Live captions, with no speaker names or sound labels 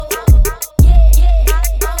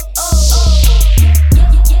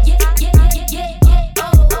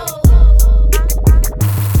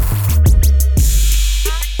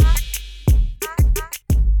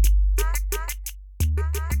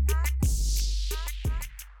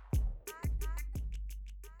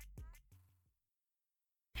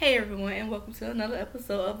Hey everyone, and welcome to another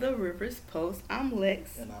episode of the Rivers Post. I'm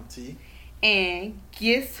Lex. And I'm T. And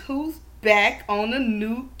guess who's back on the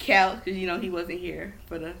new couch? Because he wasn't here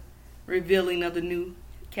for the revealing of the new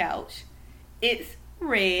couch. It's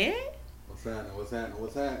Red. What's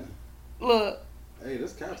happening? Look. Hey,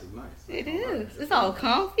 this couch is nice. It is. Right. It's all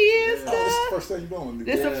comfy and stuff. This is the first time you're doing it.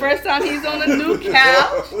 This is the first time he's on a new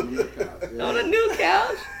couch. On a new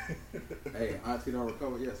couch. Hey, Auntie don't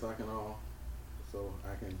recover yet, so I can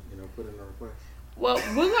put in a request. Well,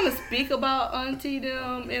 we're gonna speak about Auntie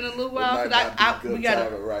them in a little while. It might not be a good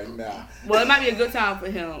time right now. Well, it might be a good time for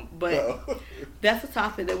him, but that's a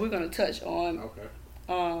topic that we're gonna touch on. Okay.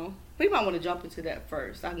 We might want to jump into that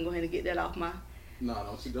first. I can go ahead and get that off my. No,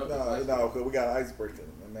 don't you jump. No, because we got an icebreaker.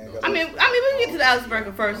 Man, I mean, we can get to the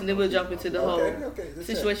icebreaker first, and then we'll jump into the whole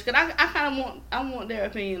situation. Cause I kind of want their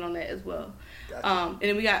opinion on that as well. Gotcha. And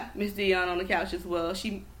then we got Miss Dion on the couch as well.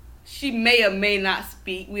 She may or may not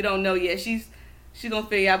speak. We don't know yet. She's gonna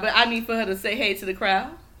figure out. But I need for her to say hey to the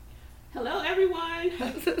crowd. Hello, everyone.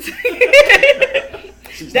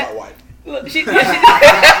 She's not white. Look, she like,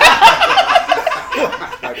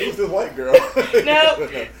 who's this white girl?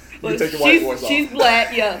 No. Well, take your white voice off. She's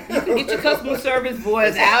black, yeah. You can get your customer service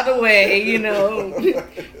voice out of the way,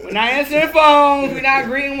 We're not answering phones. We're not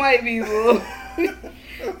greeting white people.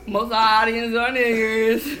 Most of our audience are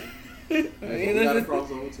niggers. We gotta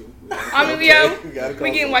cross over too. We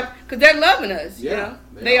getting white because they're loving us. Yeah,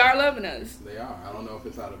 they are loving us. They are. I don't know if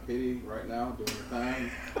it's out of pity right now doing the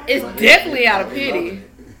time. It's definitely out of pity.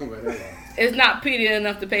 It's not pity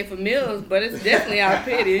enough to pay for meals, but it's definitely out of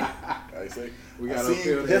pity. I say. I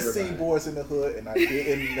just seen Boys in the Hood, and I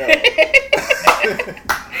didn't know.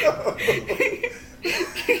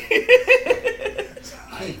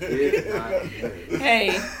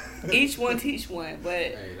 Hey, each one teach one, but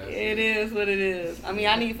it is what it is. I mean,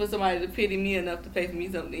 I need for somebody to pity me enough to pay for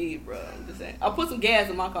me something to eat, bro. I'm just saying. I'll put some gas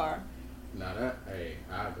in my car. I'd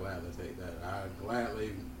gladly take that. I'd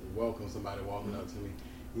gladly welcome somebody walking up to me.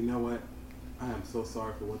 You know what? I am so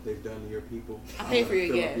sorry for what they've done to your people. I pay for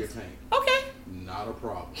your gas. Your tank. Okay. Not a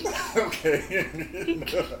problem.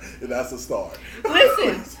 Okay. That's a start.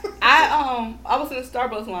 Listen, I was in the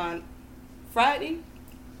Starbucks line Friday,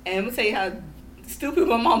 and I'm gonna tell you how stupid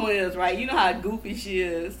my mama is, right? You know how goofy she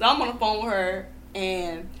is. So I'm on the phone with her,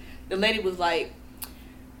 and the lady was like,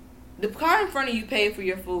 "The car in front of you paid for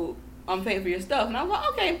your food. I'm paying for your stuff." And I was like,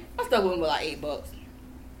 "Okay." My stuff went with like $8.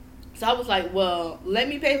 So I was like, "Well, let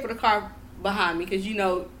me pay for the car behind me, because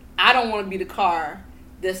I don't want to be the car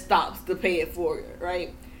that stops to pay it for you,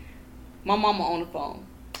 right?" My mama on the phone.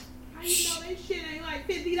 How you know that shit ain't like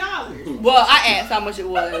 $50? Well, I asked how much it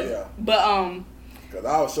was. Yeah. But because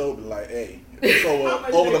I was so like, hey,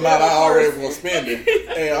 over the amount I already was spending,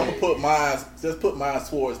 hey, I'm gonna put mine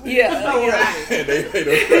towards them. Yeah. And they pay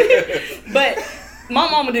the But my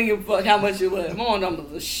mama didn't give a fuck how much it was. My mama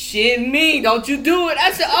was shit me. Don't you do it.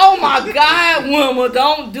 I said, oh my God, woman,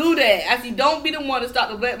 don't do that. I said, don't be the one to stop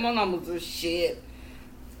the black. My mama was shit.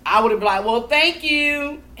 I would have been like, well, thank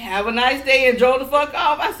you. Have a nice day and drove the fuck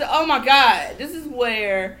off. I said, oh my God, this is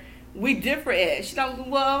where we differ at. She thought,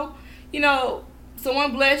 well,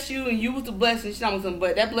 someone blessed you and you was the blessing. She thought,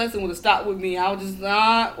 but that blessing would have stopped with me. I was just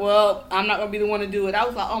not, I'm not going to be the one to do it. I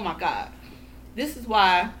was like, oh my God, this is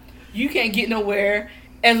why you can't get nowhere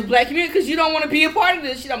as a black community, because you don't want to be a part of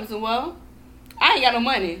this. She told me, well, I ain't got no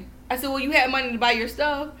money. I said, well, you had money to buy your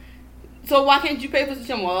stuff, so why can't you pay for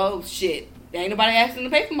some? Well, shit, there ain't nobody asking to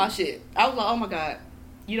pay for my shit. I was like, oh my God,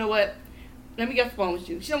 you know what? Let me get off the phone with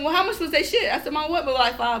you. She said, well, how much was that shit? I said, my what? But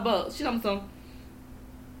like $5. She told me,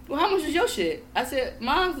 well, how much was your shit? I said,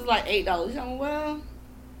 mine was like $8. She told me, well,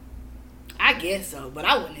 I guess so, but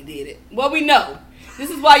I wouldn't have did it. Well, we know. This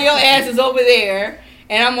is why your ass is over there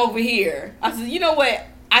and I'm over here. I said, you know what?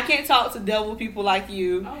 I can't talk to devil people like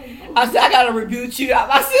you. I said, I gotta rebuke you out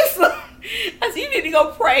my system. I said, you need to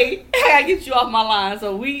go pray. I gotta get you off my line.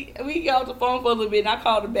 So we got off the phone for a little bit, and I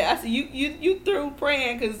called her back. I said, you through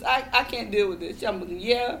praying, because I can't deal with this. I'm like,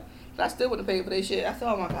 yeah. But I still wouldn't pay for that shit. I said,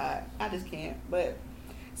 oh my God, I just can't. But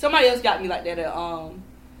somebody else got me like that at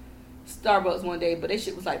Starbucks one day, but that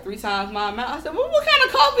shit was like 3 times my amount. I said, well, what kind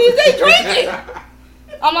of coffee is they drinking?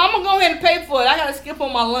 I'm gonna go ahead and pay for it. I gotta skip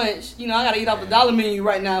on my lunch. I gotta eat off the dollar menu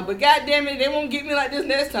right now. But goddamn it, they won't get me like this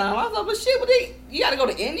next time. I was like, but shit, you gotta go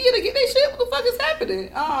to India to get that shit? What the fuck is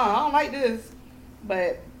happening? I don't like this.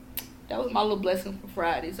 But that was my little blessing for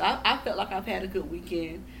Friday. So I felt like I've had a good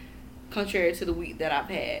weekend, contrary to the week that I've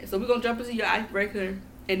had. So we're gonna jump into your icebreaker,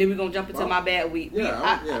 and then we're gonna jump into my bad week. We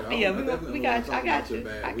got you. I got you.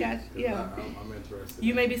 Yeah. I'm interested.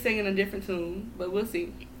 You may be singing a different tune, but we'll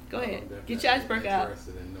see. Go ahead. definitely Get your icebreaker out.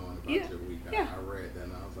 Interested in knowing about Yeah. your week. I read that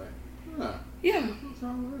and I was like, huh. Yeah. What's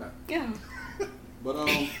wrong with that? Yeah. But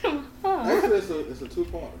Huh. actually, it's a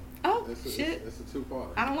two-parter. Oh, It's a shit. It's a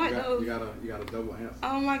two-parter. I don't like those. You got a double answer.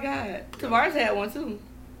 Oh, my God. Tavares had one, too.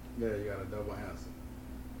 Yeah, you got a double answer.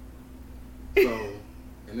 So,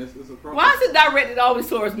 and this is a problem. Why is it directed always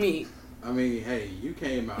towards me? I mean, hey, you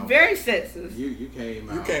came out. Very sexist. You came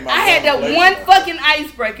out. You came out. I had that black. one fucking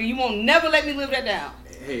icebreaker. You won't never let me live that down.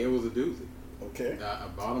 Hey, it was a doozy. Okay.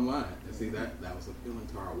 Bottom line, and see that was appealing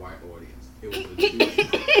to our white audience. It was a doozy.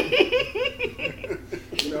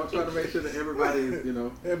 I'm trying to make sure that everybody's,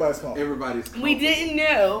 Everybody's calm. everybody's. Calm. We didn't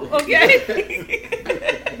know, okay?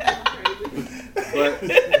 But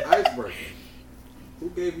icebreaker. Who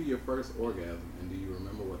gave you your first orgasm, and do you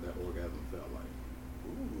remember what that orgasm felt like?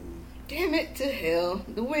 Damn it to hell.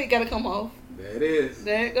 The wig gotta come off. There it is.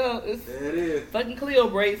 There it goes. There it is. Fucking Cleo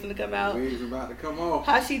braids gonna come out. The wig's about to come off.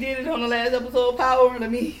 How she did it on the last episode of Power.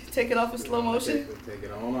 Let me take it off in slow motion. Take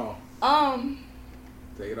it on off.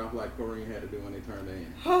 Take it off like Corrine had to do when they turned her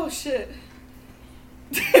in. Oh shit.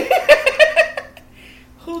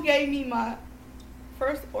 Who gave me my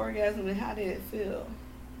first orgasm and how did it feel?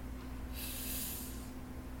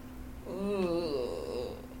 Ooh.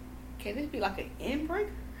 Can this be like an end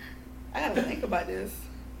breaker? I gotta think about this.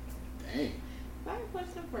 Dang. Is that a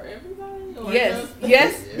question for everybody? Or Yes, just-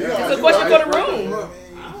 yes. Yeah. It's a question for the room.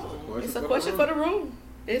 Oh. It's a question for the room.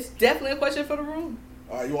 It's definitely a question for the room.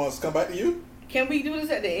 All right, you want us to come back to you? Can we do this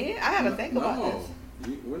at the end? I gotta think about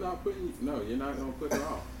this. We're not putting. No, you're not gonna put her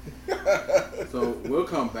off. So we'll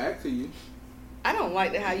come back to you. I don't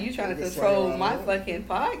like how you trying to control my fucking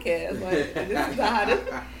podcast. Like, this is not how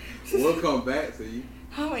this. We'll come back to you.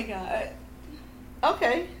 Oh my god.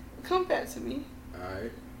 Okay, come back to me. All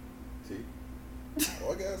right. See.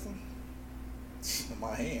 Orgasm?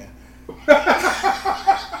 My hand.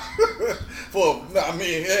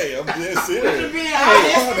 Hey, I'm being serious. Being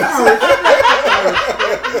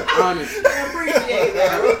Honest. I appreciate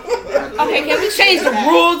that. Okay, can we change the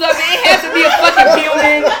rules of it? It has to be a fucking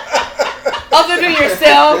human other than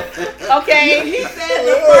yourself. Okay? He said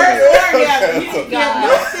the first orgasm. He didn't give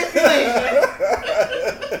no stipulation.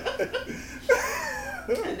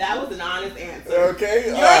 And that was an honest answer. Okay.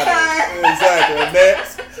 Your All turn. right. Exactly.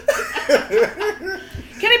 Next.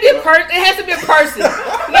 Can it be a person? It has to be a person.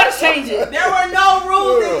 You gotta change it. There were no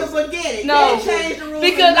rules in the beginning. No, They changed the rules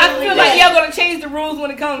because I feel like yeah. y'all gonna change the rules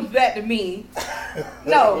when it comes back to me.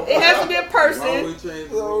 No, it has to be a Why we person. change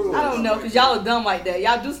the rules? I don't know, because y'all are dumb like that.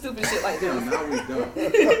 Y'all do stupid shit like Yeah, this. now we done.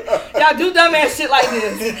 Y'all do dumbass shit like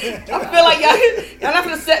this. I feel like y'all not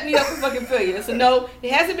gonna set me up for fucking failure. So no,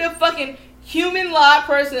 it has to be a fucking human live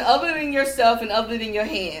person other than yourself and other than your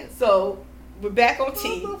hand. So we're back on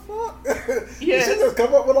T. What the fuck? Yes. Did she just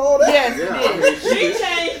come up with all that? Yes, Yeah, we I did. mean, She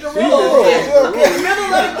changed the She rules. did. In the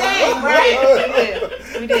middle of the game, right?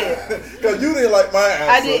 We did. Because you didn't like my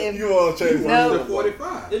answer. I didn't. You want to change No. It's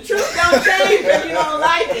 45. The truth don't change if you don't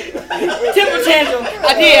like it. Temper tantrum.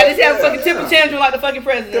 I did. I just had a fucking temper tantrum like the fucking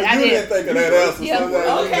president. I Because you did. didn't think of that answer. Yeah. So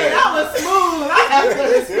that Okay, that was smooth. I have to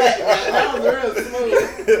respect that. That was real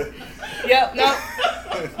smooth. Yep, no.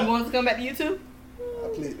 You want us to come back to you too? I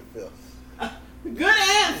plead the fifth. Good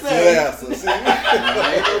answer. Good answer. See?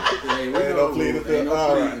 Hey, we Ain't no know pleading rules. fifth. Ain't no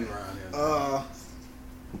All right. pleading around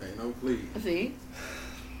here. Ain't no pleading. See?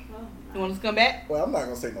 Oh, You want us to come back? Well, I'm not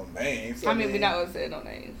going to say no names. I mean, we're not going to say no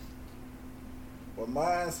names. When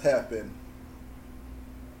mine's happened,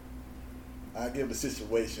 I give the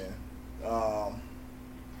situation.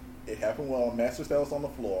 It happened while a mattress that was on the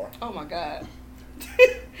floor. Oh my God.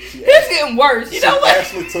 She It's getting worse. You know she what?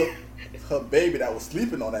 actually took her baby that was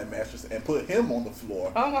sleeping on that mattress and put him on the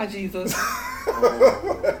floor. Oh my Jesus.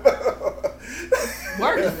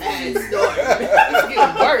 Worse. Sad story. It's getting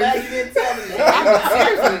Glad worse. you didn't tell me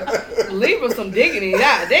that. Seriously. Leave her some dignity.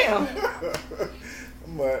 God damn.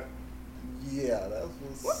 But yeah, that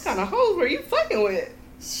was. What kind of hoes were you fucking with?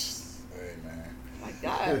 Hey man. Oh my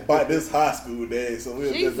God. By this high school days, so we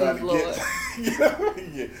were just trying to Jesus, get, you know,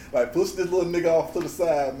 yeah, like push this little nigga off to the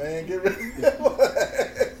side, man. Get rid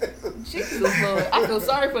of Jesus, Lord. I feel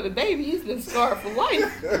sorry for the baby. He's been scarred for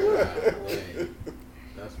life.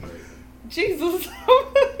 That's crazy. Jesus.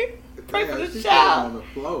 Pray for Yeah, this she child. on the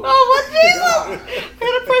floor. Oh, my Jesus. I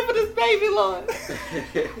gotta pray for this baby, Lord.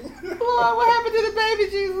 Lord, what happened to the baby,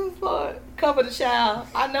 Jesus, Lord? Cover the child.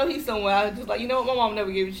 I know he's somewhere. I was just like, you know what? My mom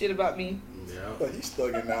never gave a shit about me. Yeah. But he's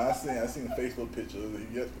stuck in now. I seen a Facebook picture of him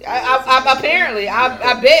yesterday. Apparently,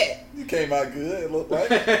 I bet. You came out good. It looked like.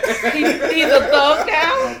 He's a thug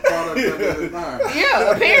now. A product of his time.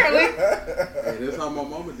 Yeah, apparently. Hey, That's how my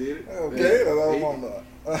mama did it. Okay, that's how my mama.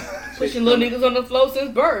 Pushing little niggas on the floor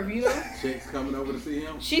since birth, you know. Chicks coming over to see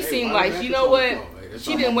him. She Hey, seemed why the like, you mattress know on the what? floor? Hey, that's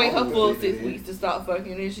She how didn't my wait her mama full did 6 it. weeks to stop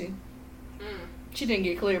fucking, did she? She didn't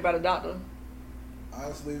get cleared by the doctor.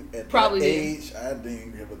 Honestly, at Probably that didn't. age, I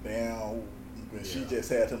didn't give a damn. When she Yeah. just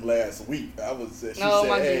had him last week, I was. She Oh,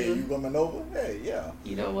 my said, "Hey, Jesus. you coming over?" Hey, yeah.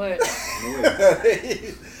 You know what?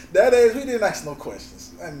 That age, we didn't ask no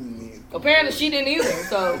questions. I mean, Apparently she didn't either,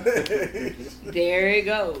 so there it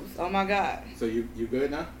goes. Oh my God. So you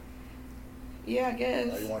good now? Yeah, I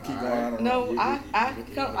guess. you want to keep All going right. around the No, room? You I wanna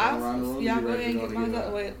come. go around the room? Yeah, You go ready ahead and to get go mine to out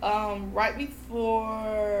of the way. Right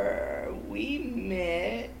before we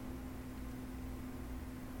met,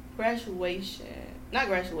 not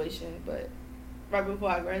graduation, but right before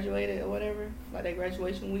I graduated or whatever, like that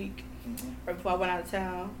graduation week, right before I went out of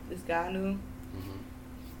town, this guy I knew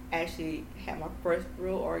actually had my first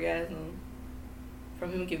real orgasm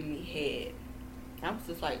from him giving me head. I was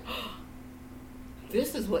just like,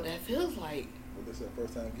 this is what that feels like. Was this your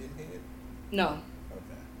first time getting hit? No,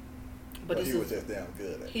 Okay. but this he is. was just damn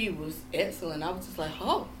good at it. He was excellent. I was just like,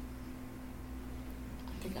 oh,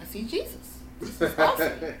 I think I see Jesus. This is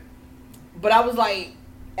awesome. But I was like,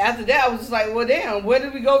 after that, I was just like, well, damn, where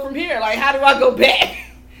do we go from here? Like, how do I go back?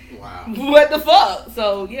 Wow. What the fuck?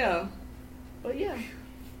 So, yeah. But, yeah.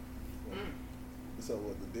 So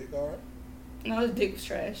was the dick hard? No, his dick was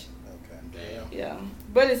trash. Okay. Damn. Yeah.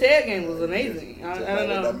 But his head game was amazing. I Just don't like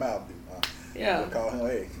what that know. mouth do. Yeah. Call him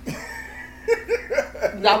hey.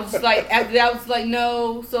 I was just like, after that, I was like,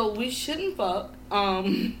 no, so we shouldn't fuck.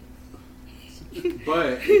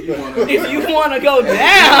 But if you want to, If you want to go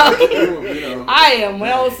down, you know, I am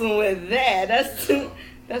welcome with that.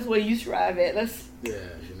 That's where you strive at. Let's, yeah,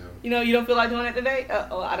 you don't feel like doing it today?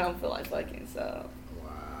 I don't feel like fucking, so,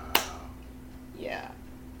 Wow. yeah.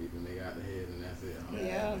 Keep the nigga out the head and that's it. Huh?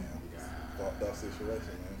 Yeah. Man. Fucked up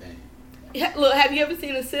situation, man. Dang. Look, have you ever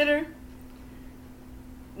seen A Sitter?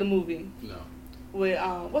 The movie. No. With,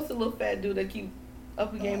 what's the little fat dude that keep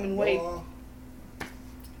up gaining weight?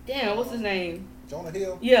 Damn, what's his name? Jonah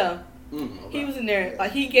Hill? Yeah. Okay. He was in there.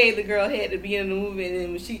 Like, he gave the girl head at the beginning of the movie, and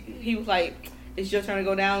then when he was like, it's your turn to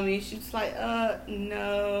go down with me. She was like,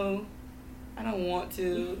 no, I don't want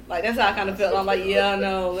to. Like, that's how I kind of felt. I'm like, yeah,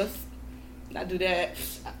 no, let's not do that.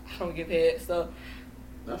 I don't give head, so.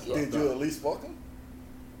 That's Did you at least fuck him?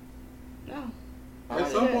 No. At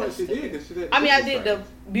some point she did, cause she did. I mean, I did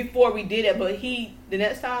before we did it, but the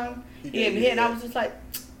next time, he gave me head, and I head. was just like,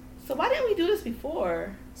 so why didn't we do this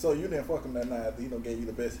before? So you didn't fuck him that night after he gave you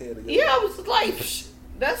the best head of your Yeah, I life? was just like,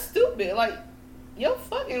 that's stupid. Like, yo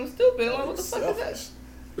fucking was stupid. Like, what the fuck is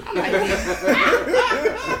that? I'm like,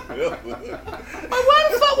 why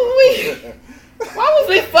the fuck were we? Why was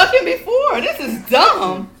we fucking before? This is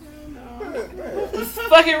dumb. This is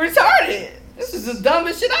fucking retarded. This is the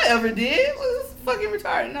dumbest shit I ever did. This is fucking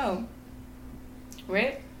retarded. No.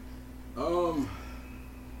 Right? I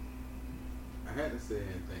had to sit here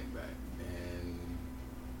and think back, and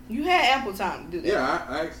You had ample time to do that. yeah,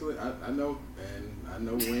 I actually I know, and I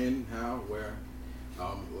know when, how, where.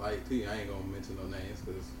 Like T, I ain't gonna mention no names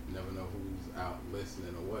because you never know who's out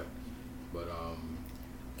listening or what. But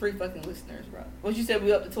 3 fucking listeners, bro. What you said?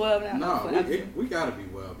 We up to 12 now? no, we gotta be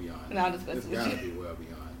well beyond. No, I'm just It's messing with gotta you. be well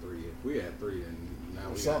beyond 3. If we had 3, then now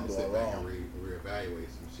we got Something to sit going back and wrong. reevaluate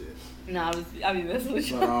some shit. No, I be messing with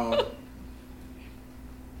you. But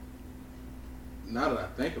now that I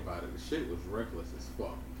think about it, the shit was reckless as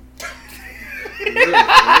fuck.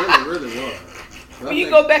 It really was. When you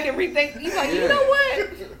go back and rethink, you like, you Yeah. know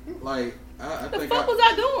what? Like I The think fuck was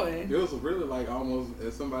I doing? it was really like almost,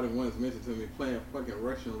 as somebody once mentioned to me, playing fucking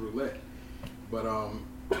Russian roulette. But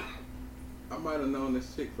I might have known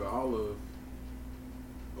this chick for all of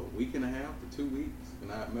a week and a half to 2 weeks,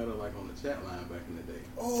 and I met her like on the chat line back in the day.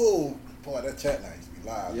 Oh, boy, that chat line used to be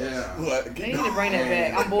live. Yeah. Like, They need to bring that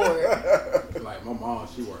back. I'm bored. Like my mom,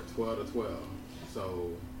 she worked 12 to 12,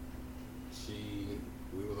 so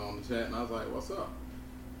we was on the chat, and I was like, "What's up?"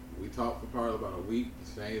 We talked for probably about a week,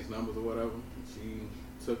 exchanged numbers or whatever. She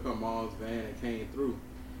took her mom's van and came through,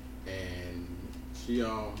 and she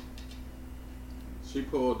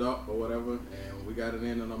pulled up or whatever, and we got it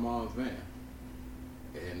in her mom's van.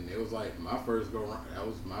 And it was like my first go round. That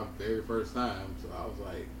was my very first time, so I was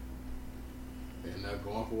like, and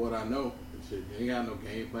going for what I know. Shit, you ain't got no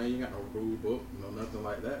game plan, you ain't got no rule book, no nothing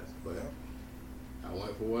like that. But I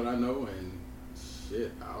went for what I know, and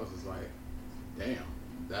shit, I was just like, damn,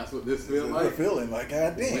 that's what this feels like. Feeling like,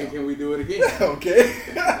 goddamn. When can we do it again? Okay.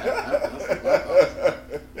 That's what I thought.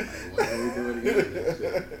 Like, when can we do it again?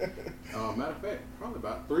 Shit. Matter of fact, probably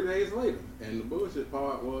about 3 days later. And the bullshit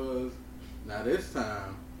part was, now this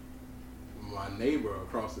time, my neighbor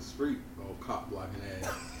across the street, old cop blocking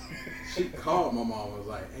ass, she called my mom and was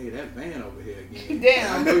like, "Hey, that van over here again.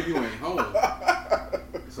 Damn. I know you ain't home."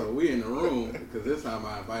 So we in the room because this time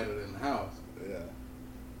I invited her in the house. Yeah.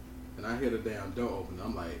 And I hear the damn door open.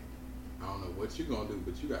 I'm like, I don't know what you gonna do,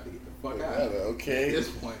 but you got to get the fuck out. Okay. At this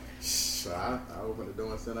point. So I opened the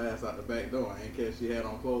door and sent her ass out the back door. I ain't care if she had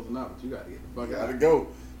on clothes or not, but you got to get the fuck out. Gotta go.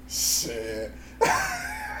 Shit.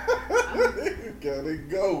 Gotta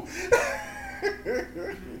go.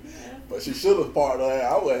 But she should have parked her.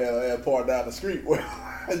 I would have had her parked down the street. Where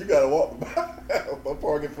you gotta walk the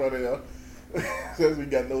park in front of her. Since we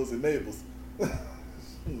got nosy neighbors.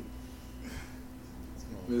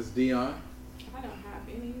 Miss Dion. I don't have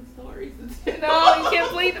any stories. No, you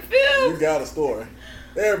can't plead the fifth. You got a story.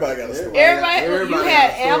 Everybody got a story. Everybody you got had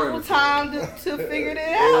a story ample before. time to figure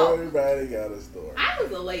that out. Everybody got a story. I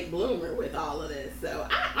was a late bloomer with all of this, so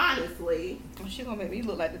I honestly. Oh, she gonna make me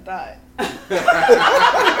look like the thought.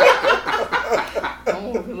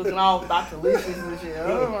 Oh, he looking all Dr. Licious and shit.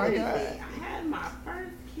 Oh my god. I had my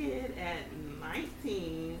first kid at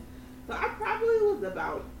 19, so I probably was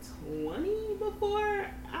about 20 before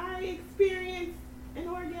I experienced an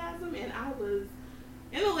orgasm, and I was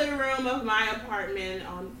in the living room of my apartment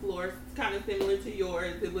on the floor, kind of similar to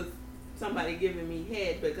yours. It was somebody giving me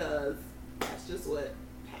head because that's just what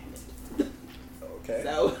happened. Okay.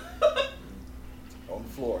 So On the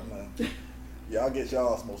floor, man. Y'all get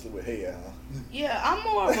y'all's mostly with hair, huh? Yeah, I'm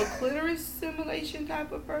more of a clitoris stimulation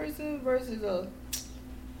type of person versus a,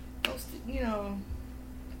 you know,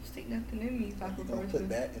 stick nothing in me type of Don't person. put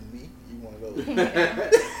that in me. You one of those.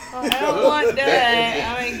 Oh, I don't want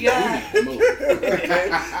that. I ain't got.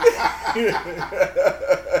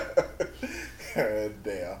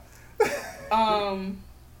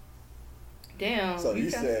 Damn. So she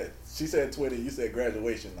said 20. You said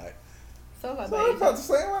graduation night. So like So it's about the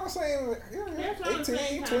same. Around the same. That's around the 18,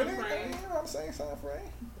 same 20. time frame. Around the same time frame.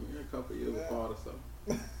 You're a couple years apart or so.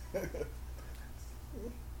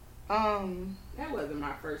 that wasn't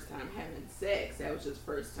my first time having sex. That was just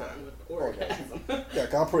first time with the orgasm. Yeah,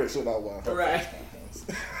 'cause I'm pretty sure that wasn't her Right. first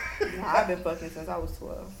time. Nah, I've been fucking since I was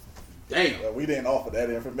 12. Damn. Well, we didn't offer that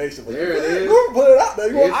information, but There it is. we'll put it out there.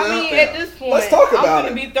 You want- It's I out mean, there. at this point, Let's talk about I'm it.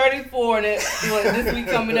 gonna be 34 and this week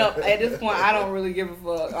coming up. At this point, I don't really give a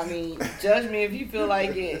fuck. I mean, judge me if you feel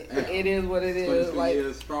like it. It is what it is. 22 Like,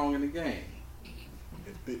 years strong in the game.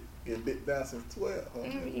 Get bit down since 12, huh?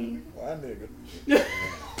 Mhm. Why, nigga?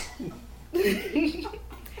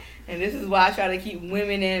 and this is why I try to keep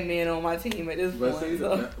women and men on my team at this But point. see,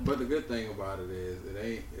 So. but the good thing about it is it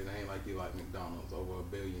ain't like you like McDonald's over 1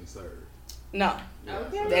 billion served. No,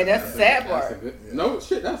 Okay. that's the sad That's part. a good, no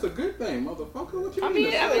shit, that's a good thing, motherfucker. What you I mean?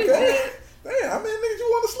 mean, that's I mean, good? Okay. Damn, how many niggas you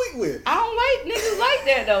want to sleep with? I don't like niggas like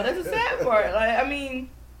that though. That's the sad part. Like, I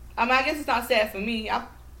mean, I guess it's not sad for me.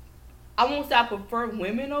 I won't say I prefer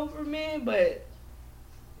women over men, but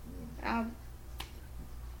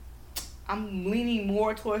I'm leaning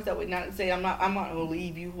more towards that. Would not to say I'm not gonna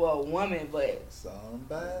leave you for a woman, but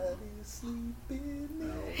Somebody sleeping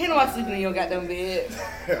in. ain't nobody sleeping in your goddamn bed.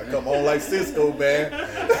 Come on, like Cisco, man.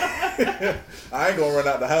 I ain't gonna run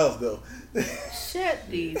out the house though. Shut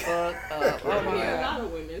the fuck up. Oh my Yeah, a god. lot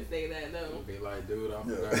of women say that though. Be like, dude, I'm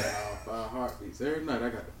Yeah. forgetting all 5 heartbeats every night. I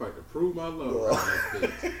got to fight to prove my love around this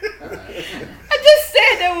bitch. I just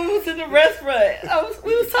said that when we was in the restaurant.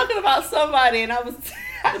 We was talking about somebody, and I was.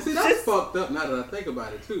 But see, that's fucked up now that I think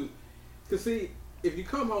about it too. Cause see, if you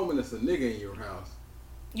come home and it's a nigga in your house,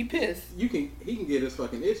 You pissed. he can get his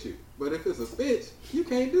fucking issue. But if it's a bitch, you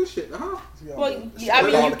can't do shit to her. Well, I mean,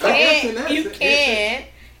 you can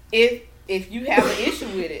if you have an issue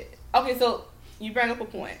with it. Okay, so you bring up a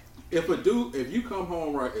point. If you come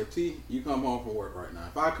home you come home from work right now.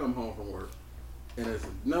 If I come home from work and there's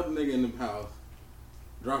another nigga in the house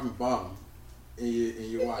dropping bottom in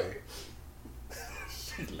your wife,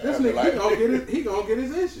 this nigga he gonna get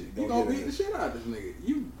his issue. He gonna beat the shit out of this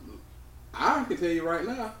nigga. I can tell you right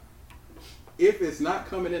now, if it's not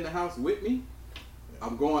coming in the house with me,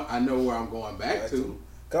 I know where I'm going back to.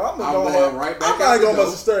 I'm going right back I'm not out gonna the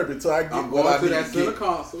door. disturb it until I get I'm what going I to need that to center get.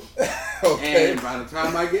 console, Okay. and by the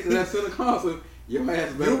time I get to that center console, your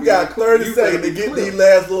ass better You be got 30 you better seconds to be get clear. these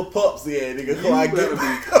last little pups in, nigga. You I better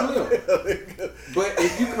get be But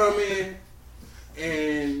if you come in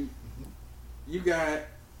and you got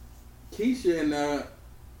Keisha and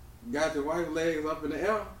got your wife's legs up in the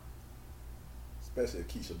air, especially if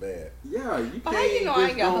Keisha bad. yeah, you can't. Oh, how you know I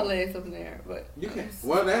ain't got her just legs up in there? But You can't. I'm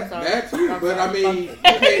Well, sorry. that too. I'm But sorry. I mean, you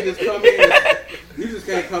can't just come in. You just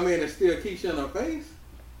can't come in and steal Keisha in her face.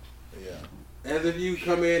 Yeah. As if you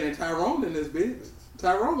come in and Tyrone in this bitch.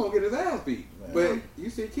 Tyrone gonna get his ass beat. Man. But you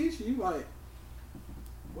see Keisha, you like,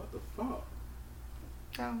 What the fuck?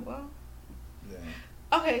 Oh, well. Yeah.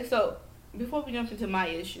 Okay, so before we jump into my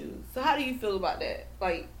issues, so how do you feel about that?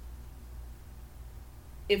 Like,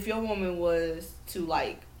 if your woman was to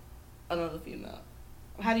like another female,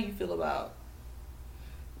 how do you feel about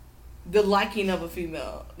the liking of a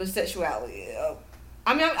female, the sexuality of?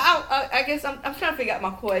 I mean, I guess I'm trying to figure out my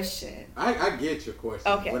question. I get your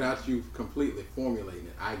question. Okay. Without you completely formulating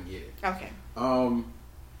it, I get it. Okay.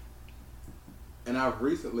 And I've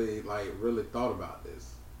recently like really thought about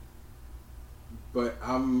this, but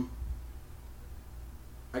I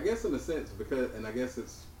guess in a sense because, and I guess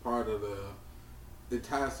it's part of it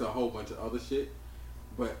ties to a whole bunch of other shit,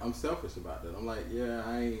 but I'm selfish about that. I'm like, yeah,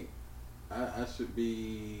 I should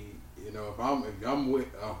be, you know, if I'm with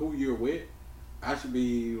who you're with, I should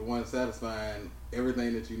be the one satisfying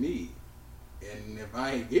everything that you need. And if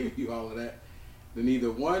I ain't giving you all of that, then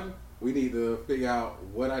either one, we need to figure out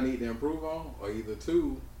what I need to improve on, or either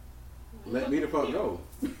two, let me the fuck go.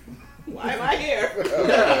 Why am I here?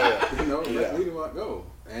 Yeah, you know, let me the fuck go.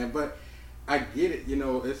 But I get it, you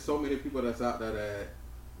know, there's so many people that's out there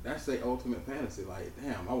that's their ultimate fantasy. Like,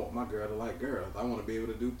 damn, I want my girl to like girls. I want to be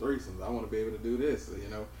able to do threesomes. I want to be able to do this, you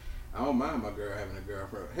know. I don't mind my girl having a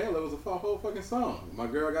girlfriend. Hell, it was a whole fucking song. My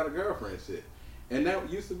girl got a girlfriend shit. And that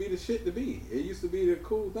used to be the shit to be. It used to be the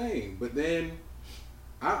cool thing. But then,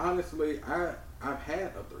 I've had a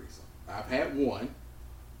threesome. I've had one.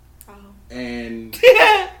 Oh. And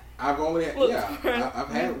I've only had, I've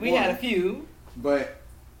had we one. had a few. But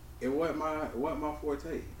it wasn't my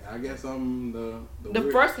forte. I guess I'm the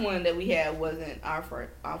weird. First one that we had wasn't our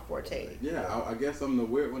forte. Yeah, I guess I'm the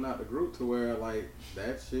weird one out the group to where like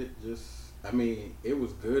that shit just. I mean, it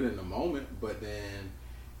was good in the moment, but then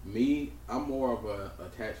me, I'm more of a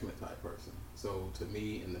attachment type person. So to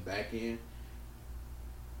me, in the back end,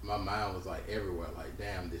 my mind was like everywhere. Like,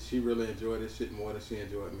 damn, did she really enjoy this shit more than she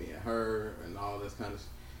enjoyed me and her and all this kind of.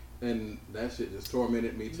 And that shit just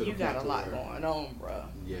tormented me to the point. You got a lot going on, bro.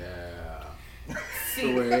 Yeah.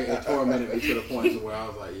 So where it tormented me to the point to where I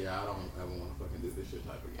was like, yeah, I don't ever want to fucking do this shit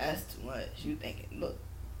type again. That's too much. You thinking? Look,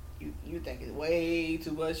 you thinking way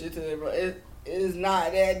too much into it, bro. It is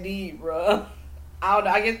not that deep, bro.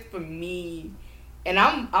 I guess for me, and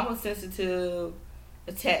I'm a sensitive,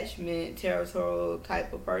 attachment, territorial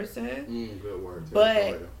type of person. Good word.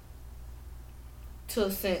 But to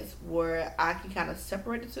a sense where I can kind of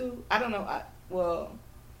separate the two. I don't know.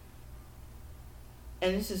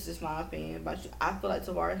 And this is just my opinion about you. I feel like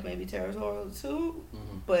Tavares may be territorial too,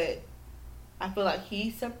 but I feel like he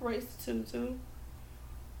separates the two too.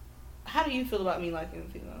 How do you feel about me liking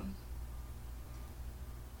females?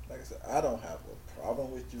 Like I said, I don't have a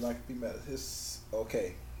problem with you liking females. It's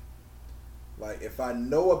okay. Like, if I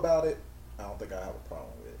know about it, I don't think I have a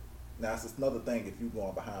problem with it. Now, it's another thing if you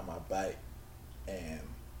going behind my back and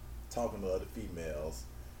talking to other females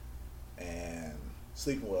and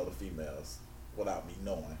sleeping with other females without me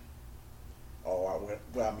knowing or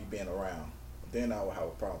without me being around, then I would have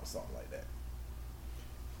a problem with something like that.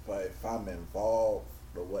 But if I'm involved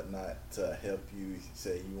or whatnot to help you,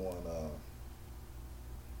 say you want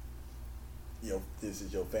this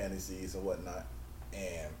is your fantasies or whatnot,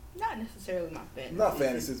 and not necessarily my fantasies. Not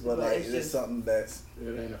fantasies, but like it's just something that's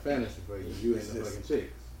it ain't a fantasy for you. You ain't the fucking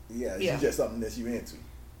chicks. Yeah, it's just something that you into.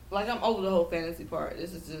 Like, I'm over the whole fantasy part.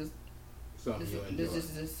 This is just something you enjoy. This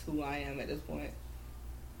is just who I am at this point.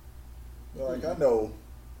 Like, I know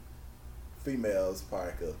females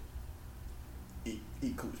probably could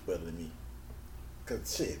eat cooch better than me.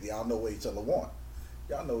 Cause shit, y'all know what each other want.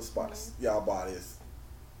 Y'all know spots. Y'all bodies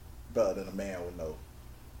better than a man would know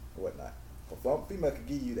or whatnot. If a female could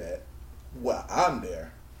give you that, well, I'm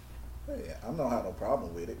there. Hey, I don't have no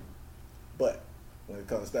problem with it. But when it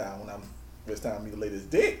comes down, when it's time for me to lay this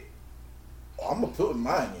dick, I'm gonna put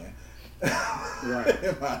mine in. Right.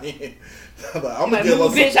 In my hand. But I'm gonna give her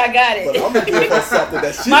bitch, I got it. But I'm gonna give her something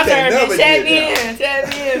that she my can turn, never bitch. get. Tap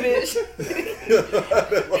me in, bitch.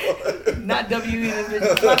 Not WN,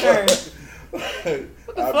 bitch. My turn.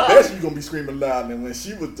 I bet you gonna be screaming loud than when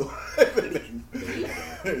she was doing everything.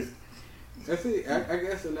 And see, I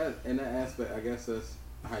guess in that aspect, I guess that's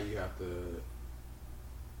how you have to.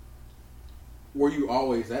 Were you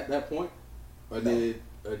always at that point, or did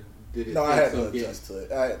it? No, I had to adjust to it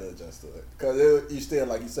because you still,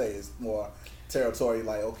 like you say, it's more territory.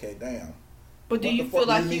 Like, okay, damn. But do you feel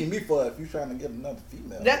like you need me for if you trying to get another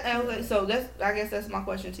female? So I guess that's my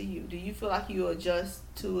question to you. Do you feel like you adjust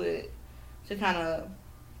to it to kind of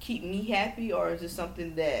keep me happy, or is it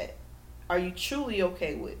something that are you truly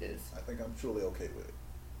okay with this? I think I'm truly okay with it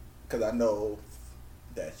because I know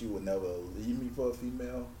that you would never leave me for a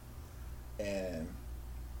female, and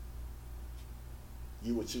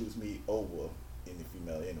you would choose me over any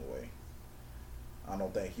female anyway. I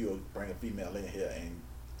don't think you'll bring a female in here and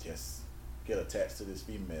just get attached to this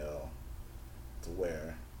female to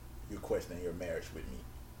where you're questioning your marriage with me.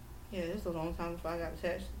 Yeah, this is a long time before I got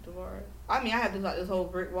attached to Tavares. I mean, I had this whole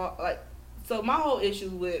brick wall. Like, so my whole issue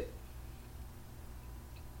with,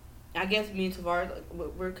 I guess me and Tavares, like,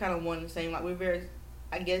 we're kind of one and the same. Like, we're very,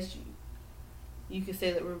 I guess you could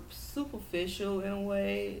say that we're superficial in a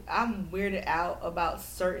way. I'm weirded out about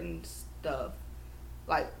certain stuff.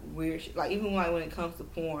 Like, weird shit. Like, even like when it comes to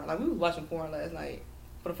porn. Like, we was watching porn last night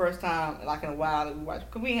for the first time, like, in a while. That we watched,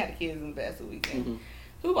 because we ain't had the kids in the past weekend. Mm-hmm.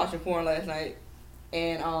 We were watching porn last night.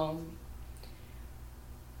 And,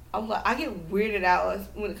 I was like, I get weirded out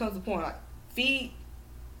when it comes to porn. Like, feet,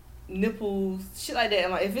 nipples, shit like that.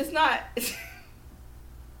 I'm like, if it's not, if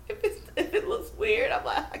it looks weird, I'm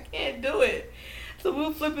like, I can't do it. So we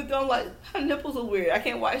were flipping through, I'm like, her nipples are weird. I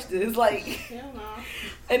can't watch this. Like, Hell no.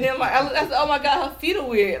 and then like, I said, oh my God, her feet are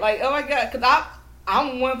weird. Like, oh my God, because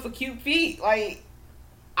I'm one for cute feet. Like,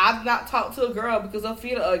 I've not talked to a girl because her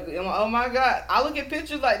feet are ugly. I'm like, oh my God. I look at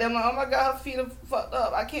pictures like that. I'm like, oh my God, her feet are fucked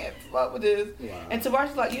up. I can't fuck with this. Wow. And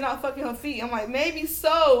Tavares like, you're not fucking her feet. I'm like, maybe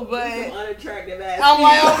so, but Some unattractive ass. I'm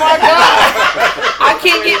like, oh my God, I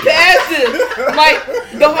can't get past this.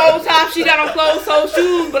 Like, the whole time she got on closed-toe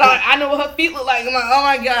shoes, but I know what her feet look like. I'm like, oh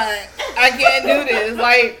my God, I can't do this.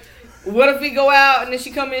 Like, what if we go out and then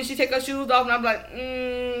she come in and she take her shoes off and I'm like,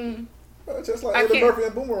 Just like I Eddie can't- Murphy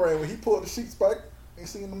and Boomerang when he pulled the sheets back and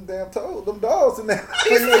seen them damn toes, them dogs in there.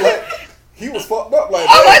 Like, he was fucked up like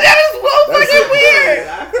I'm like, that. that is so fucking weird.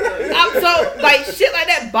 I feel you. I'm so, like, shit like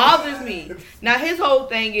that bothers me. Now, his whole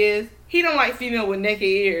thing is, he don't like female with naked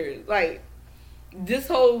ears. Like, this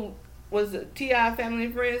whole, was it T.I. Family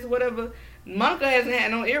and Friends, whatever, Monica hasn't had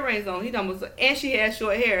no earrings on. He done, and she has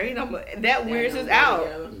short hair. He done, that weirds us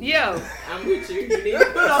out. Yeah. I'm with you. You need to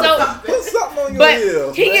put on So- something. Put something on your But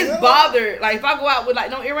ears. he man. gets bothered. Like, if I go out with, like,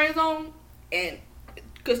 no earrings on, and,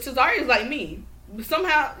 because Cesare is like me. But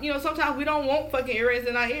somehow, sometimes we don't want fucking earrings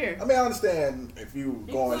in our ear. I mean, I understand if you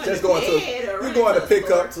going going just to going to bed or you're right going to to pick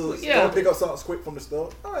the up store. to Yeah. go pick up something quick from the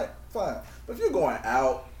store. All right, fine. But if you're going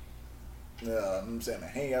out, I'm saying to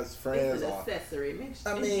hang out with friends, It's an or accessory.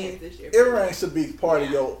 I mean, Enhance your earrings should be part of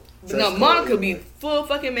your. dress No, code Monica anyway. be full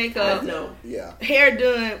fucking makeup. No. Yeah. Hair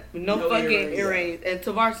done with no, No fucking earrings. earrings. And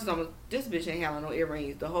Tavares is almost, this bitch ain't having no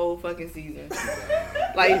earrings the whole fucking season.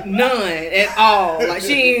 Like, none at all. Like,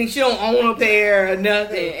 she don't own a pair or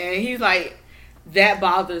nothing. And he's like, that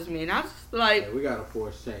bothers me. And I just like, Yeah, we got a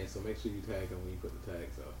force change, so make sure you tag them when you put the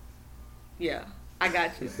tags up. yeah, I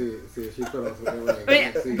got you. See if she put on some earrings.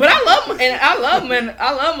 But, See. but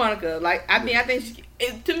I love Monica. Like, I mean, I think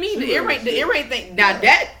to me, the earring thing, now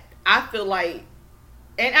that, I feel like,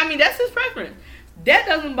 and I mean, that's his preference. That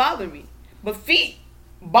doesn't bother me. But feet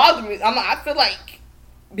bother me. I feel like,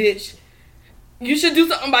 bitch, you should do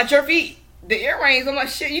something about your feet. The earrings, I'm like,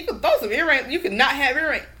 shit, you could throw some earrings. You could not have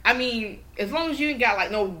earrings. I mean, as long as you ain't got,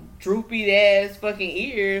 like, no droopy ass fucking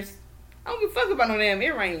ears, I don't give a fuck about no damn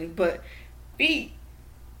earrings. But feet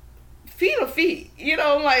are feet.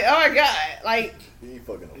 I'm like, oh my God. Like, You ain't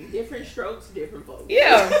fucking them. Different strokes, different folks.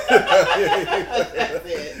 yeah. That's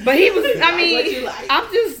it. But he was, I Like mean, what you like.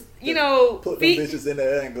 I'm just, Put feet. them bitches in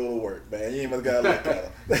there and go to work, man. You ain't even gotta look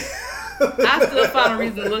at them. I still find a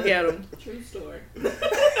reason to look at them. True story.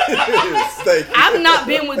 Thank you. I've not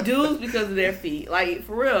been with dudes because of their feet. Like,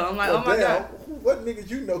 for real. I'm like, oh my damn, God. what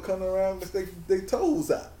niggas you know coming around with their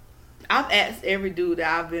toes out? I've asked every dude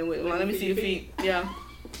that I've been with, like, let me see your feet. Yeah.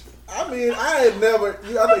 I mean, I had never.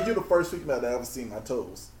 I think you're the first female that ever seen my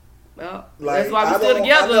toes. Well, Like, that's why we I still don't- I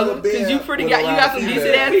together. never Because you been pretty with got, you around got some female.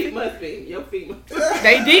 decent ass Your feet feet. must be. Your feet must be.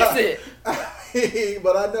 They decent.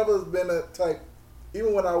 But I never been a type.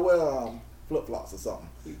 Even when I wear flip flops or something,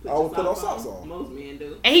 You I would your put on socks on. Most men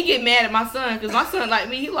do. And he get mad at my son because my son like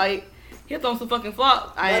me. He'll throw some fucking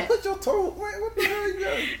flops. Like, put your toe. Wait, what the hell you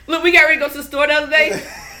got? Look, we got ready to go to the store the other day.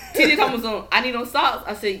 TJ told me something. I need no socks.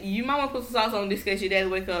 I said, you might want to put some socks on this case your dad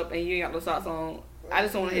wake up and you ain't got no socks on. I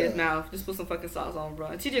just want to hit his mouth. Just put some fucking socks on, bro.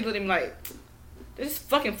 And TJ looked at me like, this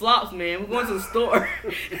fucking flops, man. We're going to the store.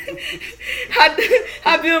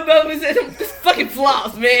 How Bill Bellamy said, this fucking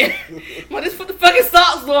flops, man. Well, just put the fucking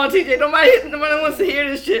socks on, TJ. Nobody wants to hear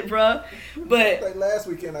this shit, bro. But Like last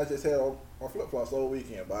weekend, I just had on flip flops all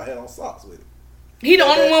weekend, but I had on socks with it. he the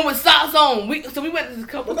only one with socks on. So we went to this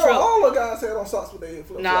couple But no, trips. all the guys had on socks with their flip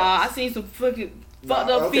flops. Nah, I seen some fucking fucked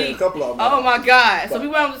up okay, feet. a couple of them. Oh my God. So But- we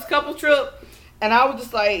went on this couple trip and I was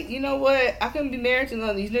just like, you know what? I couldn't be married to none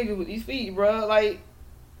of these niggas with these feet, bro. Like,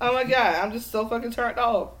 oh my God. I'm just so fucking turned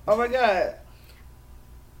off. Oh my God.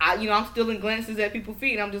 I'm still in glances at people's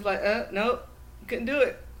feet and I'm just like, nope. Couldn't do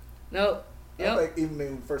it. Nope. I Yep. think even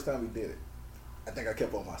the first time we did it, I think I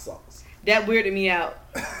kept on my socks. That weirded me out.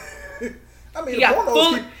 I mean, He got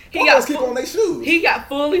pornos keep on their shoes. He got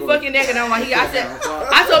fully fucking naked. I'm like, I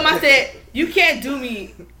told him, I said, you can't do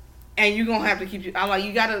me, and you gonna have to keep you. I'm like,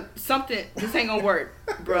 you gotta something. This ain't gonna work,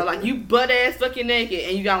 bro. Like you butt ass fucking naked,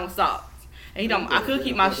 and you got on socks. And he don't. I could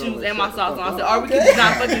keep my shoes and my socks on. I said, or we could just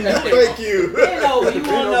not fucking do it. Thank you. You know, you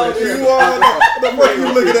won't know. You want the fuck you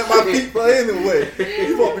looking at my feet for anyway?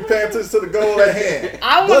 You want to be paying attention to the goal at hand.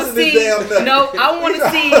 I want to see. No, I want to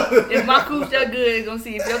see if my cooch that good. Gonna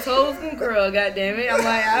see if your toes can curl. God damn it! I'm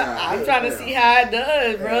like, I'm trying to see how it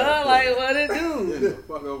does, bro. Like what it do?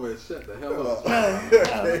 Fuck over and shut the hell up.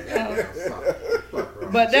 No.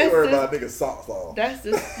 But that's worry about niggas socks on. That's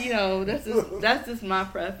just that's just my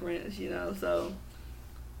preference, So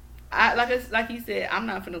I like he said, I'm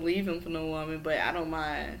not finna leave him for no woman, but I don't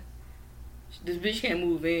mind. This bitch can't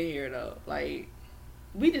move in here though. Like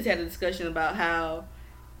we just had a discussion about how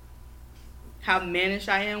mannish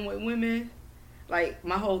I am with women. Like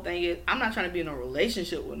my whole thing is I'm not trying to be in a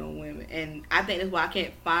relationship with no women, and I think that's why I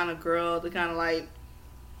can't find a girl to kind of like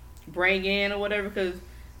bring in or whatever, because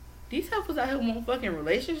these heifers out here want fucking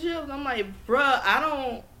relationships. I'm like, bruh, I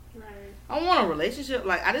don't want a relationship.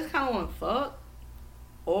 Like, I just kind of want to fuck.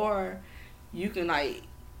 Or you can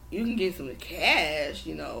get some cash,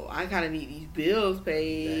 I kind of need these bills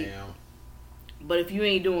paid. Damn. But if you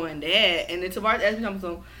ain't doing that, and then Tavares asked me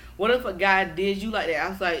something, what if a guy did you like that? I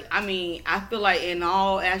was like, I feel like in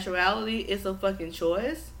all actuality, it's a fucking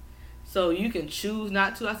choice. So you can choose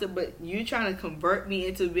not to. I said, but you're trying to convert me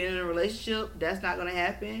into being in a relationship. That's not going to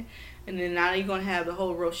happen. And then now you're going to have the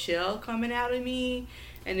whole Rochelle coming out of me.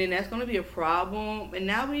 And then that's going to be a problem. And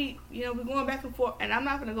now we're going back and forth. And I'm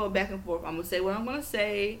not going to go back and forth. I'm going to say what I'm going to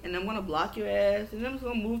say. And I'm going to block your ass. And then I'm just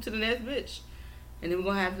going to move to the next bitch. And then we're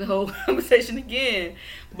going to have the whole conversation again.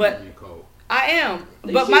 But I am.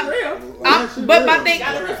 But my thing.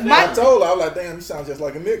 I told her, I was like, damn, you sound just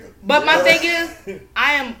like a nigga. But my thing is,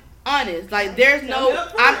 I am honest. Like, there's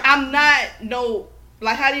I'm not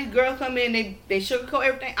like how these girls come in, they sugarcoat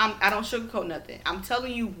everything. I don't sugarcoat nothing. I'm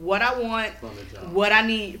telling you what I want, what I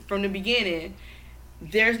need from the beginning.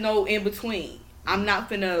 There's no in between. I'm not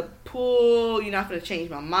finna pull. You're not finna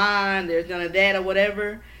change my mind. There's none of that or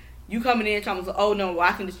whatever. You coming in trying to say, oh no,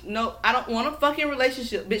 I can just I don't want a fucking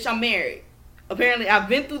relationship, bitch. I'm married. Apparently, I've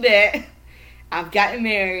been through that. I've gotten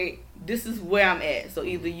married. This is where I'm at. So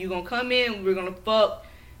either you gonna come in, we're gonna fuck.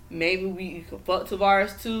 Maybe we can fuck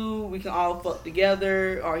Tavares too. We can all fuck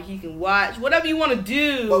together, or he can watch. Whatever you want to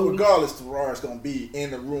do. But regardless, Tavares gonna be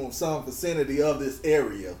in the room, some vicinity of this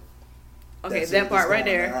area. Okay, that part right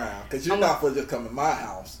there. Because you're not gonna just come in my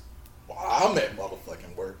house. Well, I'm at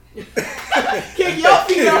motherfucking work. Kick your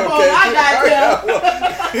feet up on I got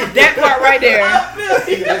you. That part right there.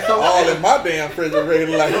 All in my damn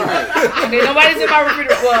refrigerator, like. Okay, nobody's in my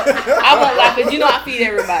refrigerator. Well, I won't lie, because I feed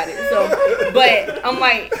everybody. So, but I'm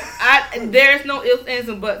like, there's no ifs, ands,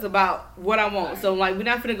 and buts about what I want. So like, we're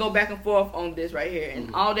not gonna go back and forth on this right here,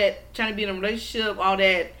 and all that trying to be in a relationship, all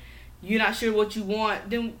that you're not sure what you want.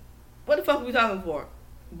 Then what the fuck are we talking for,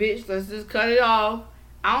 bitch? Let's just cut it off.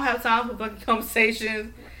 I don't have time for fucking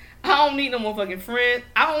conversations. I don't need no more fucking friends.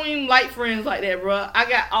 I don't even like friends like that, bro. I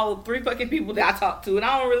got all 3 fucking people that I talk to, and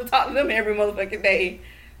I don't really talk to them every motherfucking day.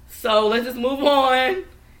 So let's just move on.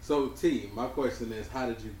 So T, my question is, how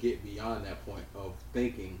did you get beyond that point of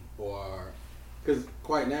thinking, or because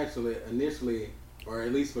quite naturally, initially, or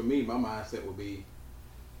at least for me, my mindset would be,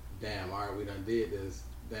 damn, all right, we done did this.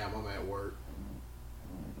 Damn, I'm at work.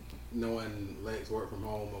 Knowing Lex work from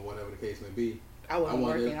home or whatever the case may be. I wasn't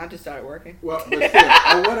working. I just started working. Well, but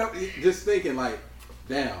still, just thinking like,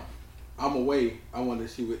 damn, I'm away. I wonder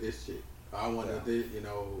if she with this chick. I wonder if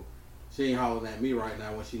she ain't hollering at me right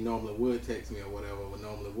now when she normally would text me or whatever, or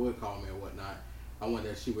normally would call me or whatnot. I wonder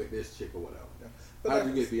if she with this chick or whatever. Yeah. How did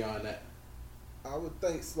you get beyond that? I would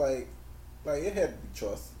think like it had to be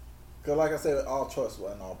trust. Because like I said, all trust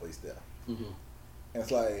wasn't always there. Mm-hmm. And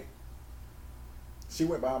it's like, she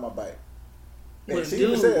went behind my back. And she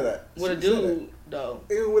even said that. With a dude, though.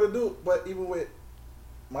 Even with a dude, but even with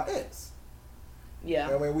my ex. Yeah.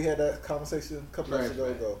 I mean, we had that conversation a couple months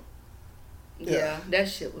ago. Yeah, that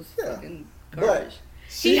shit was fucking garbage.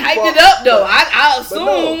 But he hyped it up, though. I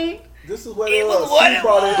assume. This is what it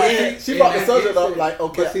was. She brought the subject up like,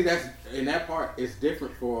 okay. But see, that's in that part, it's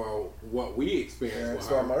different for what we experience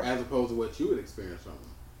with her, as opposed to what you would experience from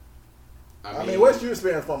her. I mean, what's you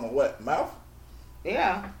experience from her? What, mouth?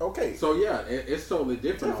 Yeah. Okay. So yeah, it's totally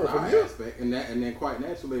different on our aspect, and then quite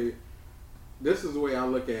naturally, this is the way I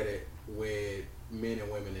look at it with men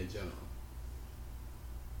and women in general.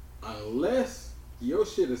 Unless your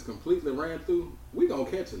shit is completely ran through, we gonna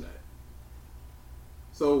catch a nut.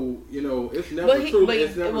 So, you know, it's never true. But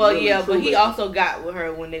he also got with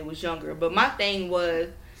her when they was younger. But my thing was,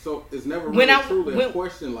 so it's never really truly a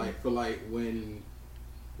question when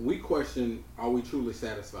we question, are we truly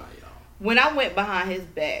satisfied, y'all? When I went behind his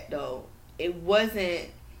back, though, it wasn't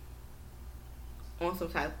on some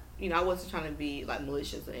type, you know, I wasn't trying to be like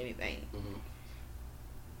malicious or anything. Mm-hmm.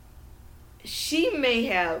 She may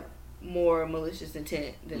have more malicious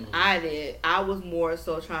intent than I did. I was more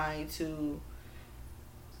so trying to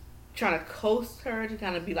coast her to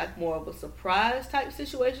kind of be like more of a surprise type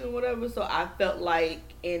situation or whatever. So I felt like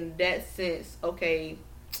in that sense, okay,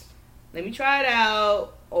 let me try it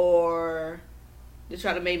out, or to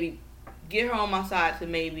try to maybe get her on my side to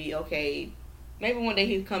maybe one day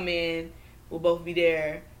he'll come in, we'll both be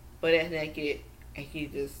there, but that's naked, and he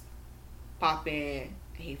just pop in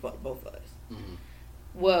and he fuck both of us. Mm-hmm.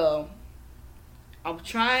 Well, I'm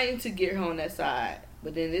trying to get her on that side,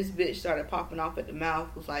 but then this bitch started popping off at the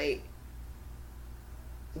mouth. Was like,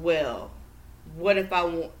 well, what if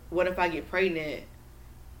I get pregnant?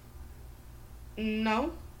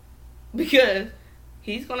 No, because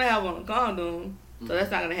he's gonna have on a condom, so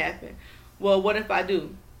that's not gonna happen. Well, what if I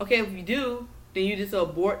do? Okay, if you do, then you just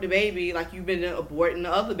abort the baby like you've been aborting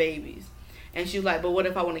the other babies. And she was like, but what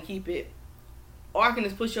if I want to keep it? Or I can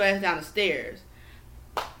just push your ass down the stairs.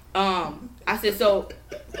 I said, so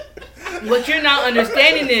what you're not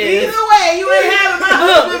understanding is, either way, you ain't having my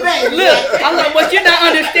husband, baby. Look, I'm like, what you're not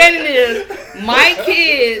understanding is my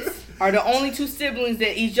kids are the only two siblings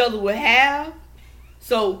that each other would have.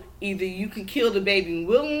 So either you can kill the baby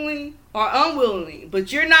willingly or unwillingly,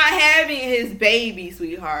 but you're not having his baby,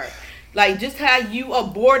 sweetheart. Like, just how you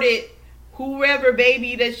aborted whoever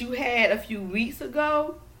baby that you had a few weeks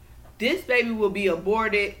ago, this baby will be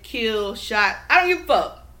aborted, killed, shot. I don't give a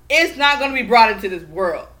fuck. It's not going to be brought into this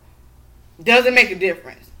world. Doesn't make a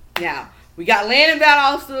difference. Now, we got land and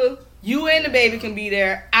Valdosta. You and the baby can be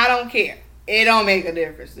there. I don't care. It don't make a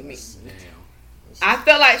difference to me. I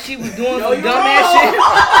felt like she was doing some dumbass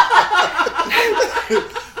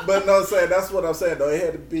shit. But no, I'm saying, that's what I'm saying, though. It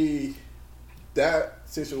had to be, that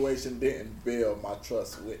situation didn't build my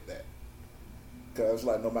trust with that. Because it's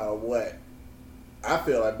like, no matter what, I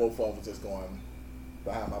feel like both of them was just going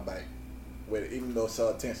behind my back with it. Even though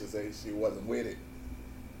her attention said she wasn't with it,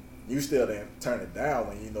 you still didn't turn it down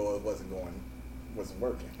when you know it wasn't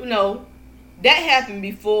working. No, that happened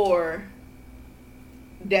before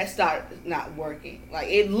that started not working. Like,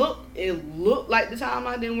 it looked like the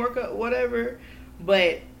timeline didn't work out, whatever.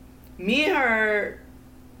 But me and her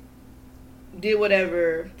did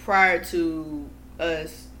whatever prior to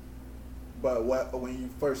us. But when you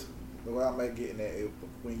first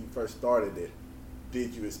started it,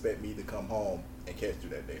 did you expect me to come home and catch you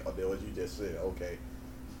that day, or was you just said, okay,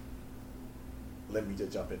 let me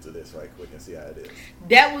just jump into this right quick and see how it is?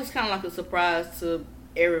 That was kind of like a surprise to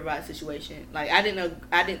everybody's situation. Like, I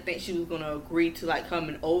didn't think she was gonna agree to like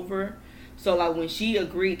coming over. So like when she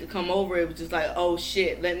agreed to come over, it was just like, oh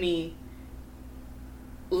shit, let me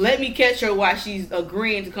catch her while she's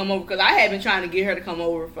agreeing to come over, because I had been trying to get her to come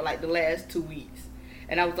over for like the last 2 weeks,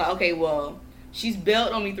 and I was like, okay, well, she's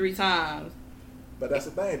bailed on me 3 times. But that's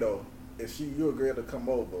the thing though, if you agree to come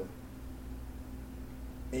over,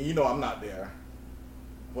 and you know I'm not there,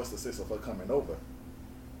 what's the sense of her coming over?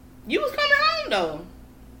 You was coming home though.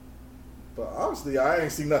 But obviously I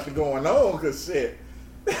ain't see nothing going on, because shit,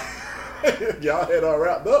 y'all had all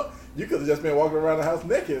wrapped up. You could have just been walking around the house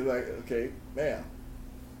naked. Like, okay, man.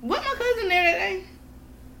 Was my cousin there that day?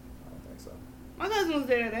 I don't think so. My cousin was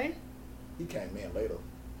there that day. He came in later.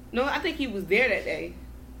 No, I think he was there that day.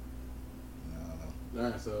 No.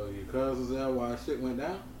 Alright, so your cousin was there while shit went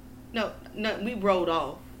down? No, we rolled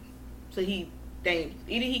off. So either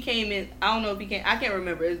he came in, I don't know if he came, I can't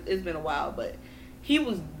remember, it's been a while, but he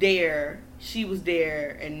was there, she was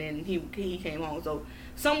there, and then he came home. So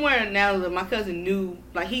somewhere now that my cousin knew,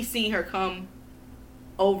 like, he seen her come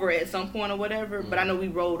over at some point or whatever, but I know we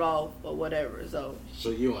rolled off or whatever. So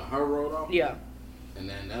you and her rolled off? Yeah. And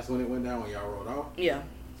then that's when it went down, when y'all rolled off? Yeah.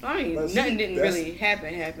 I mean, nothing didn't really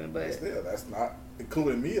happen, but still, that's not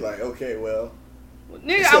including me. Like, okay, well,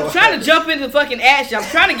 nigga, I'm trying to jump into fucking action. I'm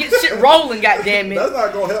trying to get shit rolling. Goddamn it! That's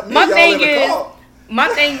not gonna help me. My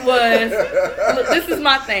thing was, look, this is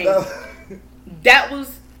my thing. That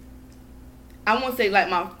was, I won't say like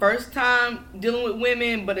my first time dealing with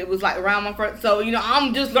women, but it was like around my first. So, you know,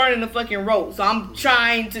 I'm just learning the fucking ropes. So I'm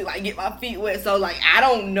trying to like get my feet wet. So like, I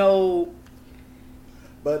don't know.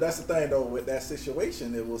 But that's the thing though, with that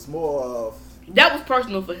situation, it was more of, that was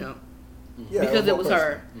personal for him. Yeah, because it was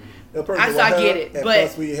her. Mm-hmm. I get it, and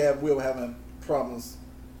but plus we were having problems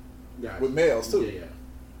Gotcha. with males too. Yeah.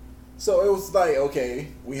 So it was like, okay,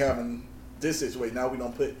 we having this situation. Now we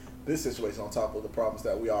don't put this situation on top of the problems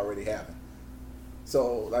that we already having.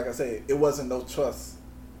 So, like I said, it wasn't no trust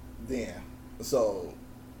then. So,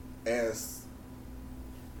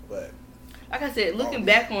 but like I said, looking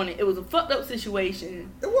back on it, it was a fucked up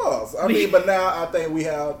situation. it was. I mean, but now I think we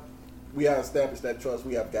have established that trust.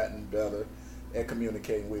 We have gotten better at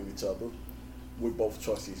communicating with each other. We both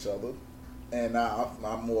trust each other, and now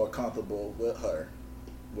I'm more comfortable with her,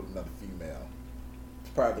 with another female.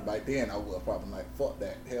 Probably back then I was probably like, fuck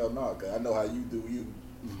that, hell no, cause I know how you do. You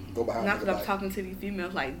go behind. Not because I'm talking to these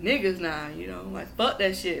females like niggas now, you know, like fuck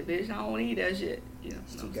that shit, bitch. I don't want to eat that shit, you know.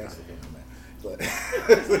 It's too gangster for me, man. But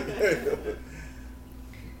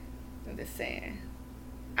I'm just saying,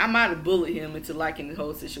 I might have bullied him into liking the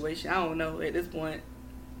whole situation. I don't know at this point.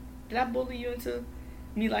 Did I bully you into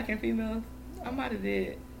me liking females? I might have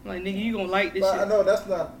did. Like, nigga, you gonna like this but shit. I know that's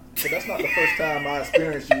not the first time I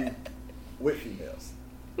experienced you with females.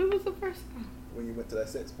 When was the first time? When you went to that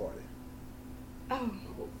sex party Oh,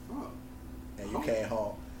 Oh, fuck. and you came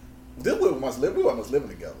home. Then we almost living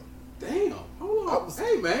together. Damn. Hold on.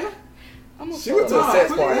 Hey, man. She went to a sex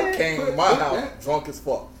put party, that- came to put my that- house drunk as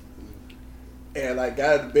fuck, and like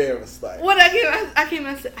got in the bed and was like, what I came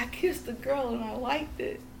and said I kissed the girl and I liked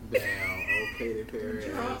it. Damn. Okay,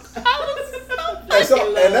 Perry. I was so and, so,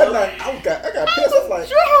 fucking and that night I got pissed. I was like,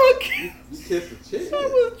 drunk. You kissed a chick. I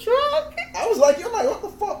was drunk. I was like, you're like, what the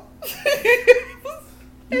fuck?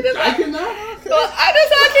 And then I can now? Well, that's how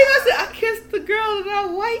I came. I said I kissed the girl and I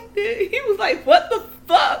liked it. He was like, "What the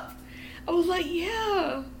fuck?" I was like,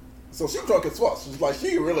 "Yeah." So she drunk as fuck. She was like,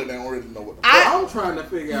 she really don't really know what the I- fuck. I'm trying to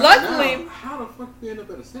figure out Luckily- now, how the fuck you end up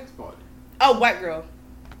at a sex party? Oh, white girl.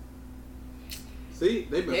 See,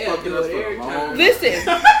 they've been They'll fucking do us it for every a long time. time. Listen.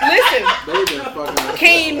 They've been fucking us.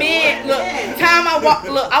 Came for a in. long Look, time. time I walked.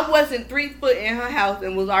 Look, I wasn't 3 foot in her house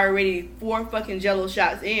and was already 4 fucking Jello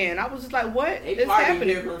shots in. I was just like, "What They is party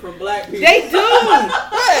happening?" different from black people. They do.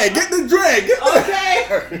 Hey, get the drink. Get the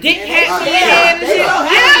Okay. Dick hats in Yeah, hand and They shit. don't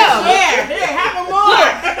Yeah. have to share. Here, have them more.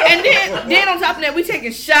 Look, and then on top of that, we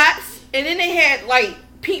taking shots, and then they had like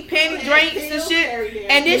pink panty They had drinks and pills shit. carried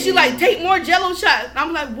in. And then she like, take more Jello shots. And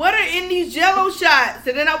I'm like, what are in these Jello shots?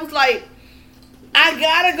 And then I was like, I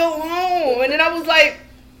gotta go home. And then I was like,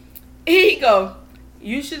 here you go.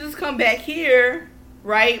 You should just come back here,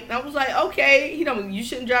 right? And I was like, okay. You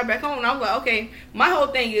shouldn't drive back home. And I was like, okay. My whole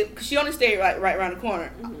thing is, cause she only stayed right around the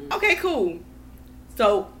corner. Mhm. Okay, cool.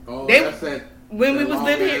 So Oh, they that's that. when we that was long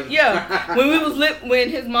living here, ass- yeah. when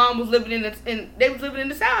his mom was living they was living in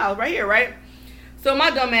the South, right here, right? So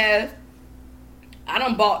my dumb ass, I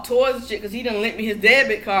done bought toys and shit because he done lent me his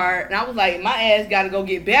debit card, and I was like, my ass got to go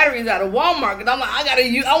get batteries out of Walmart because I'm like,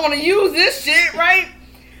 I want to use this shit, right?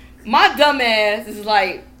 My dumb ass is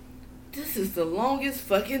like, this is the longest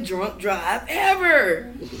fucking drunk drive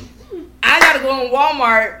ever. I gotta go in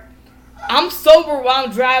Walmart. I'm sober while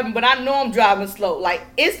I'm driving, but I know I'm driving slow. Like,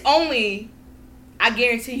 I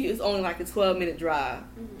guarantee you, it's only like a 12-minute drive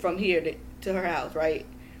from here to her house, right?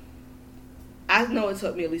 I know it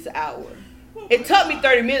took me at least an hour. It took me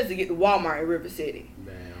 30 minutes to get to Walmart in River City.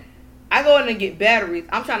 Damn. I go in and get batteries.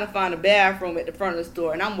 I'm trying to find a bathroom at the front of the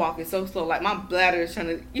store, and I'm walking so slow, like my bladder is trying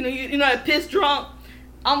to, you know that piss drunk?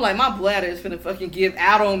 I'm like, my bladder is finna fucking give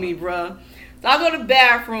out on me, bruh. So I go to the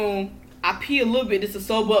bathroom, I pee a little bit, just to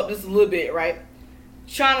sober up just a little bit, right?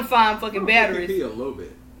 Trying to find fucking batteries. Pee a little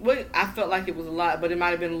bit. Well, I felt like it was a lot, but it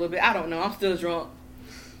might have been a little bit. I don't know. I'm still drunk.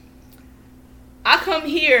 I come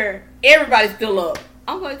here, everybody's still up.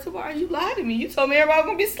 I'm like, Tavares, you lied to me. You told me everybody was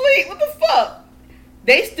gonna be asleep. What the fuck?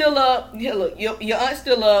 They still up. Yeah, look, your aunt's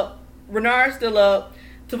still up. Renard's still up.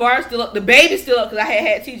 Tavares still up. The baby's still up because I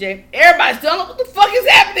had TJ. Everybody's still up. What the fuck is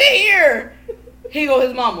happening here? Here go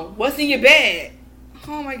his mama. What's in your bag?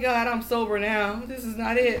 Oh my God, I'm sober now. This is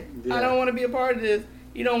not it. Yeah. I don't want to be a part of this.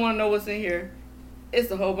 You don't want to know what's in here. It's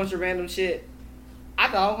a whole bunch of random shit. I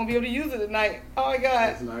thought I was gonna be able to use it tonight. Oh my God.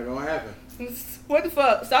 That's not gonna happen. What the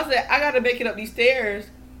fuck? So I said, I gotta make it up these stairs.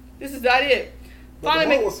 This is not it. But the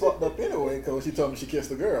Finally one was fucked up anyway because she told me she kissed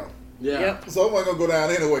the girl. Yeah. Yep. So I wasn't gonna go down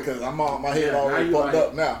anyway because I'm on my head Yeah, now already you fucked like-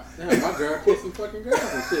 up now. Damn, my girl kissed some fucking girls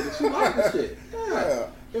and shit, and she liked the shit. Yeah.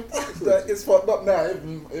 Yeah. It's fucked up now. If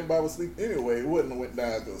everybody was asleep anyway, it wouldn't have went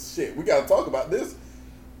down because shit. We gotta talk about this.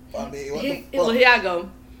 I mean, what the Well, fuck? here I go.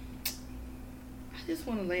 I just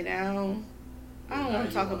want to lay down. I don't want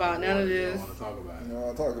to talk about none of You this. don't want to talk about You it. know,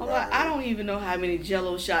 I'm talking I'm about like, I don't even know how many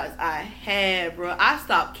Jello shots I had, bro. I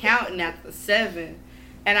stopped counting after 7,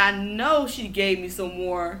 and I know she gave me some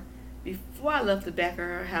more before I left the back of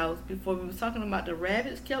her house. Before we was talking about the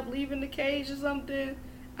rabbits kept leaving the cage or something.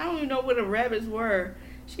 I don't even know where the rabbits were.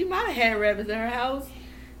 She might have had rabbits in her house.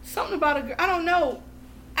 Something about a girl. I don't know.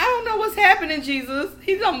 I don't know what's happening, Jesus.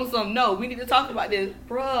 He's almost something. No, we need to talk about this.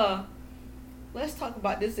 Bruh, let's talk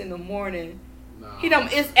about this in the morning. Nah.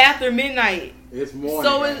 It's after midnight. It's morning.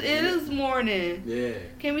 So it is morning. Yeah.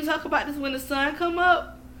 Can we talk about this when the sun come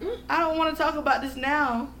up? I don't want to talk about this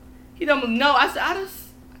now. He don't know. I said, I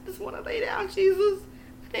just want to lay down, Jesus.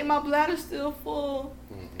 I think my bladder's still full.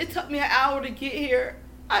 It took me an hour to get here.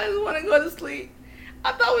 I just want to go to sleep.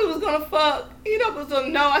 I thought we was gonna fuck. He don't so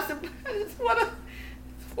no. I said, I just wanna.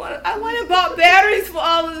 I went and bought batteries for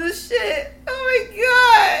all of this shit. Oh my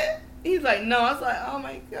god. He's like, no. I was like, oh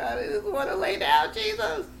my god, I just want to lay down,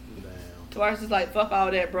 Jesus. Damn. Twice is like, fuck all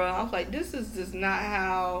that, bro. I was like, this is just not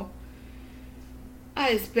how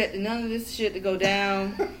I expected none of this shit to go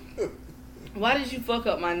down. Why did you fuck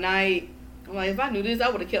up my night? I'm like, if I knew this, I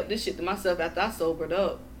would have kept this shit to myself after I sobered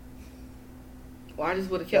up. Or I just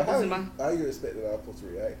would have kept this in my... How you expected I was supposed to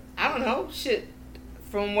react? I don't know. Shit.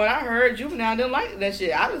 From what I heard, Juvenile didn't like that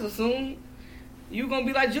shit. I just assumed you gonna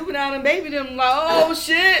be like Juvenile and Baby them like, oh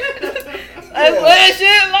shit. That's what that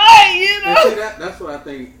shit like, you know? And see, that's what I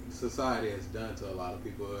think society has done to a lot of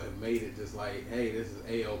people. It made it just like, hey, this is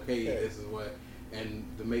A-okay, this is what... And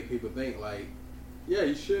to make people think like, yeah,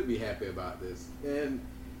 you should be happy about this. And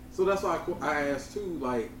so that's why I asked too,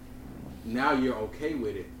 like, now you're okay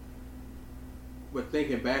with it. But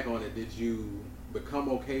thinking back on it, did you become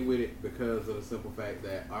okay with it because of the simple fact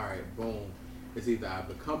that, all right, boom, it's either I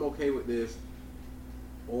become okay with this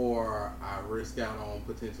or I risk out on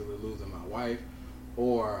potentially losing my wife,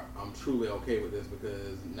 or I'm truly okay with this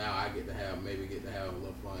because now I get to have a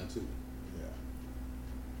little fun too.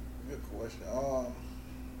 Yeah. Good question.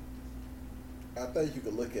 I think you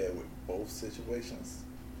could look at it with both situations.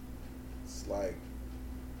 It's like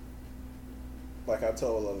I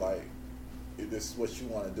told her, like, if this is what you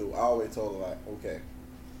want to do, I always told her, like, okay,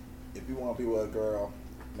 if you want to be with a girl,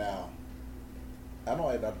 now, I know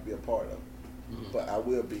I have to be a part of it, but I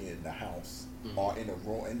will be in the house or in the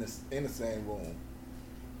room, in the same room,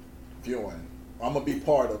 viewing. I'm going to be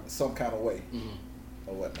part of some kind of way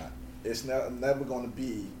or whatnot. It's never going to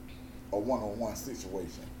be a one-on-one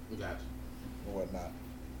situation. Gotcha. Or whatnot.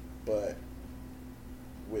 But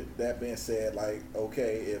with that being said, like,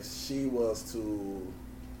 okay, if she was to...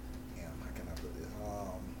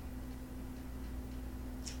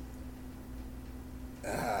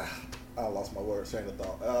 I lost my word, train of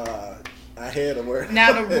thought. I had a word.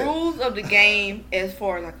 Now, the rules of the game, as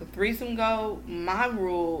far as like a threesome go, my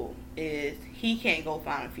rule is he can't go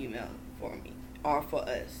find a female for me or for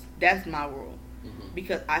us. That's my rule.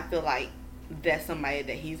 Because I feel like that's somebody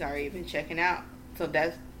that he's already been checking out. So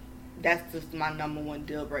that's just my number one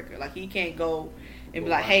deal breaker. Like, he can't go and be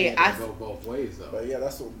like, hey, I go both ways though. But yeah,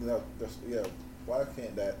 that's why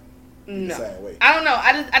can't that be no. the same way? I don't know.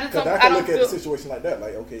 I just don't. I I can don't look at feel. a situation like that.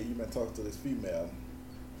 Like, okay, you've been talking to this female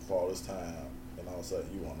for all this time, and all of a sudden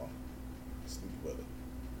you wanna sleep with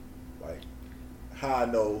her. Like, how I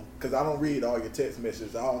know? Because I don't read all your text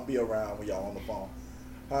messages. I don't be around when y'all on the phone.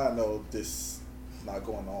 How I know this not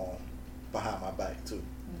going on behind my back too?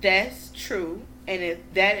 That's true. And if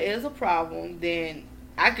that is a problem, then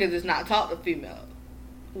I could just not talk to females,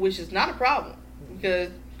 which is not a problem because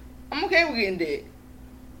I'm okay with getting dick.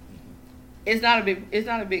 It's not a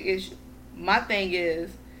big issue. My thing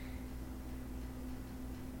is,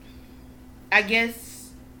 I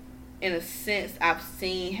guess, in a sense, I've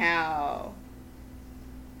seen how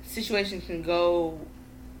situations can go,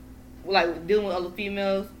 like dealing with other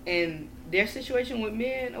females and their situation with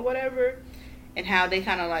men or whatever, and how they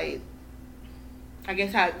kind of like, I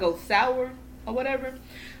guess how it goes sour or whatever.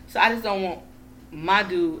 So I just don't want my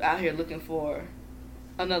dude out here looking for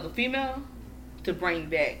another female to bring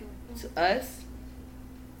back to us.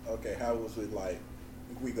 Okay, how was it like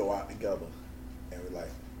we go out together and we're like,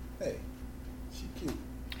 hey, she cute.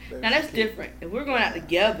 Baby, Now that's she cute. different. If we're going out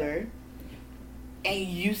together and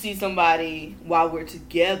you see somebody while we're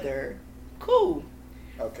together, cool.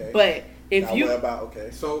 Okay. But if now, you what about now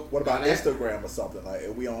that- Instagram or something? Like,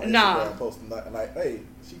 if we on Instagram Nah. posting like, hey,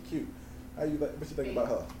 she cute. How you like? What you think about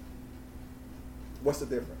her? What's the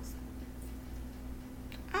difference?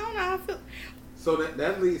 I don't know how I feel. So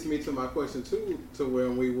that leads me to my question too, to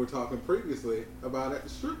when we were talking previously about at the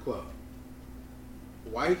strip club.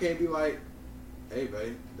 Why he can't be like, hey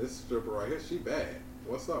babe, this stripper right here, she bad.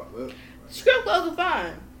 What's up? Look. Strip clubs are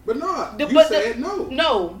fine. But no, The- you but said the- no.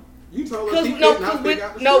 No, You told us because he could not pick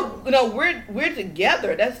out the stripper. we're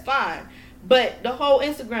together. That's fine. But the whole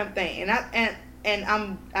Instagram thing, and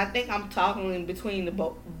I think I'm toggling between the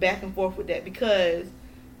back and forth with that because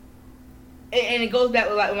and it goes back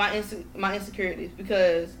with like my insecurities,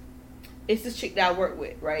 because it's this chick that I work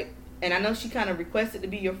with, right? And I know she kind of requested to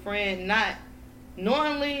be your friend, not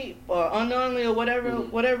knowingly or unknowingly or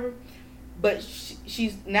whatever. But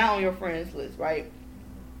she's now on your friends list, right?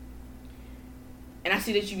 And I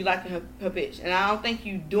see that you be liking her pitch, and I don't think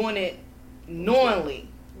you doing it knowingly,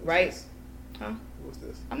 right? Huh? What's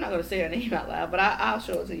this? I'm not gonna say her name out loud, but I'll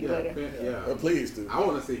show it to you later. Yeah. Please do. I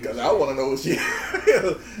want to see because I want to know what she.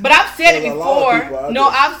 But I've said it before. People,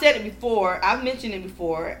 I've said it before. I've mentioned it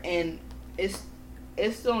before, and it's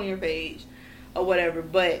still on your page or whatever.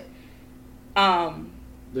 But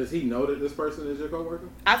does he know that this person is your coworker?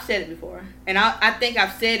 I've said it before, and I think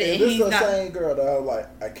I've said it. And this is the same girl that I was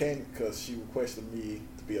like, I came because she requested me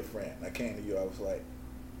to be a friend. I came to you. I was like,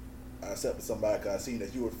 I accepted somebody because I seen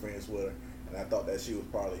that you were friends with her, and I thought that she was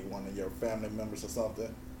probably one of your family members or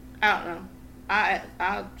something. I don't know.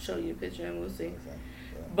 I'll show you a picture and we'll see. Okay.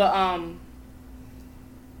 Yeah. But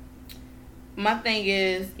my thing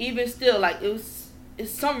is, even still, like it's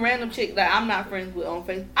some random chick that I'm not friends with on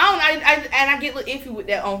Facebook. I get a little iffy with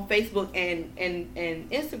that on Facebook and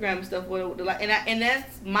Instagram and stuff. And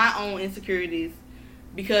that's my own insecurities,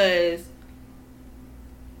 because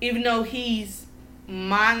even though he's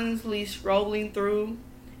mindlessly scrolling through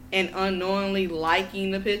and unknowingly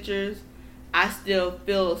liking the pictures, I still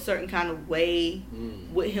feel a certain kind of way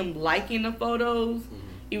with him liking the photos,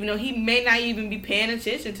 even though he may not even be paying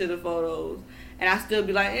attention to the photos, and I still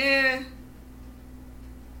be like, I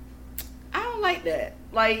don't like that.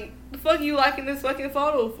 Like, the fuck you liking this fucking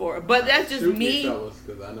photo for? But that's just Shoot me. fellas,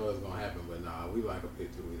 because I know it's gonna happen. But nah, we like a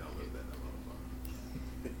picture. We don't look that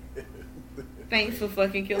motherfucker. Thanks for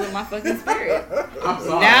fucking killing my fucking spirit. I'm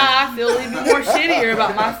sorry. Now I feel even more shittier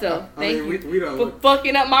about myself. Thank you we for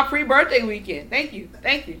fucking up my pre-birthday weekend. Thank you.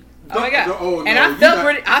 Oh my god. No, and I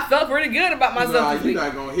felt pretty good about myself this week.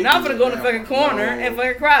 Not gonna hit now I'm me gonna go in with the that fucking corner and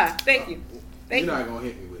fucking cry. Thank you. You're not gonna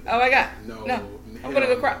hit me with that. Oh my god. No. I'm gonna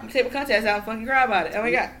go cry. Take my contacts out and fucking cry about it. Oh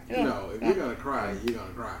my god. No, if you're gonna cry, you're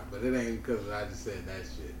gonna cry. But it ain't because I just said that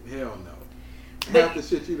shit. Hell no. But, half the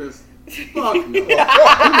shit you just fuck no. You not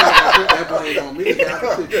gonna put that blame on me. Half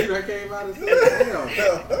the shit you done came out and said. Hell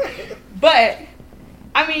no. But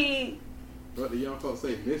I mean, what the young folks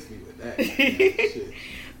say, miss me with that shit.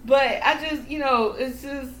 But I just, it's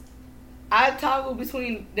just, I toggle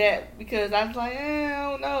between that because I was like, I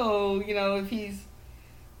don't know, if he's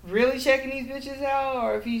really checking these bitches out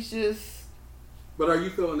or if he's just. But are you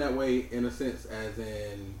feeling that way in a sense as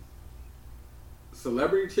in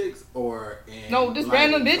celebrity chicks or in no, just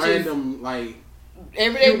random bitches, random like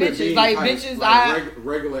everyday bitches, like type, bitches, like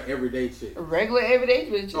regular everyday chicks, regular everyday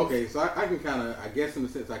bitches. Okay, so I can kind of, I guess in a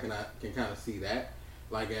sense I can kind of see that,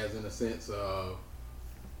 like as in a sense of.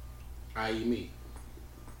 I.e. me.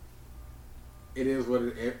 It is what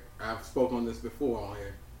it. I've spoken on this before on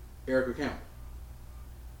here. Erica Campbell.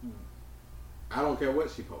 I don't care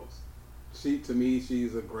what she posts. To me,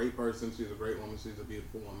 she's a great person. She's a great woman. She's a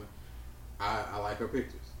beautiful woman. I like her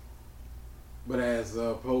pictures. But as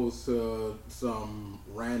opposed to some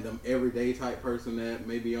random everyday type person that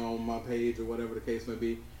may be on my page or whatever the case may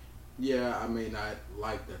be, yeah, I may not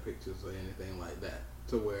like their pictures or anything like that.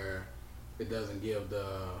 To where it doesn't give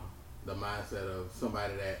the mindset of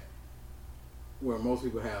somebody that, where most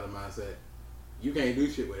people have the mindset, you can't do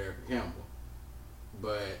shit with Erica Campbell,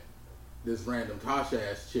 but this random Tasha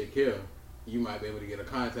ass chick here, you might be able to get a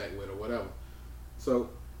contact with or whatever. So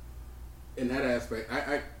in that aspect,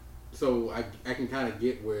 I can kind of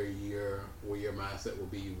get where your mindset will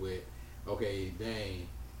be with, okay, dang,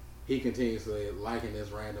 he continuously liking this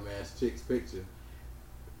random ass chick's picture.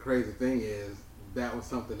 Crazy thing is, that was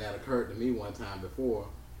something that occurred to me one time before.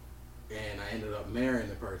 And I ended up marrying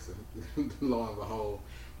the person, lo and behold.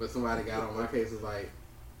 But somebody got on my case, was like,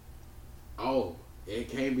 oh, it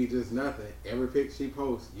can't be just nothing. Every pic she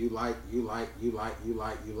posts, you like. Every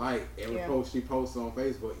post she posts on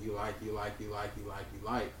Facebook, you like.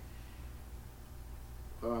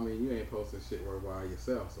 Well, I mean, you ain't posting shit worthwhile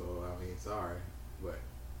yourself, so, I mean, sorry. But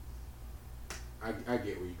I get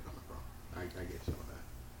where you're coming from. I get you on that.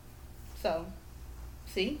 So,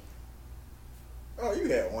 see? Oh, you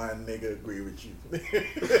had one nigga agree with you. I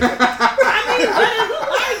mean,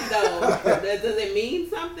 what is it like though? Does it mean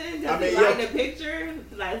something? Does he like the picture?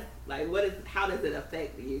 Like what is? How does it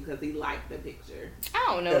affect you? Because he liked the picture. I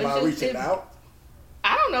don't know. Am I reaching out?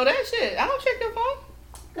 I don't know that shit. I don't check your phone.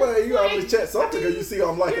 Well, you always check something because you see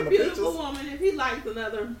I'm liking the pictures. Beautiful woman. If he likes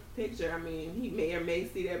another picture, I mean, he may or may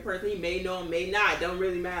see that person. He may know him, may not. Don't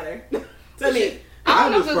really matter to me. I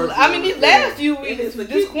don't know, cause I mean these last few It weeks, is a this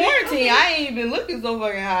cute quarantine, thing. I ain't even been looking so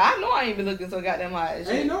fucking high. I know I ain't been looking so goddamn high. As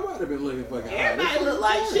shit. Ain't nobody been looking fucking high. Everybody look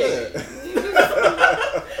like shit.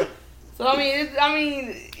 So I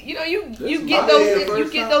mean, you know, you This get might those be the first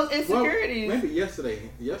you get time- those insecurities. Well, maybe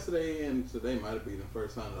yesterday and today might have been the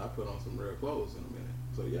first time that I put on some real clothes in a minute.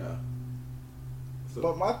 So yeah. So,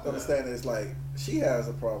 But my understanding is like she has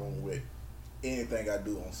a problem with anything I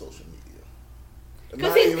do on social media. Because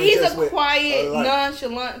Not even he's just a with, quiet, like-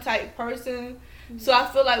 nonchalant type person. So I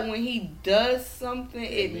feel like when he does something,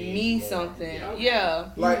 it means means more. something. Yeah. Yeah.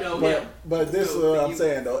 Like, You know him. but this is So what I'm you-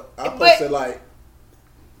 saying though. I But- posted like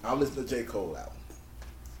I listened to J. Cole album.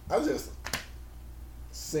 I was just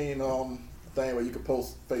seeing the thing where you could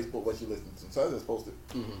post Facebook what you listen to. So I just posted.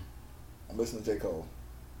 Mhm. I'm listening to J. Cole.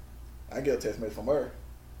 I get a text message from her.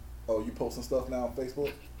 Oh, you posting stuff now on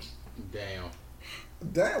Facebook? Damn.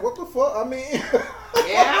 Damn, what the fuck? I mean,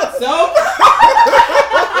 Yeah, so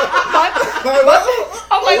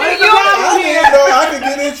I'm like, What's nigga, the you problem? I didn't know I could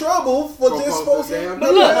get in trouble for For just posting posting. damn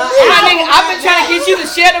But look, Yeah. my nigga, I've been trying to get you to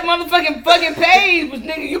share the motherfucking fucking page, but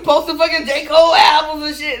nigga, you posting fucking J. Cole albums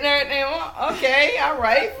and shit and everything. Well, okay,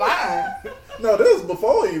 alright, fine. No, this was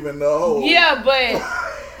before even the whole. Yeah, but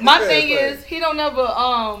my Yeah, thing but- is, he don't ever,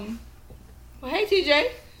 well, hey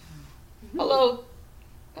TJ. Hello.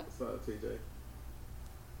 What's up, TJ?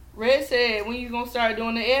 Red said, when you gonna start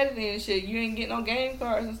doing the editing and shit? You ain't getting no game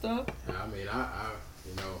cards and stuff. I mean,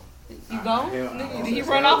 you know. You gone? hell, Nigga, I did he just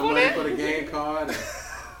run had off the on money that? for the game card. And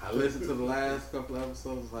I listened to the last couple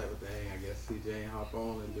episodes. Like, well, dang, I guess CJ ain't hop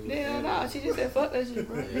on and do it. Hell no, she just said fuck that shit,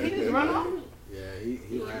 bro. Did he Yeah. just run off? Yeah,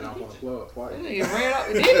 he ran off on the club twice. That nigga ran off.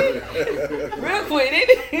 Did he? Real quick,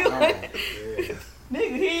 didn't he? Oh, Like, yeah.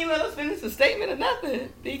 nigga, he ain't let us finish the statement or nothing.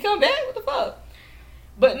 Did he come back? What the fuck?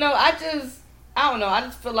 But no, I don't know. I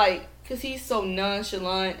just feel like, because he's so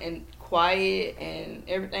nonchalant and quiet and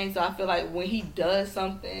everything, so I feel like when he does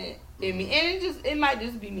something, it might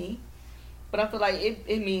just be me, but I feel like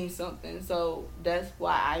it means something. So that's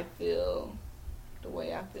why I feel the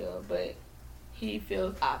way I feel. But he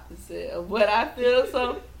feels opposite of what I feel.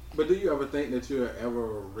 So But do you ever think that you're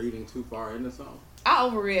ever reading too far into something? I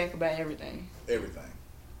overreact about everything. Everything.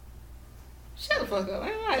 Shut the fuck up. I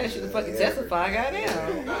ain't gonna ask you to fucking Yeah, testify,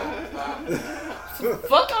 everything. goddamn.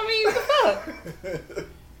 Fuck, I mean, what the fuck?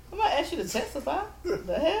 I'm gonna ask you to testify?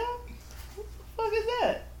 The hell? What the fuck is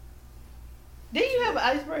that? Didn't you have an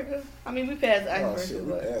icebreaker? I mean, we passed the Oh icebreaker, shit,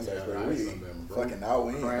 we but passed Yeah, that the we ice done been broke. fucking hour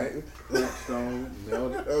in. Crack, nigga. Flintstone,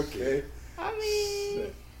 melted. Okay. I mean,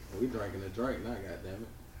 Shit. We drinking a drink now,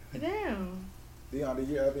 goddammit. damn. Dion, do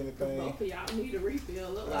you have anything? both of y'all need a refill.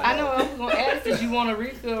 Look like I know I was gonna ask if you want to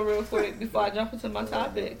refill real quick before I jump into my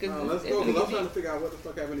topic. Cause Let's it's go, because gonna I'm be- trying to figure out what the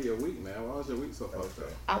fuck happened to your week, man. Why was your week so fucked up?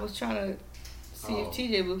 I was trying to see Oh. if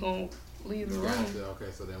TJ was gonna leave the room, Gotcha.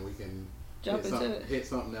 Okay, so then we can jump hit, into it. hit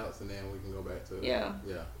something else, and then we can go back to it. Yeah.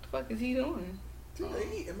 Yeah. What the fuck is he doing? They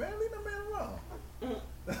eating, man. Leave that man alone.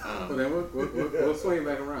 So then we'll swing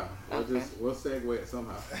back around. Okay. We'll segue it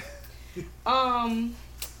somehow.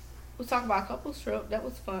 We'll talk about couples trip. That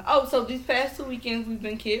was fun. Oh, so these past 2 weekends we've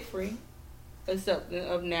been kid free, except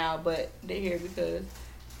of now, but they're here because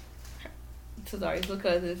Tazari's little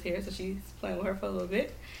cousin is here, so she's playing with her for a little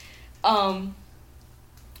bit.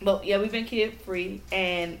 But yeah, we've been kid free,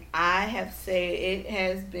 and I have said it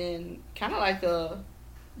has been kind of like a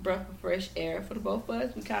breath of fresh air for the both of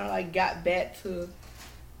us. We kind of like got back to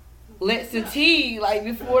Let's and T, like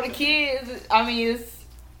before the kids. I mean,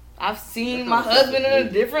 I've seen my husband in a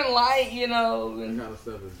different light, you know. That And, kind of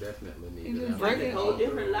stuff is definitely You needed. just break it. a whole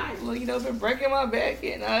different life. well, you know, been breaking my back,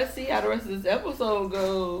 and let's see how the rest of this episode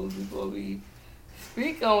goes before we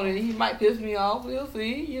speak on it. He might piss me off. We'll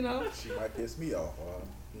see, you know. She might piss me off.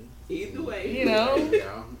 Either way. You know.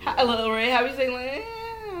 Yeah. Hi, little Ray, how you say, like,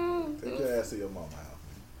 Take your ass to your mama house.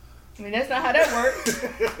 I mean, that's not how that works.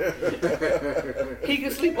 He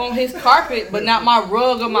can sleep on his carpet, but not my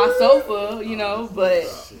rug or my sofa, you know. But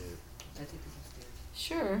Shit.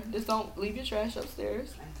 sure, just don't leave your trash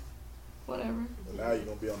upstairs. Whatever. Well, now you're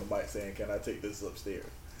gonna be on the mic saying, "Can I take this upstairs?"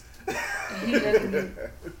 And he doesn't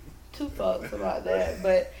give two fucks about that.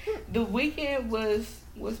 But the weekend was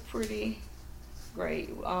pretty great.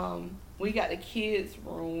 We got the kids'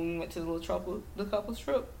 room. We went to the couples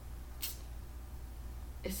trip.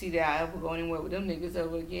 And see that I ever go anywhere with them niggas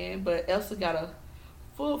ever again. But Elsa got a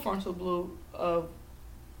full frontal view of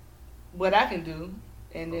what I can do,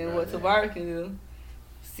 and then what goddamn. Tavares can do.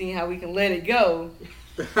 Seeing how we can let it go.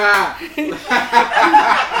 She's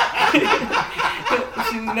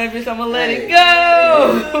that bitch, I'ma let it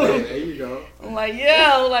go. Hey, there you go. I'm like,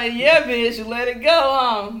 yeah, bitch, let it go,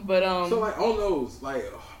 huh? But So like on those, like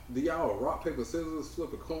Do y'all rock, paper, scissors,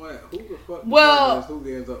 flip a coin? Who the fuck? Well, who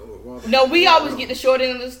ends up with one? No, we always get the short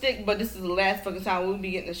end of the stick, but this is the last fucking time we'll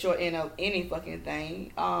be getting the short end of any fucking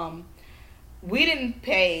thing. We didn't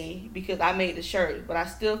pay because I made the shirt, but I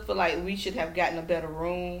still feel like we should have gotten a better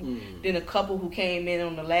room than a couple who came in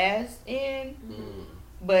on the last end.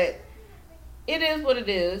 But it is what it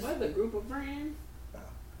is. What, a group of friends?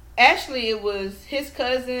 Actually, it was his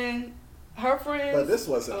cousin, her friends. But this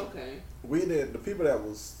wasn't. Okay. We didn't. The people that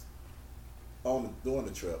was doing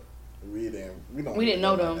the trip, we didn't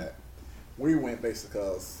know them. That. We went basically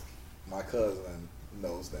because my cousin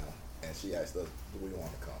knows them, and she asked us, "Do we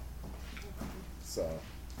want to come?" So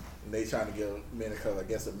they trying to give men a couple. I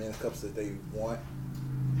guess the men cups that they want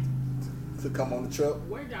to come on the trip.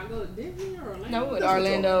 Where'd y'all go, to Disney or Orlando? No, in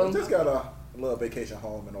Orlando. We just got a little vacation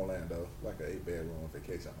home in Orlando, like an 8-bedroom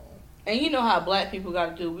vacation home. And you know how black people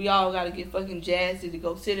gotta do. We all gotta get fucking jazzy to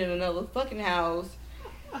go sit in another fucking house.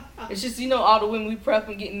 It's just, all the women we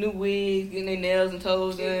prepping, getting new wigs, getting their nails and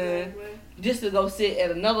toes done, just to go sit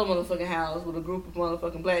at another motherfucking house with a group of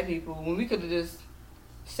motherfucking black people. When we could have just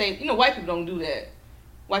saved, white people don't do that.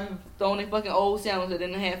 White people throwing their fucking old sandals that they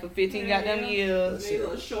done had for 15 goddamn years. They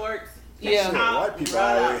little shorts. Yeah. Shit, white people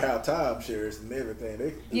already have timeshares and everything.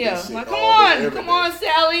 They do this shit like all day, come on,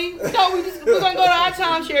 Sally. We're gonna go to our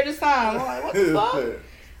timeshare this time. I'm like, what the fuck?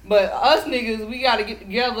 But us niggas, we gotta get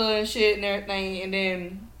together and shit and everything. And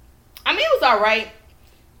then, it was alright.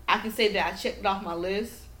 I can say that I checked off my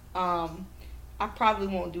list. I probably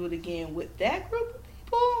won't do it again with that group of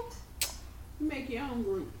people. Make your own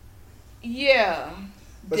group. Yeah,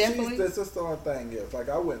 but definitely. That's just the only thing is, like,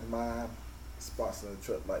 I wouldn't mind sponsoring a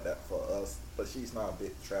trip like that for us, but she's not a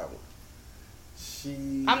big traveler.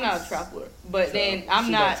 I'm not a traveler, but then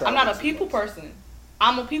I'm not a people person.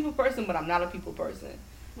 I'm a people person, but I'm not a people person.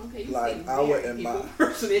 Okay, you like I wouldn't mind. I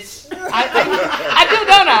do,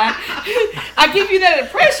 don't I? I give you that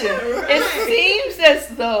impression. Right. It seems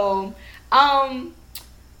as though I'm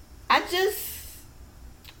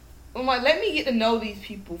like, let me get to know these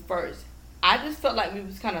people first. I just felt like we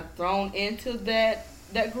was kind of thrown into that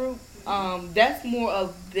group. That's more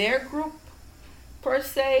of their group per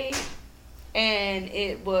se, and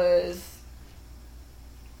it was.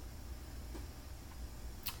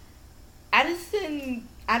 I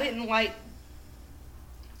didn't like.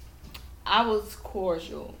 I was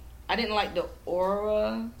cordial. I didn't like the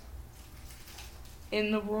aura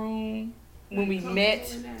in the room when we met.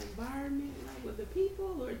 In that environment, like with the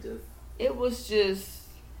people, or just. It was just.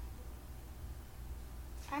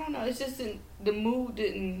 I don't know. It's just the mood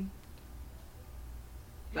didn't.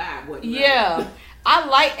 Vibe wasn't yeah, right.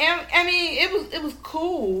 it was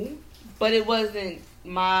cool, but it wasn't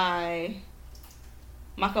my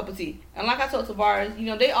cup of tea. And like I told Tavares,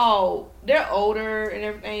 they're older and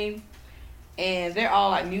everything, and they're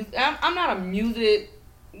all like music. I'm not a music,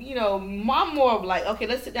 I'm more of like, okay,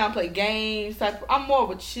 let's sit down and play games type. I'm more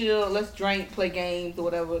of a chill, let's drink, play games or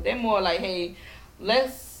whatever. They're more like, hey,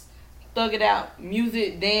 let's thug it out,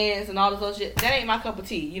 music, dance, and all this other shit. That ain't my cup of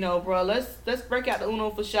tea, bro. Let's break out the Uno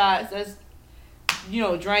for shots. Let's,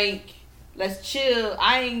 drink. Let's chill.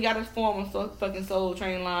 I ain't gotta form a fucking Soul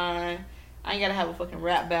Train line. I ain't gotta have a fucking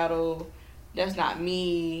rap battle. That's not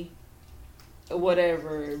me. Or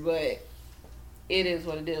whatever. But it is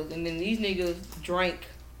what it is. And then these niggas drank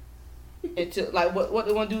into like what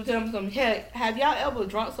they want to do to them. Heck, have y'all ever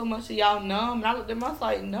drunk so much that y'all numb? And I looked at them, I was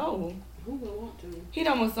like, no. Who would want to? He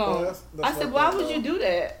done with some. Well, I said, why would you do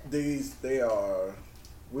that? We're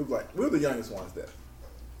the youngest ones there.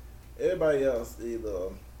 Everybody else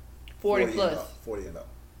either 40 plus. 40 and up.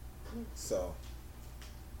 So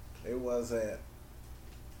it wasn't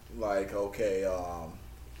like, okay, all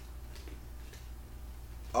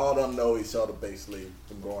of them know each other basically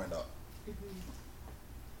from growing up.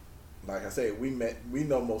 Mm-hmm. Like I said, we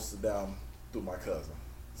know most of them through my cousin.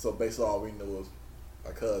 So basically all we knew was my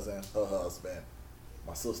cousin, her husband,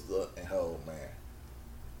 my sister, and her old man.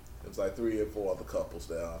 It was like 3 or 4 other couples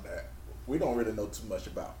down that we don't really know too much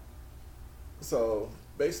about. So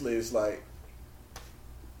basically, it's like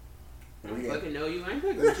I don't fucking know you. I ain't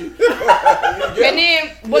fucking with you. And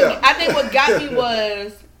then I think what got me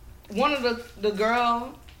was one of the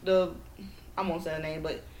girl, I won't say her name,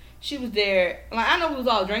 but she was there. Like, I know we was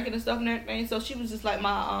all drinking and stuff and everything, so she was just like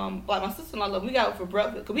my sister-in-law. We got out for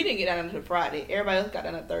breakfast because we didn't get down until Friday. Everybody else got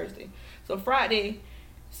down on Thursday. So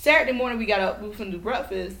Saturday morning we got up. We was gonna do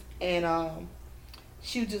breakfast, and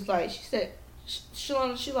she was just like, she said,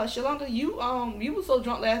 Shalonda, you was so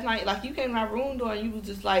drunk last night. Like, you came in our room door and you was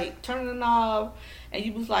just like turning the knob, and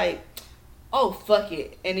you was like, oh fuck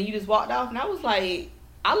it, and then you just walked off. And I was like,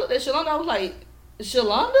 I looked at Shalonda. I was like,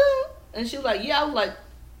 Shalonda, and she was like, yeah. I was like,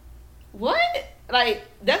 what? Like,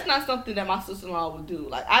 that's not something that my sister-in-law would do.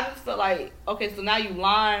 Like, I just felt like, okay, so now you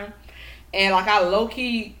lying. And, like, I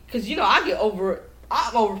low-key, because, you know, I'm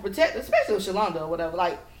overprotective, especially with Shalonda or whatever.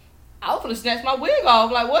 Like, I was gonna snatch my wig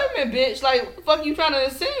off. Like, wait a minute, bitch. Like, what the fuck you trying to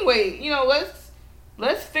insinuate? You know,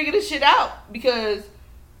 let's figure this shit out. Because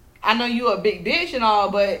I know you a big bitch and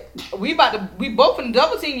all, but we both finna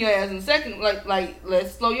double team your ass in a second. Like,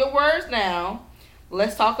 let's slow your words down.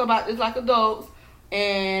 Let's talk about this like adults.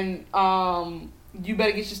 And, you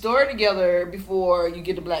better get your story together before you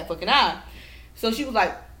get the black fucking eye. So she was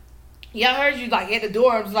like, yeah, I heard you, like, at the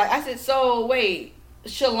door. I was like, I said, so, wait,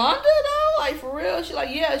 Shalonda, though? Like, for real? She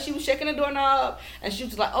like, yeah, she was checking the doorknob. And she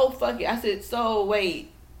was like, oh, fuck it. I said, so,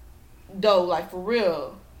 wait, though, like, for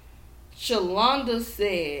real? Shalonda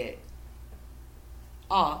said,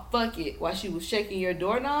 oh, fuck it, while she was shaking your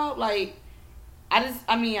doorknob? Like, I'm just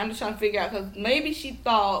trying to figure out, because maybe she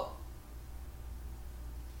thought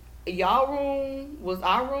y'all room was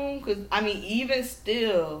our room. Because, I mean, even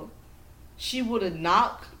still, she would have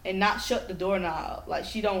knocked and not shut the doorknob. Like,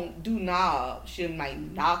 she don't do knobs. She might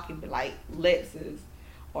knock and be like Lexus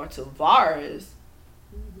or Tavares.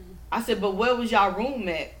 Mm-hmm. I said, but where was y'all room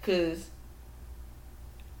at? Because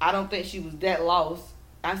I don't think she was that lost.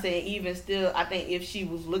 I said, even still, I think if she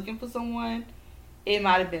was looking for someone, it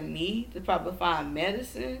might have been me to probably find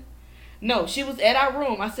medicine. No, she was at our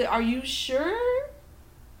room. I said, are you sure?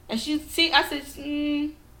 And I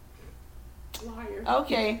said, Liar.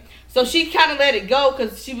 Okay. So she kind of let it go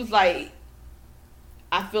because she was like,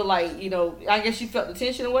 I feel like, you know, I guess she felt the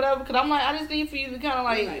tension or whatever. Because I'm like, I just need for you to kind of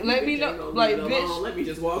like let me know. Like, bitch. Let me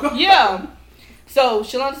just walk off. Yeah. So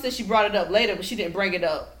Shalonda said she brought it up later, but she didn't bring it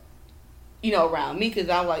up, you know, around me. Because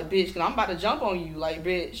I'm like, bitch, because I'm about to jump on you. Like,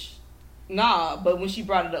 bitch, nah. But when she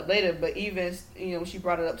brought it up later, but even, you know, when she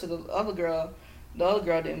brought it up to the other girl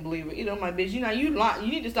didn't believe it. You know, my bitch, you know, you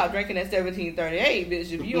need to stop drinking that 1738,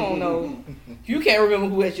 bitch. If you don't know, if you can't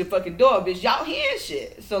remember who at your fucking door, bitch, y'all hearing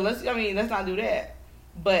shit. So let's not do that.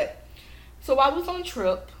 But, so I was on a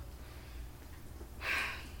trip.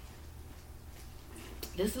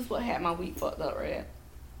 This is what had my week fucked up, right?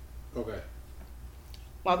 Okay.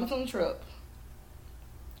 While I was on the trip,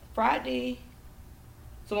 Friday,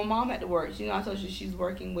 so my mom had to work. You know, I told you she's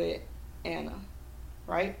working with Anna,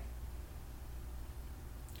 right?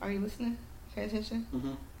 Are you listening? Pay attention?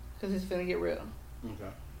 Mm-hmm. Because it's finna get real.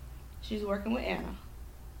 Okay. She's working with Anna.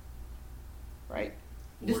 Right?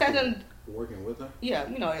 Working with her? Yeah,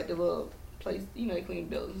 you know, at the little place, you know, they clean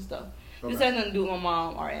buildings and stuff. Okay. This has nothing to do with my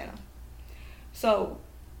mom or Anna. So,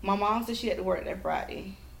 my mom said she had to work that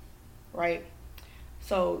Friday. Right?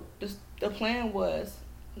 So, the plan was,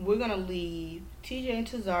 we're going to leave TJ and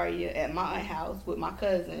Tazaria at my house with my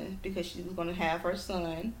cousin because she was going to have her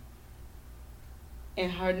son and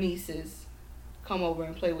her nieces come over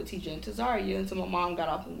and play with TJ and Tazaria until my mom got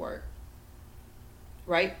off from work.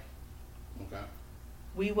 Right? Okay.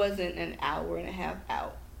 We wasn't an hour and a half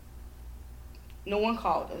out. No one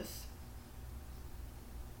called us.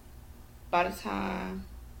 By the time...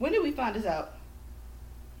 When did we find this out?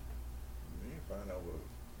 We didn't find out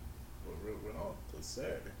what really went on till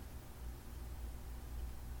Saturday.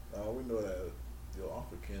 We know that your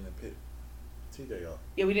uncle Ken and picked TJ up.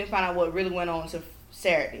 Yeah, we didn't find out what really went on until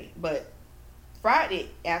Saturday. But Friday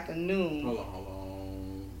afternoon... Hold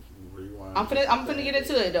on. Rewind. I'm finna get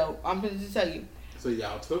into it, though. I'm finna just tell you. So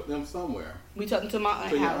y'all took them somewhere. We took them to my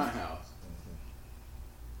aunt's Your house. aunt's house.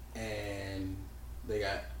 Mm-hmm. And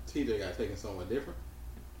TJ got taken somewhere different?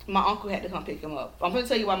 My uncle had to come pick him up. I'm going to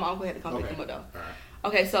tell you why my uncle had to come pick him up, though. All right.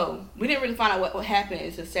 Okay, so we didn't really find out what happened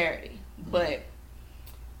until Saturday. Mm-hmm.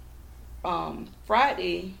 But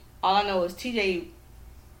Friday, all I know is TJ...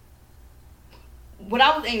 What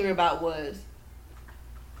I was angry about was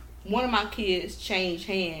one of my kids changed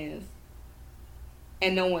hands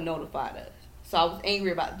and no one notified us. So I was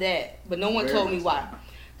angry about that, but no one told me why.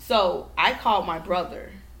 So I called my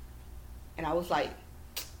brother and I was like,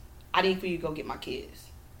 I need for you to go get my kids.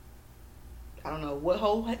 I don't know what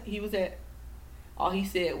hole he was at. All he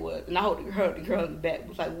said was, and I heard the girl in the back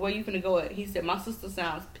was like, where you finna go at? He said, my sister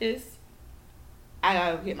sounds pissed. I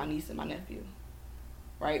gotta go get my niece and my nephew.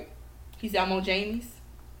 Right? He said, I'm on Jamie's.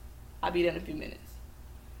 I'll be there in a few minutes.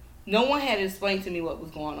 No one had explained to me what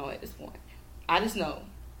was going on at this point. I just know.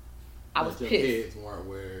 I was pissed. Your kids weren't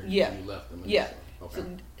where you left them. Yeah. Okay.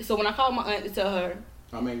 So when I called my aunt to tell her...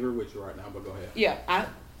 I'm angry with you right now, but go ahead. Yeah.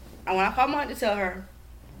 When I called my aunt to tell her,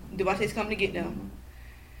 Devontae's coming to get them,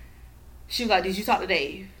 she was like, did you talk to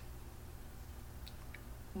Dave?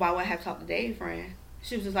 Why would I have to talk to Dave, friend?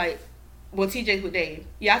 She was just like, well, TJ's with Dave.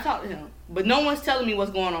 Yeah, I talked to him. But no one's telling me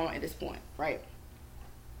what's going on at this point, right?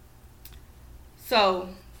 So,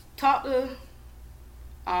 talk to.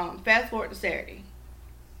 Fast forward to Saturday.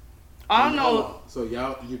 I don't know. So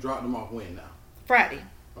you dropped them off when now? Friday.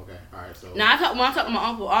 Okay, all right. So now when I talked to my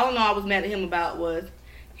uncle, all I know I was mad at him about was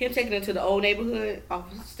him taking him to the old neighborhood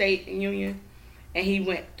off of State and Union, and he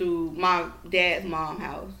went through my dad's mom's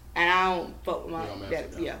house, and I don't fuck with my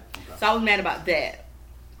dad. Yeah, okay. So I was mad about that.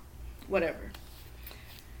 Whatever.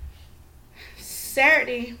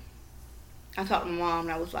 Saturday, I talked to my mom,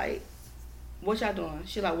 and I was like, "What y'all doing?"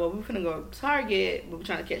 She's like, "Well, we're finna go to Target, but we're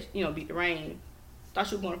trying to catch, beat the rain." Thought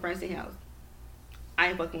she was going to Francine's house. I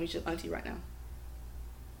ain't fucking with your auntie right now.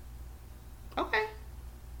 Okay.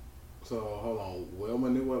 So hold on, Wilma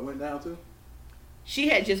knew what went down too? She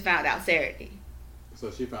had just found out Saturday. So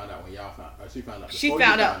she found out when y'all found. She found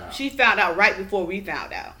out. She found out right before we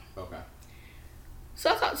found out. Okay.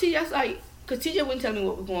 So I talked to TJ. I was like, because TJ wouldn't tell me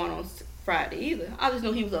what was going on Friday either. I just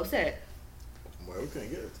know he was upset. Well, we couldn't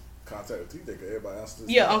get contact with TJ because everybody answered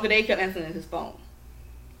his phone. Uncle Dave kept answering his phone.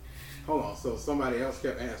 Hold on, so somebody else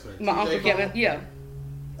kept answering. My uncle kept I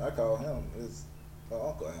called him. His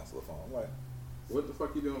uncle answered the phone. I'm like, what the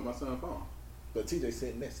fuck you doing with my son's phone? But TJ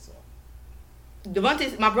sitting next to him.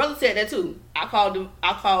 Devontae, my brother said that too. I called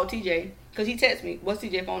TJ because he texted me. What's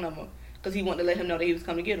TJ's phone number? Because he wanted to let him know that he was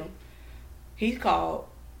coming to get him. He called.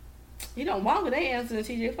 He don't want Uncle Day answering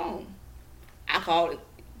TJ's phone. I called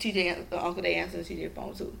TJ. Uncle Day answering TJ's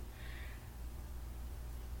phone too.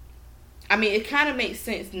 I mean, it kind of makes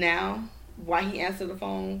sense now why he answered the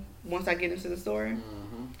phone once I get into the story.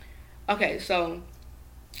 Mm-hmm. Okay, so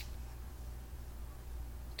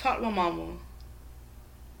talk to my mama,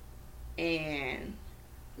 and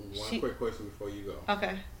one quick question before you go.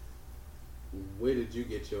 Okay. Where did you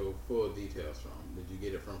get your full details from? Did you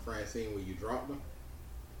get it from Francine where you dropped them?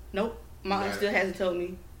 Nope. My aunt still hasn't told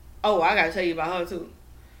me. Oh, I gotta tell you about her too.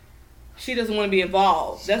 She doesn't want to be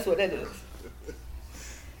involved. That's what that is.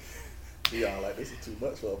 Y'all like this is too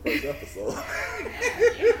much for a first episode.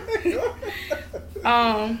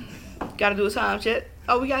 Gotta do a time check.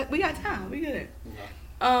 Oh, we got time. We good.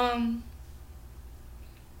 Okay.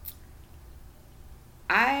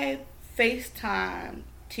 I FaceTime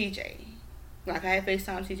TJ. Like I had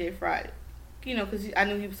FaceTime TJ Friday. Because I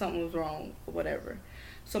knew something was wrong or whatever.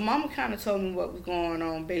 So Mama kind of told me what was going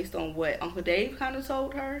on based on what Uncle Dave kind of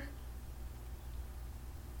told her.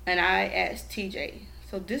 And I asked TJ.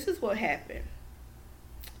 So this is what happened.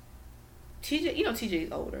 TJ,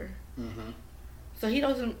 TJ's older. Mm-hmm. So he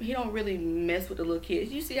don't really mess with the little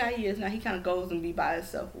kids. You see how he is now. He kind of goes and be by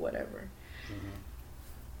himself or whatever. Mm-hmm.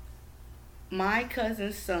 My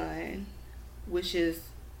cousin's son, which is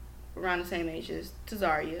around the same age as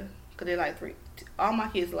Tazaria, because they're like all my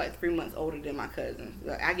kids are like 3 months older than my cousins.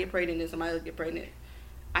 Like I get pregnant and somebody else get pregnant.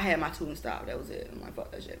 I had my 2 and stop. That was it. I'm like,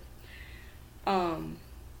 fuck that shit.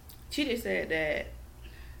 TJ said that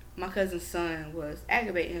my cousin's son was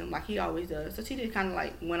aggravating him like he always does. So TJ kind of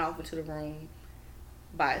like went off into the room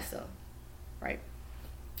by itself, right?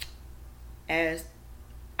 As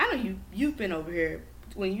I know you've been over here.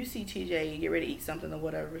 When you see TJ get ready to eat something or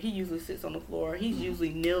whatever, he usually sits on the floor. He's usually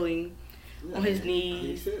kneeling on his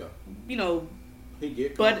knees. He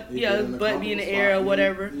get butt be in the air or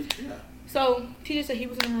whatever. Yeah. So TJ said he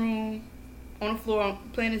was in the room on the floor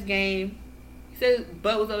playing his game. He said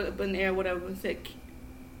butt was up in the air or whatever. He said,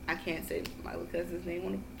 I can't say my little cousin's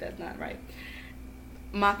name. That's not right.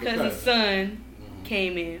 My cousin's son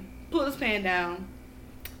came in, pulled his pants down,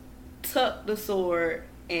 tucked the sword,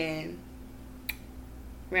 and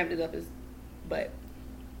rammed it up his butt.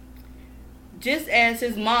 Just as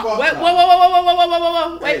his mom... Wait.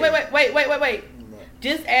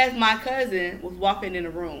 Just as my cousin was walking in the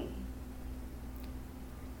room,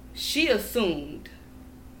 she assumed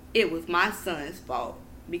it was my son's fault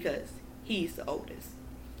because he's the oldest.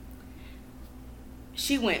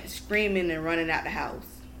 She went screaming and running out the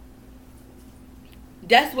house.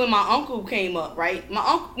 That's when my uncle came up, right?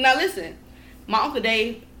 Now listen, my Uncle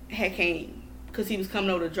Dave had came because he was coming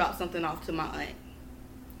over to drop something off to my aunt,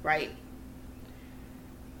 right?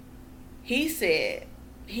 He said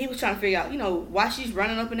he was trying to figure out, why she's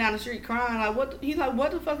running up and down the street crying. Like, what? He's like,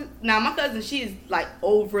 what the fuck? Now, my cousin, she is like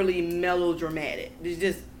overly melodramatic. It's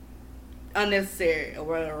just unnecessary or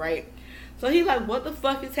whatever, right? So he's like, what the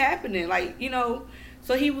fuck is happening? Like,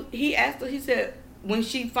 So he asked her. He said when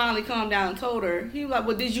she finally calmed down and told her, he was like,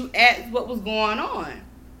 well, did you ask what was going on?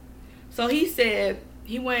 So he said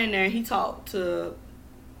he went in there and he talked to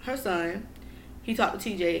her son. He talked to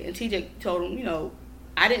TJ, and TJ told him,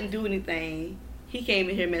 I didn't do anything. He came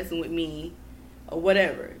in here messing with me or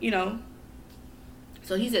whatever,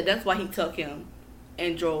 So he said that's why he took him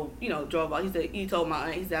and drove off. He said, he told my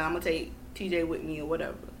aunt, he said, I'm going to take TJ with me or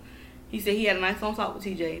whatever. He said he had a nice phone talk with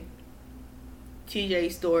TJ.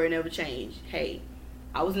 TJ's story never changed. Hey,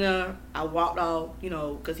 I was in there. I walked off,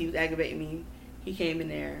 because he was aggravating me. He came in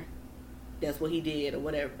there. That's what he did or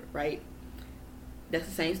whatever, right? That's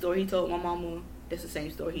the same story he told my mama. That's the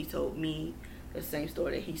same story he told me. That's the same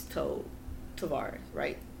story that he's told Tavares,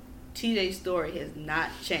 right? TJ's story has not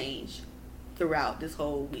changed throughout this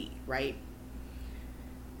whole week, right?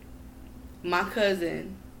 My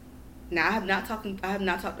cousin, now I have not talked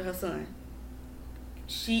to her son.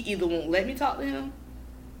 She either won't let me talk to him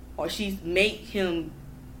or she's make him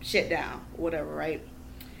shut down, whatever, right?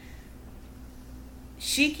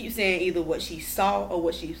 She keeps saying either what she saw or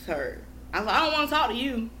what she's heard. I was like, I don't want to talk to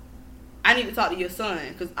you. I need to talk to your son.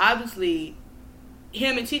 Because obviously,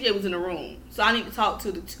 him and TJ was in the room. So I need to talk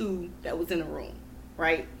to the two that was in the room.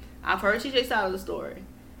 Right? I've heard TJ's side of the story.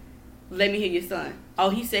 Let me hear your son. Oh,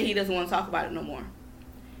 he said he doesn't want to talk about it no more.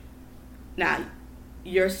 Now,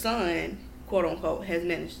 your son, quote unquote, has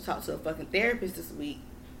managed to talk to a fucking therapist this week.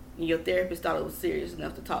 And your therapist thought it was serious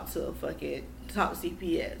enough to talk to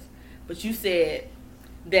CPS. But you said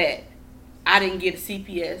that I didn't get a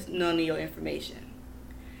CPS none of your information.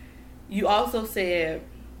 You also said,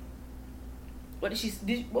 what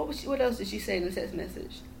else did she say in the text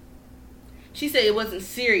message? She said it wasn't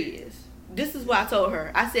serious. This is what I told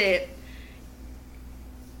her. I said,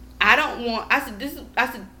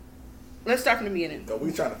 let's start from the beginning. So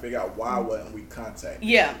we trying to figure out why wasn't we contacted?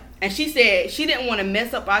 Yeah. And she said she didn't want to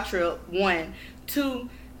mess up our trip, 1. 2,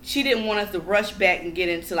 she didn't want us to rush back and get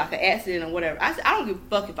into like an accident or whatever. I said, I don't give a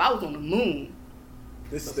fuck if I was on the moon.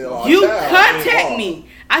 This is still our You child contact involved. me.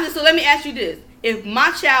 I said, so let me ask you this. If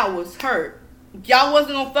my child was hurt, y'all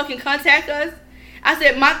wasn't gonna fucking contact us? I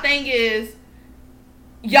said, my thing is,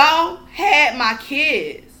 y'all had my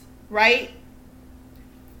kids, right?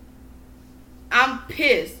 I'm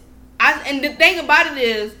pissed. And the thing about it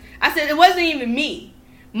is, I said, it wasn't even me.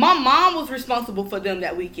 My mom was responsible for them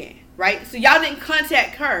that weekend, right? So y'all didn't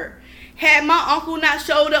contact her. Had my uncle not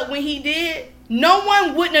showed up when he did, no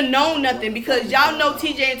one wouldn't have known nothing because y'all know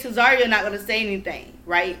TJ and Tazaria are not going to say anything,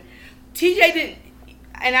 right? TJ didn't,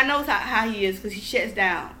 and I know how he is because he shuts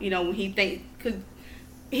down, when he thinks, because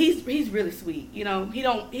he's really sweet, he don't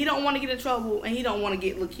want to get in trouble and he don't want to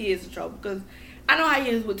get little kids in trouble because I know how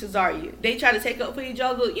he is with Tazaria. They try to take up for each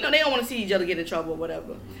other, they don't want to see each other get in trouble or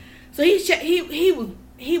whatever. So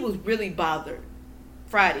he was really bothered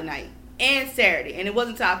Friday night and Saturday, and it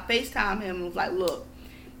wasn't until I FaceTimed him and was like, look,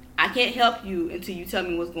 I can't help you until you tell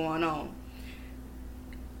me what's going on.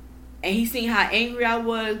 And he seen how angry I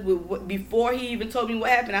was before he even told me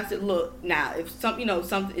what happened. I said, look, now if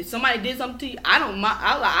somebody did something to you, I don't mind.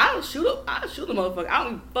 I'll shoot a motherfucker. I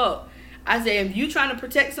don't give a fuck. I said, if you trying to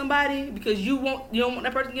protect somebody because you don't want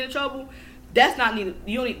that person to get in trouble, that's not needed.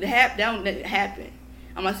 You don't need to have that don't need to happen.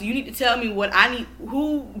 I'm like, so you need to tell me what I need,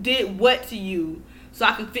 who did what to you, so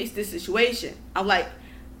I can fix this situation. I'm like,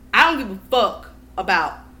 I don't give a fuck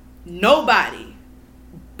about nobody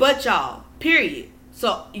but y'all, period.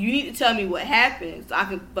 So you need to tell me what happened so I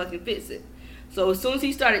can fucking fix it. So as soon as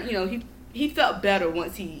he started, he felt better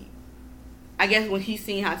once when he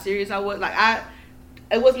seen how serious I was. Like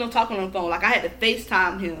it wasn't no talking on the phone. Like I had to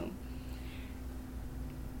FaceTime him.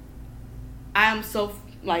 I'm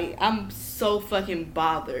so fucking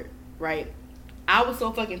bothered, right? I was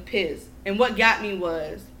so fucking pissed. And what got me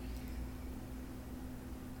was,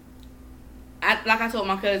 like I told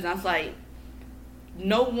my cousin, I was like,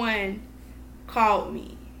 no one called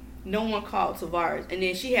me. No one called Tavares. And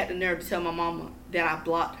then she had the nerve to tell my mama that I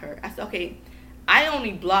blocked her. I said, okay, I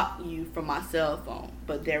only blocked you from my cell phone.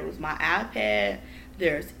 But there was my iPad,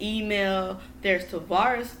 there's email, there's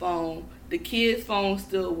Tavares' phone, the kids' phone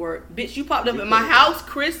still work. Bitch, you popped up at my house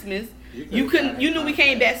Christmas. You knew we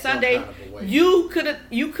came back Sunday. You could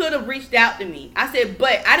have reached out to me. I said,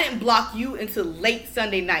 but I didn't block you until late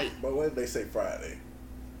Sunday night. But when did they say Friday?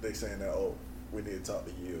 They saying that, oh, we need to talk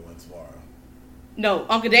to you and tomorrow. No,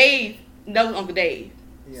 Uncle Dave.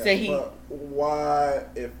 Yeah, said he. But why,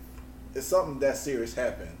 if something that serious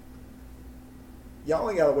happened, y'all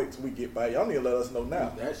ain't gotta wait till we get back. Y'all need to let us know now.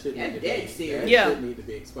 That shit need to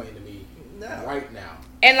be explained to me right now.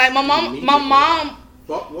 And like my mom.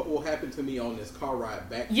 Fuck what will happen to me on this car ride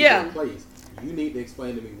back to your place. You need to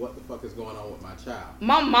explain to me what the fuck is going on with my child.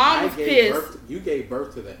 My mom was pissed. You gave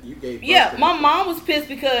birth to that. My mom was pissed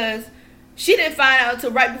because she didn't find out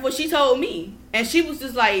until right before she told me. And she was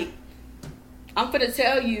just like, I'm finna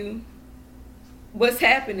tell you what's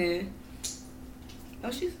happening. Oh,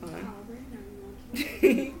 she's fine.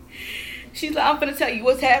 She's like, I'm finna tell you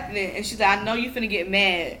what's happening. And she's like, I know you finna get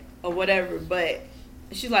mad or whatever, but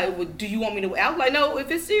she's like, well, do you want me to? I was like, no, if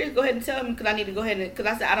it's serious, go ahead and tell me because I need to go ahead and because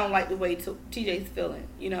I said I don't like the way TJ's feeling,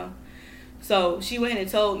 you know. So she went ahead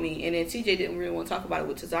and told me, and then TJ didn't really want to talk about it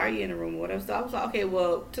with Tazari in the room or whatever. So I was like, okay,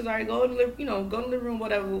 well, Tazari, go to the living room,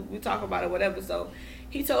 whatever. We talk about it, whatever. So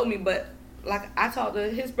he told me, but like I talked to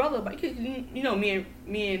his brother about, you know, me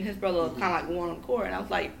and his brother kind of like one on the court, and I was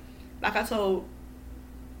like I told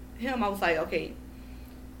him, I was like, okay,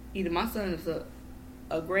 either my son is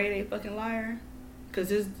a grade A fucking liar, because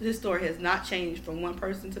his story has not changed from one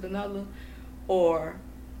person to another, or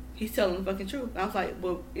he's telling the fucking truth. And I was like,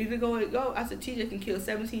 well, either go. I said, TJ can kill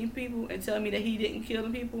 17 people and tell me that he didn't kill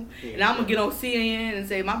them people. Yeah, and I'm going to get on CNN and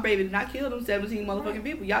say, my baby did not kill them 17 motherfucking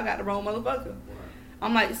people. Y'all got the wrong motherfucker. Right.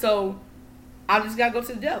 I'm like, so I just got to go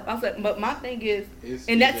to the depth. I was like, but my thing is,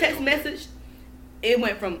 in that text message, it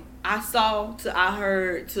went from I saw to I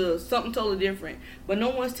heard to something totally different. But no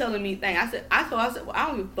one's telling me things. I said, well, I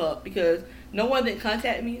don't give a fuck because no one didn't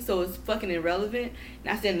contact me, so it's fucking irrelevant.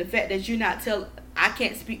 And I said, the fact that you're not I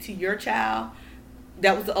can't speak to your child.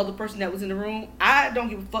 That was the other person that was in the room. I don't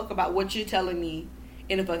give a fuck about what you're telling me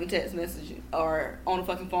in a fucking text message or on a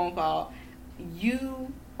fucking phone call.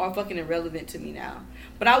 You are fucking irrelevant to me now.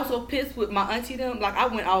 But I was so pissed with my auntie them. Like, I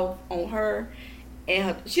went off on her.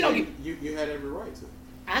 And she don't get... You had every right to.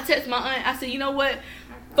 I texted my aunt. I said, you know what?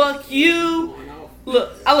 Fuck you.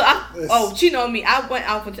 Look, she know me. I went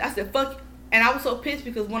off. I said, fuck. And I was so pissed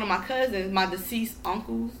because one of my cousins, my deceased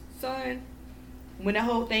uncle's son, when that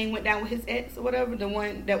whole thing went down with his ex or whatever, the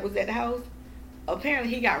one that was at the house,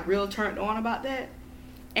 apparently he got real turned on about that.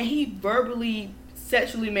 And he verbally,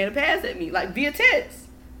 sexually made a pass at me, like via text.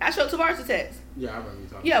 I showed Tavares the text. Yeah, I remember you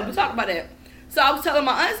talking about we talked about that. So I was telling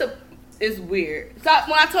my aunt, so it's weird. So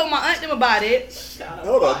when I told my aunt them about it,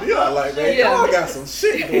 hold on, you are like, man, y'all got some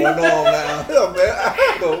shit going on now. Yeah, man,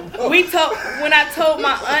 I don't know. When I told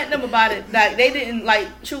my aunt them about it, like they didn't like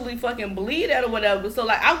truly fucking believe that or whatever. So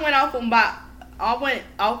like I went off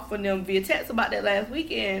on them via text about that last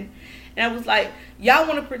weekend, and I was like, y'all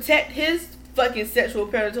want to protect his fucking sexual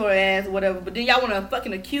predatory ass or whatever, but then y'all want to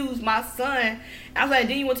fucking accuse my son. I was like,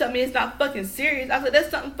 then you want to tell me it's not fucking serious? I said, that's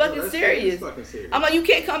something fucking serious. I'm like, you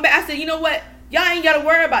can't come back. I said, you know what? Y'all ain't got to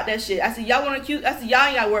worry about that shit. I said, y'all want to accuse? I said, y'all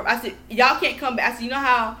ain't got to worry. I said, y'all can't come back. I said, you know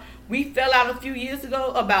how we fell out a few years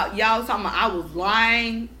ago about y'all talking about I was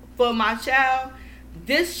lying for my child?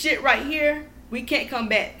 This shit right here, we can't come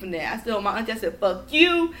back from that. I told my auntie, I said, fuck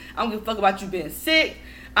you. I don't give a fuck about you being sick.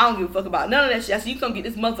 I don't give a fuck about none of that shit. I said, you come get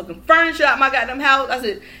this motherfucking furniture out my goddamn house. I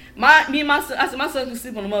said, my son can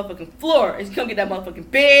sleep on the motherfucking floor. I said, come get that motherfucking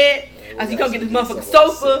bed. I said, come get this motherfucking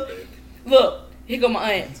sofa. Look, here go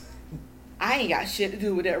my aunt. I ain't got shit to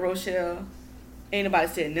do with that, Rochelle. Ain't nobody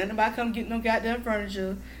said nothing about come get no goddamn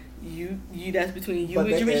furniture. You that's between you and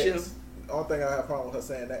Jerisha. The only thing I have a problem with her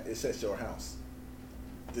saying that is that's your house.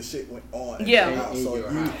 The shit went on. Yeah. In your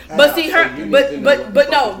house. But see her, but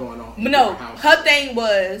no. Her thing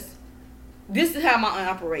was, this is how my aunt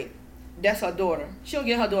operate. That's her daughter. She don't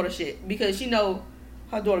get her daughter shit because she know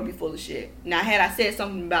her daughter be full of shit. Now, had I said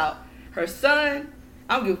something about her son,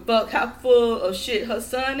 I don't give a fuck how full of shit her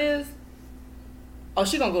son is. Oh,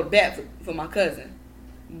 she gonna go to bat for my cousin.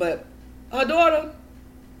 But her daughter,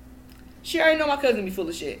 she already know my cousin be full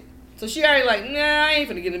of shit. So she already like, nah, I ain't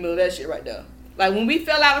finna get in the middle of that shit right there. Like, when we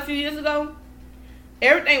fell out a few years ago,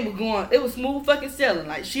 everything was going, it was smooth fucking sailing.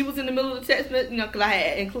 Like, she was in the middle of the text message, because I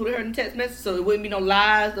had included her in the text message, so it wouldn't be no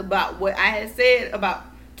lies about what I had said about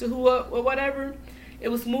to who or whatever. It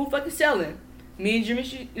was smooth fucking sailing. Me and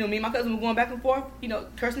Jimmy, me and my cousin were going back and forth,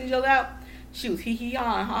 cursing each other out. She was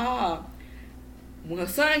ha ha. When her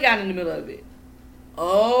son got in the middle of it,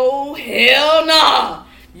 oh, hell nah.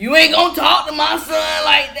 You ain't gonna talk to my son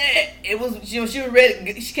like that. It was, she was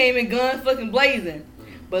ready. She came in guns fucking blazing.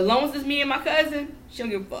 But as long as it's me and my cousin, she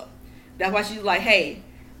don't give a fuck. That's why she's like, hey,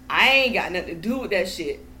 I ain't got nothing to do with that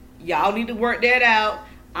shit. Y'all need to work that out.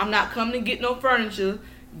 I'm not coming to get no furniture.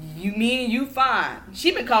 Me and you fine.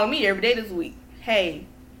 She been calling me every day this week. Hey,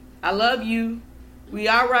 I love you. We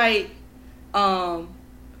all right. I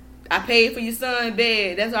paid for your son's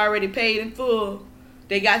bed. That's already paid in full.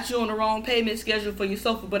 They got you on the wrong payment schedule for your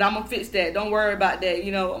sofa, but I'm going to fix that. Don't worry about that,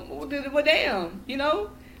 Well, damn,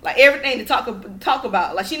 Like, everything to talk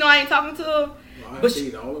about. Like, she know I ain't talking to her. Well, I see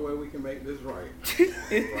the only way we can make this right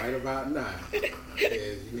about now,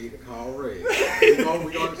 is you need to call Red. We're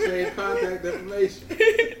going to exchange contact information.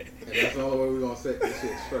 And that's the only way we're going to set this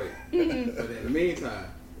shit straight. Mm-hmm. But in the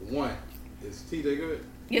meantime, is TJ good?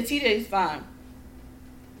 Yeah, TJ's fine.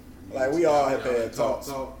 Like, we all have had talks.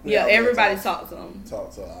 Yeah, everybody talked to him.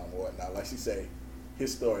 Talk to him and whatnot. Like she say,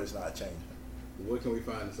 his story is not changing. Where can we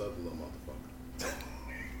find this other little motherfucker?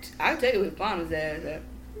 I can tell you what found his ass at.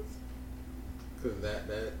 Cause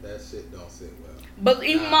that shit don't sit well. But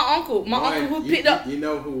even my uncle who picked up. You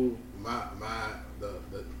know who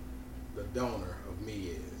the donor of me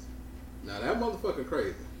is. Now that motherfucker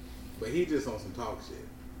crazy, but he just on some talk shit.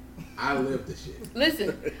 I live the shit.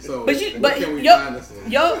 Listen, so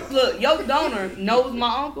your donor knows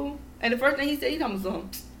my uncle, and the first thing he said, he told me something.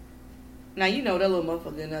 Now you know that little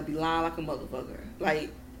motherfucker and be lying like a motherfucker,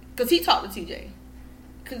 like, cause he talked to TJ,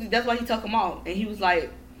 cause that's why he took him off, and he was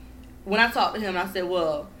like, when I talked to him, I said,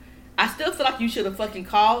 well, I still feel like you should have fucking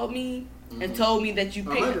called me and told me that you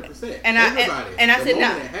picked. 100%. And I said,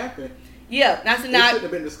 now, it happened. Yeah, and I said, it now, shouldn't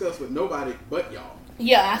have been discussed with nobody but y'all.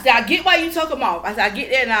 Yeah, I said, I get why you took him off. I said, I get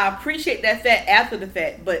that, and I appreciate that fact after the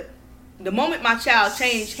fact. But the moment my child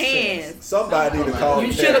changed hands, somebody need to call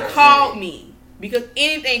you should have called me, because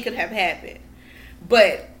anything could have happened.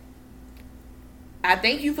 But I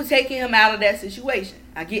thank you for taking him out of that situation.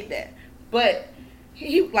 I get that. But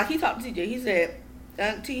he talked to TJ. He said,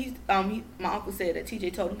 my uncle said that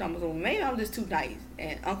TJ told him, well, maybe I'm just too nice.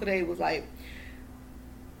 And Uncle Dave was like,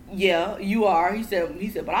 yeah, you are. He said,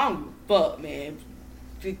 but I don't give a fuck, man.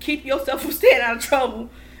 To keep yourself from staying out of trouble,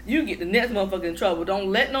 you get the next motherfucker in trouble.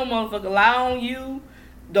 Don't let no motherfucker lie on you.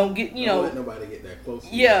 Don't get, don't let nobody get that close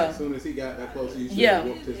to you. Yeah. As soon as he got that close to you, should have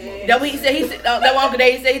whooped his motherfucker. That's what he said. That what Uncle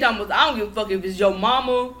Dave said. He talking about, I don't give a fuck if it's your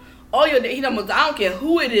mama or your dad. He talking about, I don't care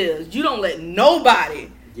who it is. You don't let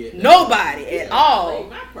nobody at all. Like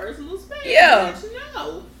my personal space. Yeah.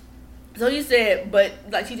 No. So he said, but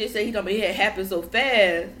like TJ said, he talking about it had happened so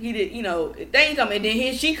fast. He did, things coming, and then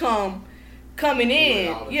here she coming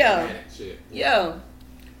in. Yeah. Yeah.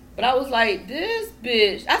 But I was like, this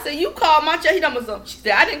bitch. I said, you called my child. He talking about something. She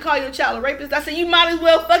said, I didn't call your child a rapist. I said, you might as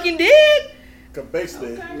well fucking did. Cause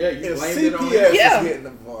basically, yeah, you blamed CPS it on him. is getting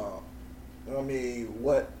involved. I mean,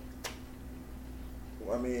 what?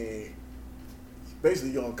 I mean,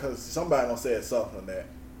 basically, cause somebody gonna say something on that.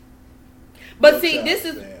 But see, this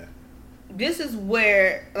is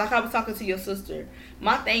where, like I was talking to your sister,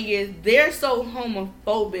 my thing is, they're so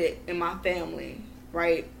homophobic in my family,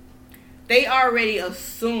 right? They already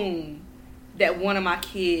assume that one of my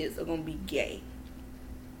kids are gonna be gay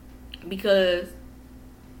because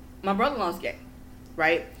my brother-in-law's gay,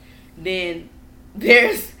 right? Then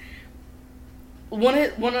there's one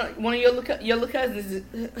of your little cousins.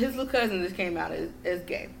 His little cousin just came out as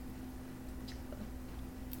gay.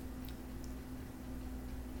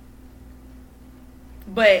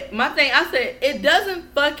 But my thing, I said, it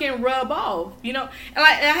doesn't fucking rub off, and I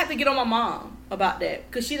have to get on my mom about that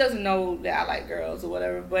because she doesn't know that I like girls or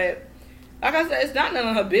whatever. But like I said, it's not none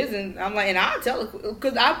of her business. I'm like, and I'll tell her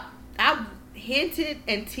because I've hinted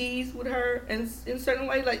and teased with her in certain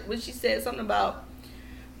ways. Like when she said something about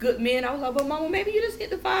good men, I was like, well, mama, maybe you just get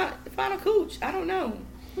to find a cooch. I don't know.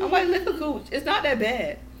 I'm like, lick a cooch. It's not that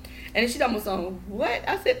bad. And then she almost on what?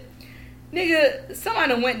 I said, nigga,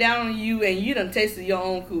 somebody done went down on you and you done tasted your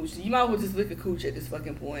own cooch. You might as well just lick a cooch at this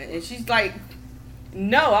fucking point. And she's like,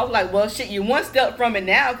 no. I was like, well, shit, you're one step from it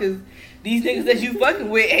now because these niggas that you fucking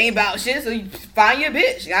with ain't about shit, so you find your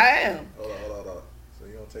bitch. I am. Hold on. So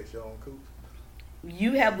you don't taste your own cooch?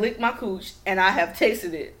 You have licked my cooch and I have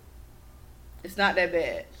tasted it. It's not that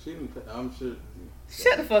bad. I'm sure.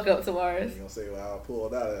 Shut the fuck up, Tavares. You gonna say, well, I'll pull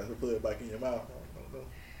it out and put it back in your mouth.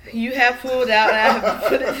 You have pulled out and I have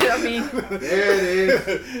put it, I mean, there it is.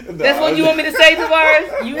 That's what you want me to say,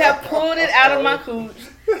 Tavares? You have pulled it out of my cooch,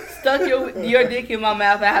 stuck your dick in my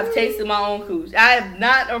mouth, and I have tasted my own cooch. I am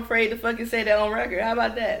not afraid to fucking say that on record. How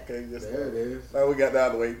about that? Okay, there it is. Now we got that out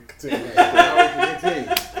of the way. Continue.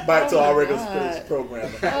 Continue. Back to our regular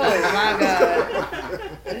programming. Oh my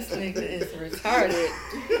God. This nigga is retarded.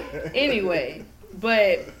 Anyway,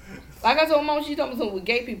 but like I told Mom, she told me something with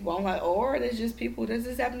gay people. I'm like, or there's just people that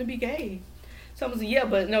just happen to be gay. Someone said, yeah,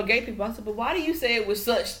 but no gay people. I said, but why do you say it with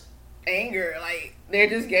such anger? Like, they're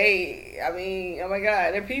just gay. I mean, oh my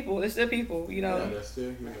God, they're people. They're still people, Yeah, they're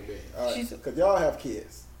still human beings. All right, because y'all have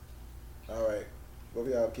kids. All right. Both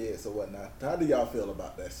of y'all have kids or whatnot. How do y'all feel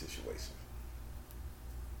about that situation?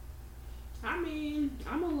 I mean,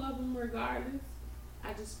 I'm going to love them regardless.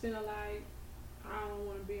 I just feel like I don't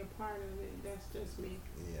want to be a part of it. That's just me.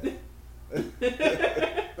 Yeah.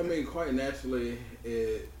 I mean, quite naturally,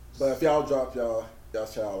 But if y'all drop y'all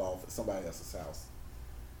child off at somebody else's house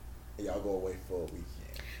and y'all go away for a weekend.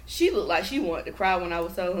 She looked like she wanted to cry when I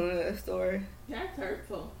was telling her that story. That's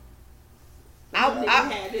hurtful.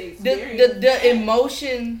 The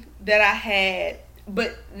emotion that I had,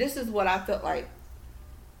 but this is what I felt like.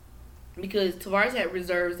 Because Tavares had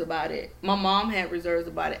reserves about it. My mom had reserves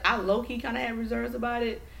about it. I low-key kind of had reserves about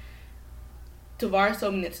it. Tavares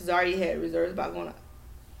told me that Tazari had reserves about going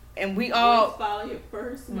and we Always all follow your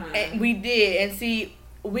first mind. and we did, and see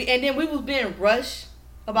and then we was being rushed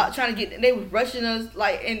about trying to get. They was rushing us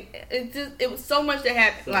like, and it was so much that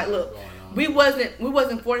happened. So like, much look, going on. we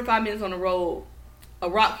wasn't 45 minutes on the road. A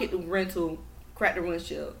rock hit the rental, cracked the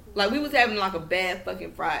windshield. Like we was having like a bad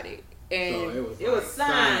fucking Friday. And So it was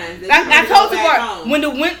signs. I told Tavar Tavar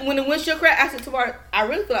when the windshield cracked, I said Tavar, I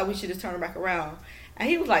really feel like we should just turn it back around. And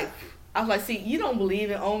he was like, I was like, see, you don't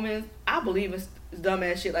believe in omens. I believe in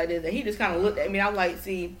dumbass shit like this. And he just kind of looked at me. I was like,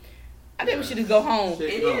 see, I think we should just go home.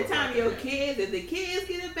 And anytime your kids, if the kids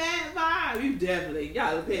get a bad vibe, you definitely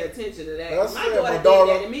gotta pay attention to that. That's My fair. daughter My did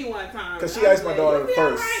daughter- that to me one time. Cause she I asked was my daughter "You'll be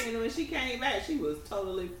first." alright," and when she came back, she was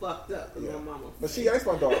totally fucked up. 'Cause Yeah. my mama. But she asked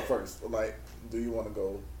my daughter first, like, do you want to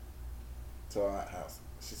go to our house?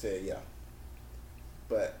 She said, yeah.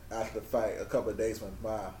 But after the fight, a couple of days went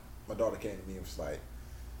by, my daughter came to me and was like,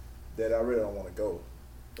 Dad, I really don't want to go.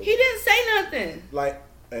 He didn't say nothing. Like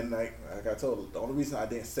I told her, the only reason I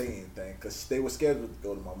didn't say anything, because they were scheduled to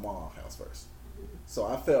go to my mom's house first. So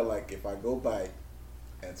I felt like if I go back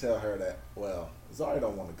and tell her that, well, Zari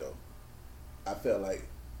don't want to go, I felt like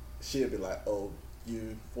she'd be like, oh,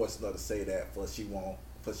 you forced her to say that for she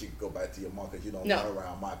could go back to your mom because you don't want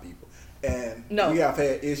around my people. And we have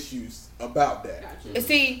had issues about that. Gotcha. And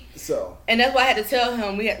see, So, and that's why I had to tell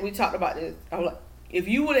him. We talked about this. I was like, if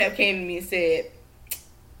you would have came to me and said,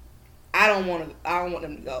 I don't want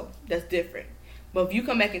them to go, that's different. But if you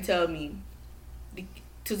come back and tell me,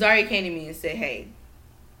 Tazari came to me and said, hey,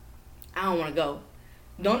 I don't want to go.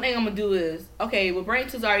 The only thing I'm gonna do is, okay, we'll bring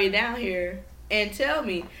Tazari down here and tell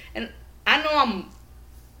me. And I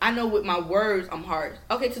know with my words I'm harsh.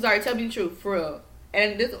 Okay, Tazari, tell me the truth, for real.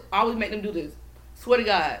 And this, I always make them do this. Swear to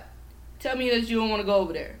God, tell me that you don't want to go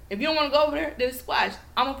over there. If you don't want to go over there, then squash.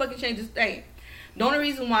 I'm gonna fucking change this thing. The only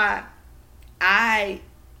reason why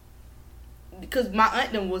because my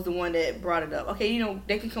aunt them was the one that brought it up. Okay,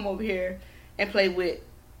 they can come over here and play with,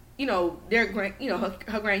 their her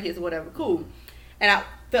grandkids or whatever. Cool. And I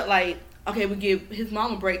felt like, okay, we give his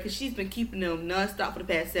mom a break because she's been keeping them nonstop for the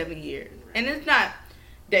past 7 years. And it's not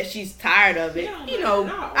that she's tired of it.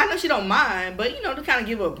 I know she don't mind, but to kind of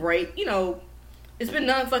give her a break. It's been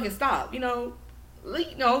non-fucking stop. Give a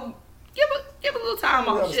little time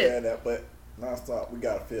we off. understand Shit. that, but nonstop, we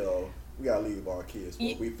gotta leave our kids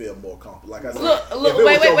where we feel more comfortable. Like I said, look,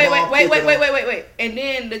 wait. And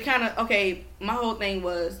then the kind of, okay, my whole thing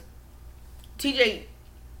was, TJ,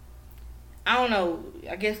 I don't know,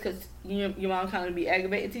 I guess because your mom kind of be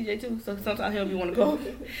aggravating TJ too, so sometimes he'll be want to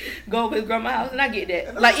go over his grandma's house, and I get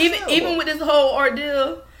that. Like, even with this whole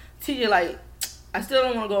ordeal, TJ like, I still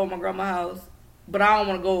don't want to go over my grandma's house, but I don't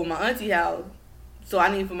want to go over my auntie's house, so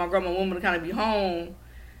I need for my grandma woman to kind of be home.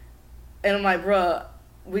 And I'm like, bruh,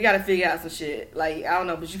 we got to figure out some shit. Like, I don't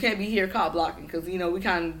know, but you can't be here cop blocking, because, we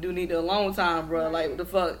kind of do need a alone time, bruh. Like, what the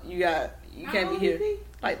fuck, you can't be here.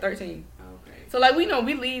 Like, 13. Okay. So, like, we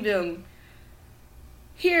leave them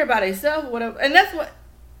here by themselves or whatever. And that's what,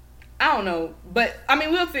 I don't know. But, I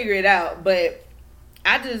mean, we'll figure it out. But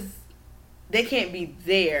they can't be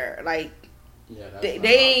there. Like, they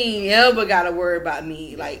ain't ever got to worry about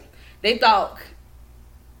me. Like, they thought.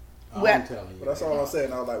 I'm telling you. But that's all I'm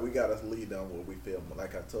saying. I was like, we gotta lead them where we feel more,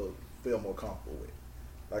 like I told, feel more comfortable with.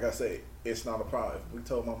 Like I say, it's not a problem. If we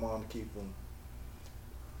told my mom to keep them,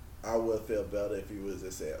 I would feel better if you was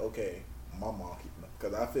to say, okay, my mom keep them,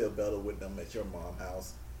 because I feel better with them at your mom's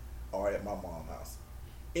house or at my mom's house.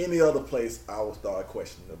 Any other place, I would start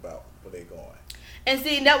questioning about where they going. And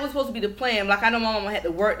see, that was supposed to be the plan. Like, I know my mama had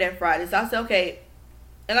to work that Friday, so I said, okay.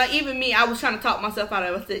 And like, even me, I was trying to talk myself out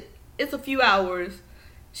of it. I said, it's a few hours.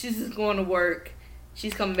 She's just going to work.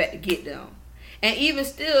 She's coming back to get them. And even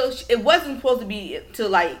still, it wasn't supposed to be till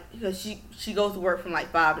like, because she goes to work from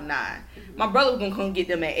like 5 to 9. Mm-hmm. My brother was going to come get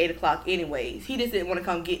them at 8 o'clock anyways. He just didn't want to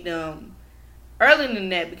come get them earlier than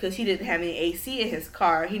that because he didn't have any AC in his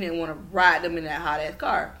car. He didn't want to ride them in that hot-ass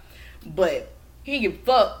car. But he didn't give a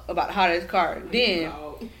fuck about the hot-ass car. Then,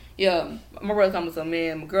 yeah, my brother told me some,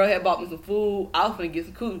 man, my girl had bought me some food. I was going to get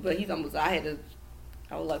some cookies, but he told me, I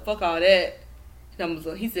was like, fuck all that.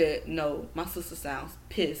 He said, no, my sister sounds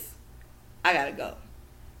pissed. I gotta go.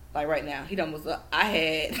 Like right now. He done was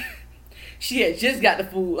she had just got the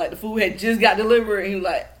food. Like the food had just got delivered. And he was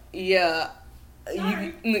like, yeah.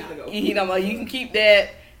 Sorry, gotta go. You can keep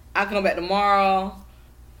that. I'll come back tomorrow.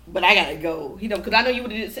 But I gotta go. Because I know you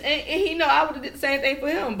would have did, and I would have did the same thing for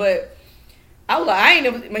him. But I was like, I ain't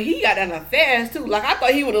never, man, he got down there fast too. Like I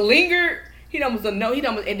thought he would have lingered. He done was a no.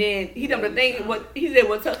 And then the thing, what he said,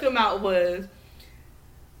 what took him out was,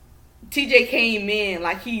 TJ came in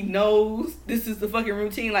like he knows this is the fucking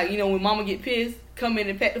routine. Like, when mama get pissed, come in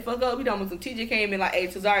and pack the fuck up. We done with some TJ came in like, hey,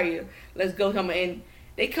 Cesaria, let's go. And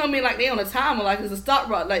they come in like they on a timer, like it's a stop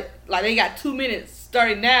rock. Like they got 2 minutes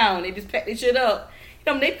starting now, and they just pack their shit up.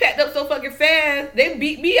 They packed up so fucking fast, they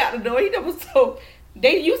beat me out the door. So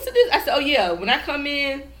they used to this. I said, oh yeah, when I come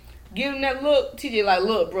in, give them that look, TJ like,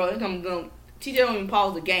 look, bro, TJ don't even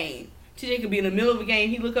pause the game. TJ could be in the middle of a game,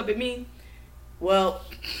 he look up at me, well,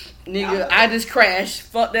 nigga, I just crashed.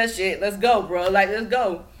 Fuck that shit. Let's go, bro. Like, let's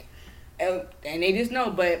go. And they just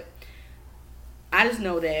know, but I just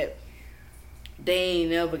know that they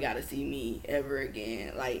ain't never got to see me ever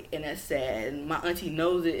again. Like, and that's sad. And my auntie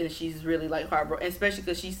knows it, and she's really, like, heartbroken, especially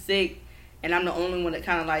because she's sick, and I'm the only one that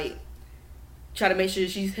kind of, like, try to make sure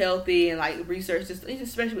she's healthy and, like, research this,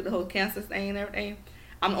 especially with the whole cancer thing and everything.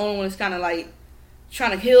 I'm the only one that's kind of, like,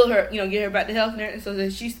 trying to heal her, get her back to health and everything. So then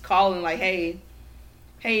she's calling, like, hey,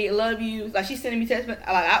 I love you. Like, she's sending me text.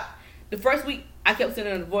 Like, the first week, I kept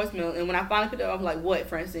sending her the voicemail, and when I finally picked it up, I was like, what,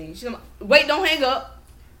 Francine? She's like, wait, don't hang up.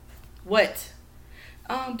 What?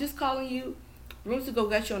 Just calling you. Rooms to go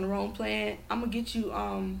got you on the wrong plan. I'm gonna get you,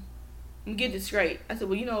 I'm gonna get it straight. I said,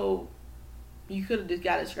 well, you could have just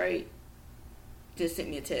got it straight. Just sent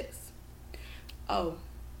me a text. Oh,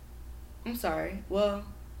 I'm sorry. Well,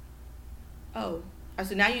 oh. I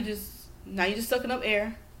said, now you just sucking up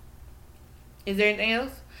air. Is there anything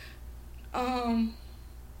else?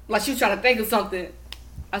 Like she was trying to think of something.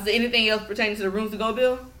 I said, anything else pertaining to the rooms to go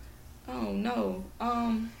bill? Oh, no.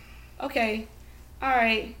 Okay. All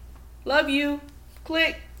right. Love you.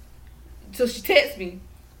 Click. So she texts me.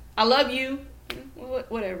 I love you.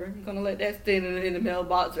 Whatever. I'm going to let that stay in the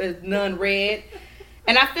mailbox as none read.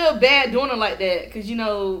 And I feel bad doing it like that because,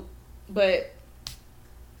 but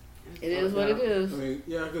it is what it is. I mean,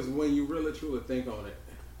 yeah, because when you really truly think on it.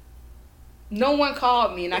 No one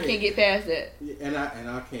called me and I can't get past that. And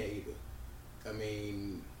I can't either. I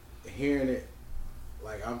mean, hearing it,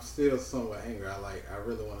 like, I'm still somewhat angry. I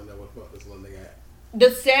really want to know what the fuck this little nigga at. The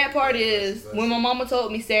sad part is, when my mama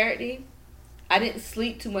told me Saturday, I didn't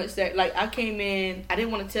sleep too much Saturday. Like, I came in, I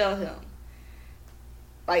didn't want to tell him.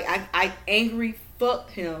 Like, I angry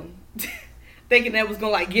fucked him. Thinking that was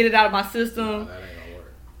going to, like, get it out of my system. No, that ain't gonna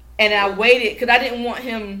work. And I waited, because I didn't want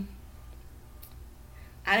him.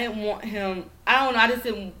 I don't know, I just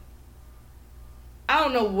didn't. I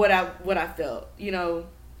don't know what I felt,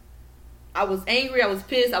 I was angry, I was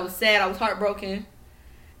pissed, I was sad, I was heartbroken.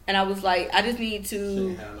 And I was like, I just need to. She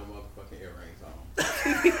ain't had no motherfucking earrings on.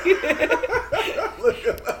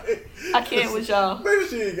 I can't with y'all. Maybe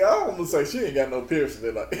she ain't got, I want to say she ain't got no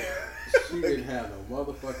piercing. Like. She didn't have no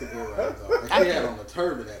motherfucking earrings on. And she had on a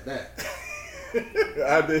turban at that.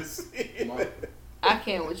 I did see it. I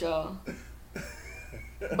can't with y'all.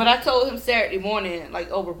 But I told him Saturday morning, like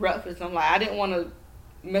over breakfast, I'm like, I didn't want to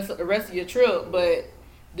mess up the rest of your trip, but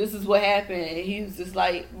this is what happened. And he was just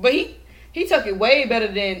like, but he took it way better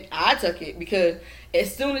than I took it, because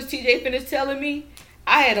as soon as TJ finished telling me,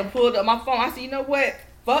 I had to pull up my phone. I said, you know what?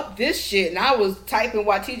 Fuck this shit. And I was typing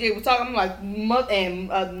while TJ was talking. I'm like,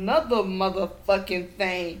 and another motherfucking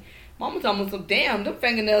thing. Mama told me some, damn, them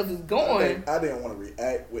fingernails is going. I didn't want to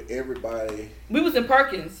react with everybody. We was in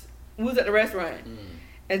Perkins. We was at the restaurant.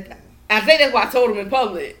 And I think that's why I told him in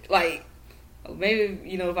public. Like, maybe,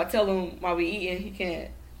 if I tell him while we eating, he can't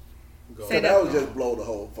say that. That would just blow the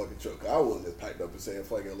whole fucking truck. I would just piped up and said,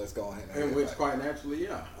 fuck it, let's go ahead and which quite naturally,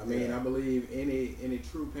 yeah. I mean, I believe any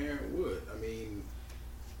true parent would. I mean,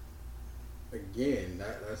 again,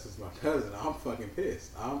 that's just my cousin. I'm fucking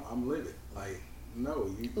pissed. I'm livid. Like, no.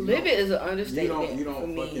 Livid is an understatement. You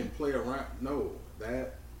don't for fucking me. play around. No.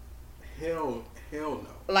 That, hell no.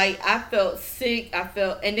 Like, I felt sick.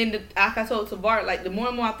 And then like I told Tavart, like, the more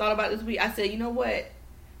and more I thought about this week, I said, you know what?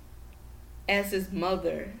 As his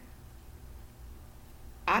mother,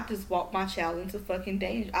 I just walked my child into fucking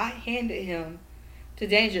danger. I handed him to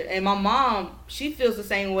danger. And my mom, she feels the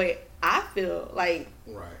same way I feel. Like,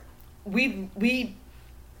 right. We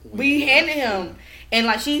handed him. And,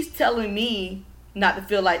 like, she's telling me not to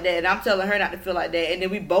feel like that. And I'm telling her not to feel like that. And then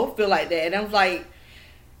we both feel like that. And I was like,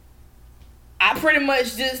 I pretty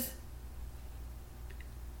much just,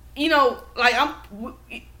 like,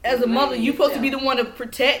 as a mother, you're supposed to be the one to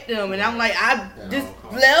protect them. And I'm like, I just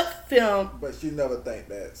left him. But you never think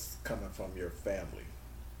that's coming from your family.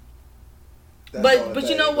 But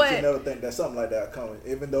you know what? You never think that something like that coming,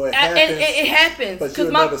 even though it happens. It happens. But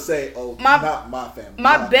you'll never say, "Oh, not my family."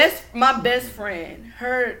 My best friend,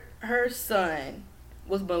 her son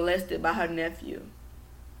was molested by her nephew,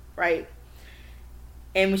 right?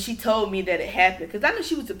 And when she told me that it happened, because I knew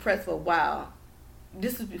she was depressed for a while.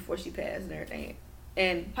 This was before she passed and everything.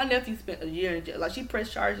 And her nephew spent a year in jail. Like, she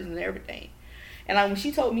pressed charges and everything. And like when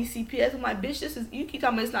she told me CPS, I'm like, bitch, this is, you keep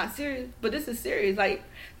talking about it's not serious, but this is serious. Like,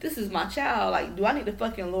 this is my child. Like, do I need to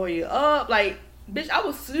fucking lawyer up? Like, bitch, I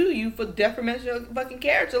will sue you for defamation of fucking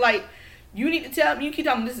character. Like, you need to tell me, you keep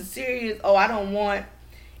talking this is serious. Oh, I don't want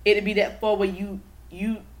it to be that far where you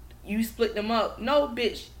split them up. No,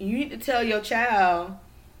 bitch, you need to tell your child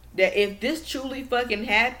that if this truly fucking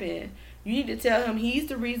happened, you need to tell him he's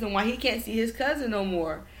the reason why he can't see his cousin no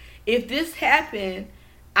more. If this happened,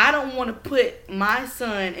 I don't want to put my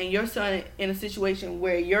son and your son in a situation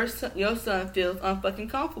where your son feels unfucking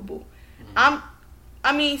comfortable. I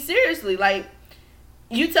mean, seriously, like,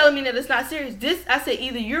 you telling me that it's not serious. This, I say,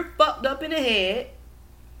 either you're fucked up in the head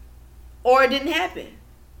or it didn't happen.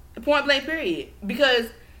 Point blank, period. Because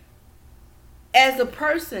as a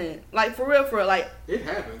person, like, for real, like... It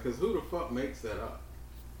happened, because who the fuck makes that up?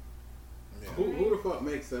 Yeah. Who the fuck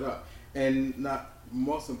makes that up? And not,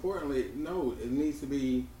 most importantly, no, it needs to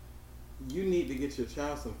be, you need to get your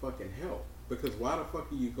child some fucking help. Because why the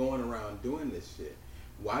fuck are you going around doing this shit?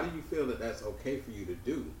 Why do you feel that that's okay for you to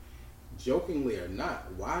do? Jokingly or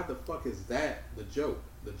not, why the fuck is that the joke?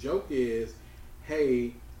 The joke is,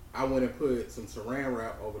 hey, I went and put some saran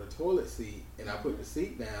wrap over the toilet seat, and I put the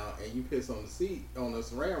seat down, and you piss on the seat, on the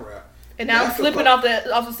saran wrap. And now I'm slipping off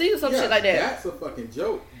the seat or some shit like that. That's a fucking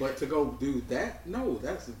joke. But to go do that, no,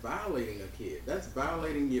 that's violating a kid. That's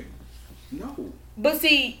violating your, no. But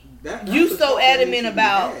see, you so adamant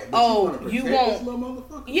about, you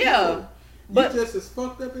won't. Yeah. No. But you just as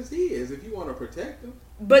fucked up as he is if you want to protect him.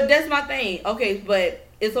 But that's my thing. Okay, but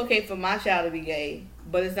it's okay for my child to be gay,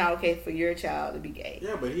 but it's not okay for your child to be gay.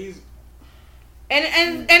 Yeah, but he's... And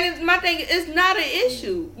it's my thing, it's not an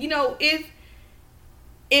issue. You know, if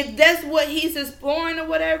that's what he's exploring or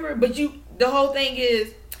whatever, but the whole thing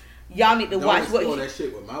is, y'all need to watch what... Don't explore that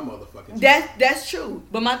shit with my motherfucking child. That's true.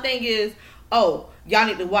 But my thing is, y'all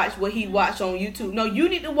need to watch what he watched on YouTube. No, you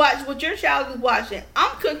need to watch what your child is watching.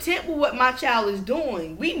 I'm content with what my child is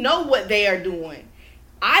doing. We know what they are doing.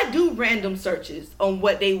 I do random searches on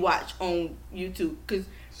what they watch on YouTube. Cause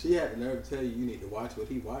she had to nerve to tell you need to watch what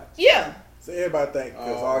he watched? Yeah. So everybody think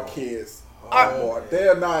because our kids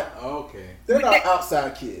they're not... Okay. They're not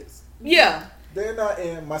outside kids. Yeah. They're not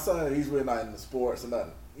in... My son, he's really not in the sports or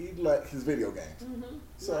nothing. He like his video games. Mm-hmm.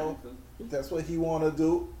 So that's what he want to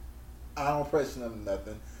do. I don't pressure him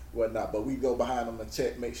nothing, whatnot, but we go behind him and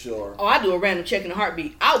check, make sure. Oh, I do a random check in a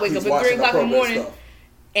heartbeat. I wake up at 3 o'clock in the morning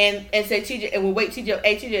and say, TJ, and we'll wait, TJ,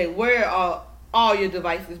 hey, TJ, where are all your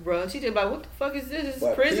devices, bro? TJ like, what the fuck is this? Is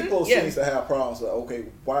this prison? People seems to have problems with, okay,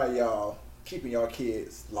 why are y'all keeping your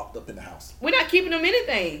kids locked up in the house? We're not keeping them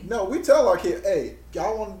anything. No, we tell our kids, hey,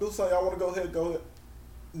 y'all want to do something, y'all want to go ahead.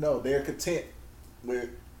 No, they're content with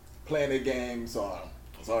playing their games or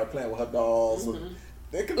playing with her dolls. Mm-hmm.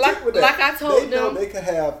 They're content with that. Like I told them, know they can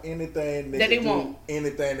have anything they want.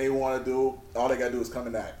 Anything they want to do. All they gotta do is come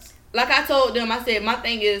and ask. Like I told them, I said my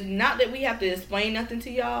thing is not that we have to explain nothing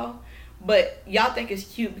to y'all, but y'all think it's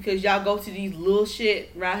cute because y'all go to these little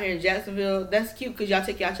shit around here in Jacksonville. That's cute because y'all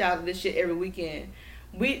take y'all child to this shit every weekend.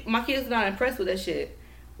 My kids are not impressed with that shit.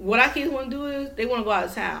 What our kids want to do is they want to go out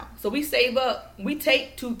of town. So we save up. We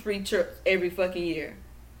take 2-3 trips every fucking year.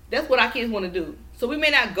 That's what our kids want to do. So we may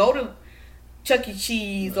not go to Chuck E.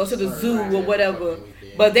 Cheese or to the zoo or whatever,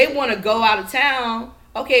 but they want to go out of town.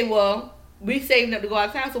 Okay, well, we saving up to go out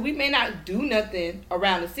of town, so we may not do nothing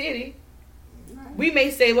around the city. We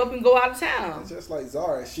may save up and go out of town. It's just like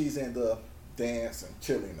Zara, she's into dance and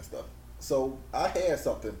chilling and stuff. So I had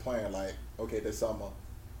something planned, like, okay, this summer,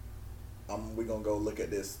 we're gonna go look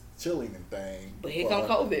at this chilling thing. But here come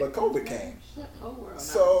COVID. But COVID came.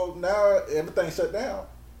 So now everything shut down.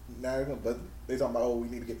 But they talking about, we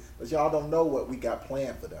need to get, but y'all don't know what we got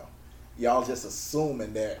planned for them. Y'all just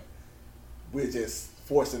assuming that we're just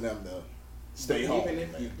forcing them to stay home. Even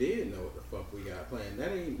if you did know what the fuck we got planned,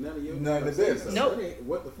 that ain't none of your business. Nope.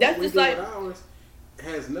 What the fuck that's we just do like, with ours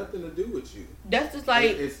has nothing to do with you. That's just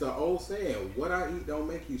like, it's the old saying, what I eat don't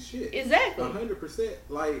make you shit. Exactly. 100%.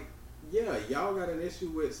 Like, yeah, y'all got an issue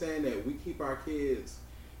with saying that we keep our kids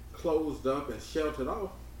closed up and sheltered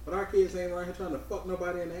off. But our kids ain't right here trying to fuck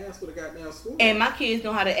nobody in the ass with a goddamn school. And my kids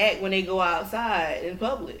know how to act when they go outside in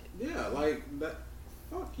public. Yeah, like that.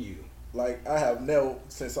 Fuck you. Like I have never,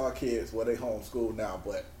 since our kids, they homeschooled now,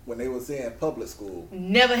 but when they was in public school,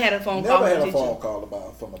 never had a phone call. Never had a phone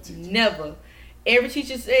call from a teacher. Never. Every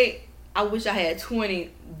teacher say, "I wish I had 20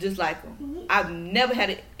 just like them." Mm-hmm. I've never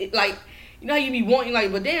had it. Like, you know how you be wanting,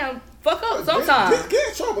 like, but damn, fuck up sometimes. Get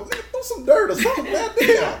in trouble, do some dirt or something.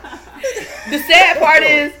 Damn. The sad part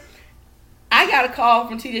is, I got a call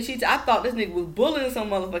from TJ Cheetah. I thought this nigga was bullying some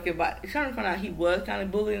motherfucking body. Trying to find out he was kind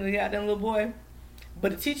of bullying the goddamn little boy.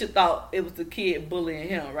 But the teacher thought it was the kid bullying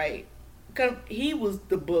him, right? Because he was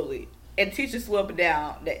the bully. And the teacher swore up and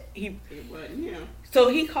down that It wasn't him. So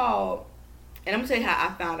he called, and I'm going to tell you how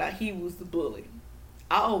I found out he was the bully.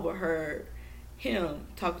 I overheard him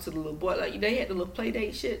talking to the little boy. Like, they had the little play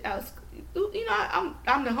date shit out. You know,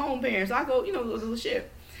 I'm the home parent, so I go, you know, the little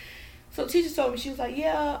shit. So the teacher told me, she was like,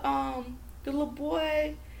 yeah, the little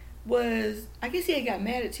boy was, I guess he had got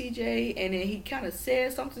mad at TJ, and then he kind of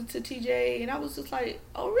said something to TJ, and I was just like,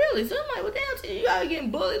 oh, really? So I'm like, well, damn, TJ, you out here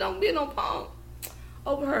getting bullied, don't be no punk.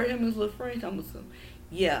 Overheard him and his little friend talking about something.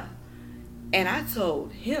 Yeah. And I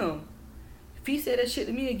told him, if he said that shit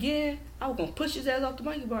to me again, I was going to push his ass off the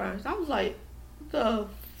monkey bars. I was like, the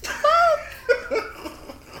fuck?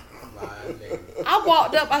 I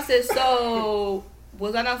walked up, I said, so,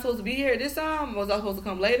 was I not supposed to be here this time? Was I supposed to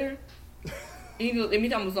come later? He goes, let me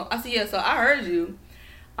tell him something. I said, yeah, so I heard you.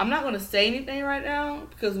 I'm not going to say anything right now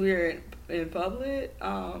because we're in public.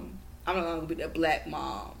 I'm not going to be that black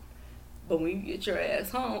mom. But when you get your ass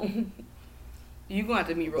home, you going to have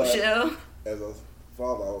to meet Rochelle. As a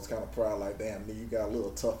father, I was kind of proud, like, damn, nigga, you got a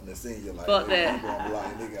little toughness in you. Like, fuck that. that. You gonna be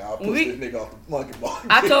like, nigga, I'll push this nigga off the monkey bar.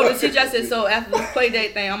 I told the teacher, I said, so after this play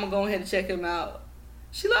date thing, I'm going to go ahead and check him out.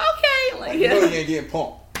 She like, okay. I'm like, you yeah. know you ain't getting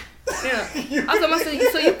pumped. Yeah. I told myself,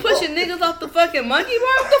 so you pushing niggas off the fucking monkey bar?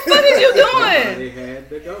 What the fuck is you doing? They had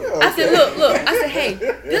to go. I said, look. I said, hey,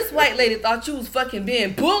 this white lady thought you was fucking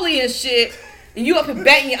being bully and shit. And you up here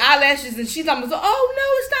batting your eyelashes and she's talking about, oh no,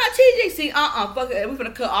 it's not TJ. See, fuck it. We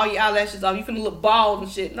finna cut all your eyelashes off. You finna look bald and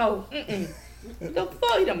shit. No, What the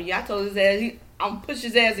fuck? He told me, I told his ass, I'm gonna push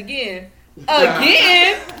his ass again.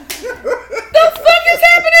 Again? The fuck is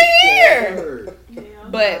happening here? Yeah,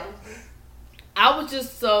 But I was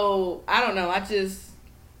just so, I don't know, I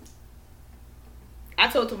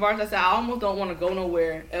told Tavares, I said, I almost don't want to go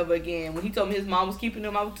nowhere ever again. When he told me his mom was keeping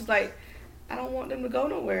him, I was just like, I don't want them to go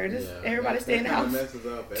nowhere. Just everybody stay in the house. That messes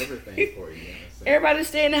up everything for you. Everybody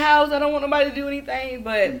stay in the house. I don't want nobody to do anything,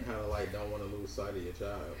 but you kind of like don't want to lose sight of your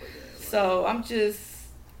child. Again. Like, so I'm just,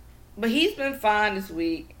 but he's been fine this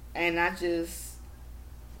week, and I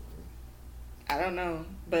don't know,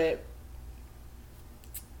 but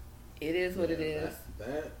it is what it is.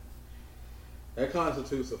 That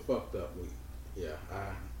constitutes a fucked up week. Yeah, I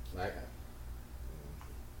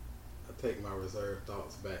take my reserved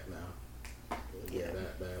thoughts back now. Yeah,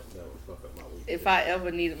 that would fuck up my week. If I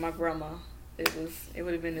ever needed my grandma, it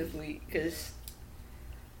would have been this week, because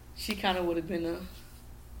she kind of would have been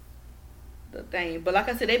the thing. But like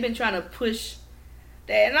I said, they've been trying to push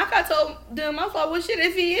that, and like I told them, I was like, well, shit,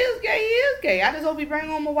 if he is gay, he is gay. I just hope he bring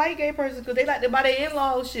home a white gay person, because they like to buy their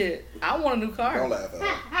in-laws shit. I want a new car. Don't laugh at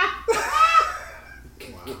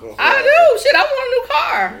Wow. I do. Shit, I want a new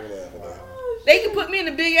car. Don't laugh at that. They can put me in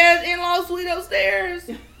the big ass in-law suite upstairs.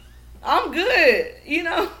 I'm good, you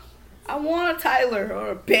know. I want a Tyler or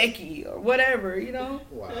a Becky or whatever, you know.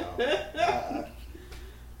 Wow.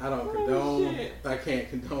 I don't condone. Shit. I can't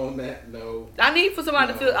condone that. No. I need for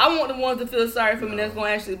somebody to feel. I want the ones to feel sorry for me. That's gonna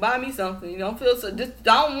actually buy me something. You know, feel so. Just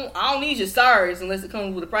I don't need your sorries unless it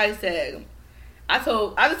comes with a price tag. I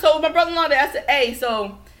just told my brother-in-law that. I said, hey,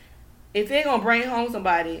 so if they're gonna bring home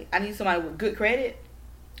somebody, I need somebody with good credit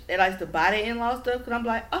that likes to buy their in-law stuff. Cause I'm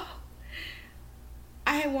like, oh,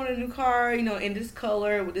 I had wanted a new car, you know, in this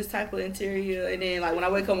color with this type of interior, and then like when I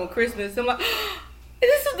wake up on Christmas, I'm like,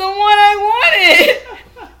 this is the one I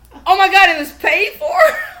wanted. Oh my God, and it's paid for.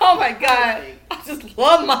 Oh my God, I just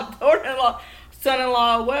love my daughter-in-law,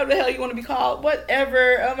 son-in-law, whatever the hell you want to be called,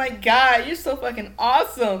 whatever. Oh my God, you're so fucking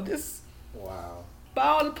awesome. Just Wow. buy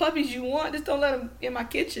all the puppies you want. Just don't let them in my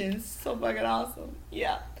kitchen. It's so fucking awesome.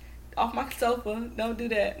 Yeah, off my sofa. Don't do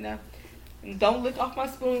that. No. Don't lick off my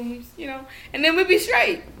spoons, you know. And then we be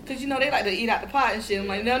straight. Because, you know, they like to eat out the pot and shit. I'm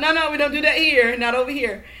like, no, we don't do that here. Not over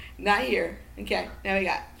here. Not here. Okay, now we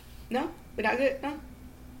got. No? We not good? No?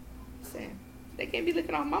 Saying. They can't be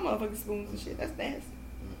licking off my motherfucking spoons and shit. That's nasty.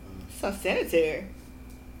 It's unsanitary.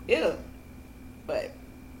 Ew. But,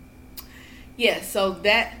 yeah, so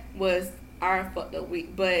that was our fucked up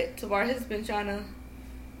week. But Tavares has been trying to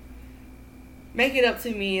make it up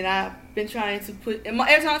to me, and I've been trying to put. And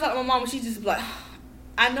every time I talk to my mom, she just be like,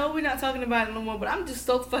 I know we're not talking about it no more, but I'm just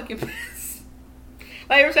so fucking pissed.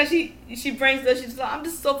 Like every time she brings it up, she's like, I'm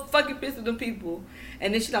just so fucking pissed with them people.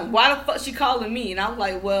 And then she's like, why the fuck she calling me? And I was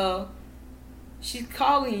like, well, she's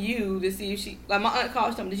calling you to see if she, like my aunt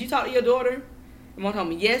called, she told me, did you talk to your daughter? And mom told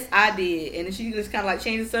me, yes, I did. And then she just kind of like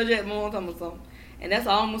changed the subject. Mom told me something. And that's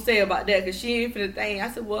all I'm going to say about that, because she ain't finna think. I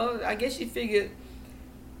said, well, I guess she figured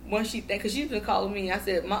once she, because she's been calling me, I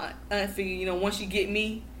said, my aunt figured, you know, once she get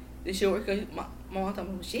me, this shit work. Cause my mom told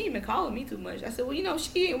me, well, she ain't been calling me too much. I said, well, you know,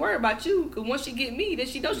 she ain't worried about you. Because once she get me, then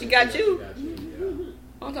she know she got you.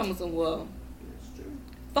 I'm talking about, well,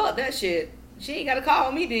 fuck that shit. She ain't got to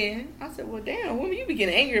call me then. I said, well, damn, woman, you be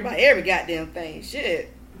getting angry about every goddamn thing.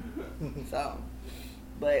 Shit. So,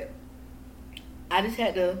 but I just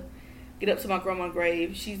had to get up to my grandma's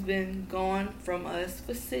grave. She's been gone from us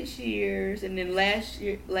for 6 years. And then last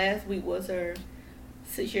week was her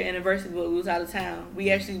 6-year anniversary, but we was out of town.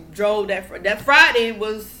 We actually drove that Friday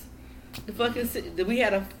was the fucking, we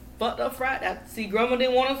had a fucked up Friday. See, grandma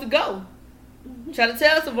didn't want us to go. Try to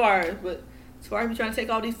tell Tavares, but Tavares be trying to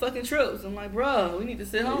take all these fucking trips. I'm like, bro, we need to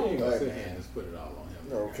sit home. You ain't sit here and just put it all on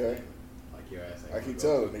him. Okay. Like your ass. I keep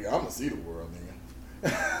telling the nigga, I'm gonna see the world, nigga.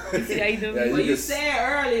 You see how you do? Yeah, Well, you said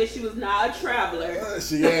earlier she was not a traveler.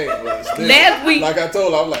 She ain't. Last week, like I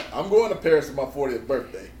told her, I'm like, I'm going to Paris for my 40th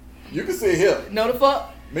birthday. You can sit here. No the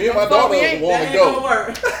fuck. Me and my daughter want to go. That ain't gonna work.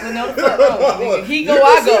 No the fuck. No. Nigga, he go,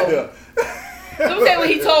 I go. Let me tell you what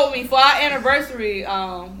he told me for our anniversary.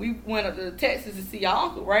 We went up to Texas to see y'all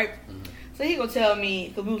uncle, right? Mm-hmm. So he gonna tell me,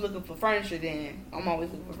 because we was looking for furniture then. I'm always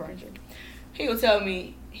looking for furniture. He gonna tell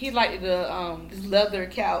me he liked the this leather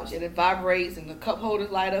couch and it vibrates and the cup holders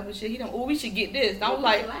light up and shit. He done, oh, we should get this. And I was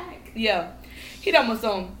like, yeah. He done was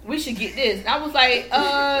we should get this. And I was like,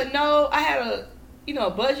 no, I had a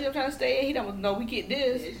budget I'm trying to stay in. He done was, no, we get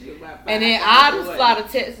this. And then I just fly to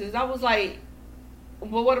Texas. I was like,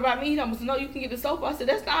 well, what about me? He was no, you can get the sofa. I said,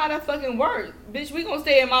 that's not how that fucking works. Bitch, we gonna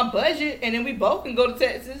stay in my budget and then we both can go to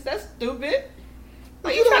Texas. That's stupid.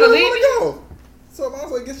 Like, you trying to leave me? Go. So I might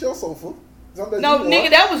as well get your sofa. No, nigga,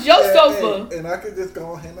 that was your sofa. And I could just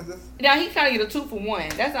go ahead and just... Now, he trying to get a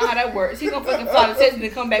 2-for-1. That's not how that works. He gonna fucking fly to Texas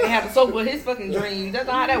and come back and have the sofa with his fucking dreams. That's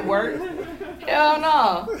not how that works. Hell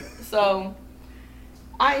no. So,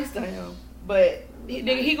 I ain't studying him. But,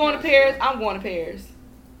 nigga, he going to Paris. I'm going to Paris.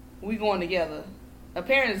 We going together.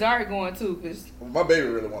 Apparently, Zari going too, cause my baby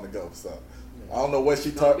really want to go. So I don't know what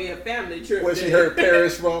she talked. Be a family trip. Where she heard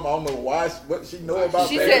Paris from. I don't know why. What she know about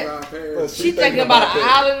she Paris. Said, she thinking about an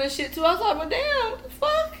island and shit too. I was like, well, damn, what the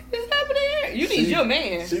fuck is happening here? You need your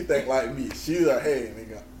man. She think like me. She like, hey,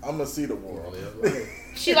 nigga, I'm gonna see the world.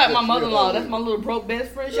 She like my mother-in-law. That's my little broke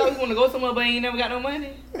best friend. She always want to go somewhere, but ain't never got no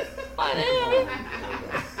money. Like, damn.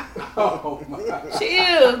 Oh my. She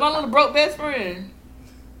is my little broke best friend.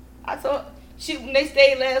 I told. They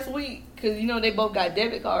stayed last week because they both got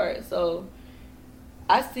debit cards. So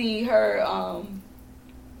I seen her.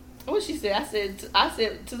 What she said? I said,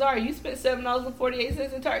 Tazari, you spent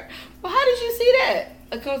 $7.48 in Target. Well, how did you see that?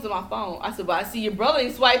 It comes to my phone. I said, well, I see your brother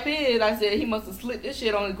ain't swipe his. I said he must have slipped this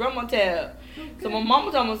shit on his grandma tab. Okay. So my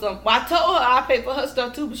mama told me something. Well, I told her I paid for her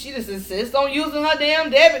stuff too, but she just insists on using her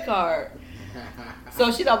damn debit card.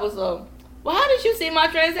 So she thought was well, how did you see my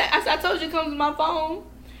transaction? I said, I told you it comes to my phone.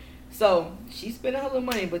 So she spending her little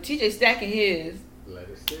money, but TJ stacking his. Let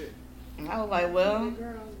it sit. And I was like, well,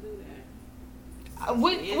 girls do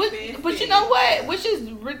that. But you know what? Which is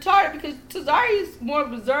retarded because Tazari is more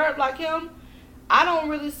reserved like him. I don't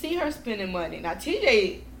really see her spending money. Now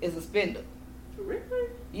TJ is a spender. Really?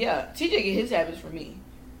 Yeah, TJ get his habits from me,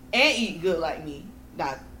 and eat good like me.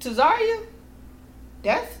 Now Tazaria,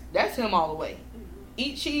 that's him all the way.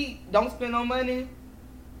 Eat cheap, don't spend no money.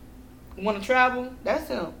 Want to travel? That's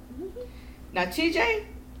him. Now TJ,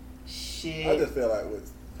 shit. I just feel like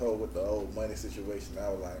with the whole money situation, I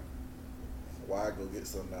was like, why go get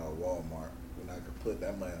something out of Walmart when I could put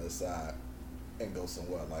that money aside and go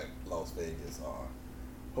somewhere like Las Vegas or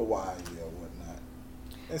Hawaii or whatnot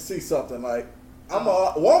and see something like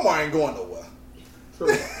Walmart ain't going nowhere. True.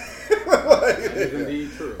 That is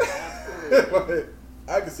indeed true.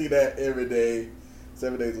 I can see that every day,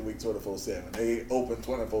 7 days a week, 24/7. They open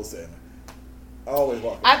 24/7. I always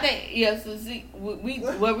walk. I think so see, what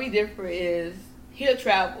we differ is he'll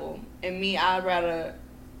travel and me I'd rather,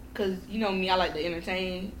 cause me I like to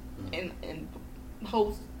entertain and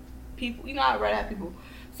host people. I'd rather have people.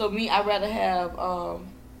 So me I'd rather have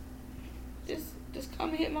just come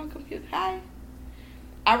and hit my computer. Hi.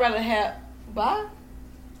 I'd rather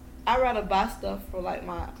buy stuff for like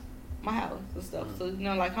my house and stuff. So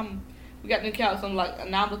like we got new couch. So I'm like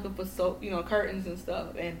now I'm looking for curtains and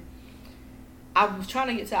stuff. And I was trying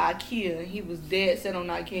to get to IKEA and he was dead set on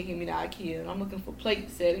not taking me to IKEA. And I'm looking for plate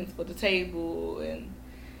settings for the table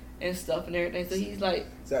and stuff and everything. So he's like,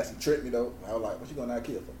 it's actually tricked me though. I was like, what you going to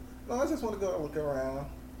IKEA for? No, I just want to go look around.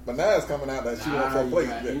 But now it's coming out that she wants her plate.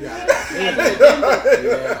 You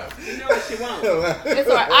know what she wants. It's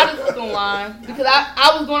alright. I just look online because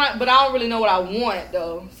I was going, but I don't really know what I want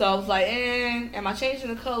though. So I was like, am I changing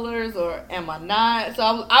the colors or am I not? So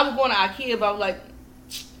I was going to IKEA, but I was like,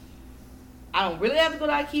 I don't really have to go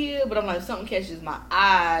to IKEA, but I'm like, if something catches my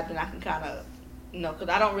eye, then I can kind of, because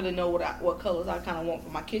I don't really know what colors I kind of want for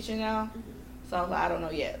my kitchen now. So I was like, I don't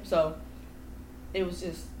know yet. So it was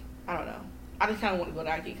just, I don't know. I just kind of want to go to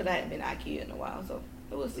IKEA because I hadn't been to IKEA in a while. So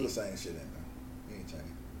we'll see. It's the same shit in there. You ain't changed.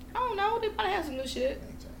 I don't know. They might have some new shit.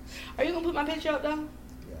 Ain't changed. Are you gonna put my picture up though? Yeah,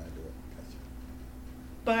 I do it. Gotcha.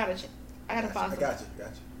 But I gotta find some. I got you.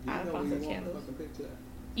 I gotta find some You candles. want the picture?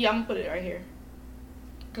 Yeah, I'm gonna put it right here.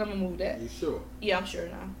 Cause I'm gonna move that. You sure? Yeah, I'm sure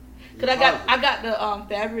now. You Cause I got the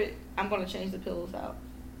fabric. I'm gonna change the pillows out.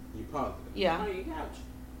 You positive? Yeah. On your couch.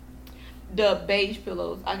 The beige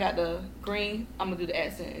pillows. I got the green. I'm gonna do the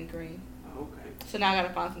accent in green. Oh, okay. So now I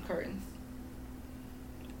gotta find some curtains.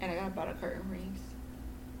 And I gotta buy the curtain rings.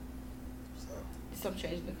 So I'm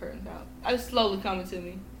changing the curtains out. It's slowly coming to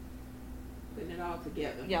me. Putting it all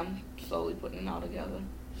together. Yeah, I'm slowly putting it all together.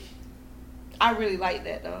 I really like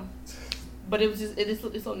that though. But it just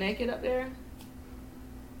looked so naked up there.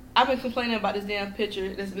 I've been complaining about this damn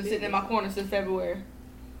picture that's been sitting in my corner since February.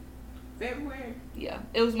 February? Yeah.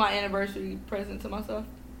 It was my anniversary present to myself.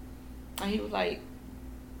 And he was like,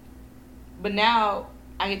 but now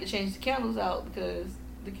I get to change the candles out because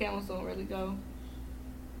the candles don't really go.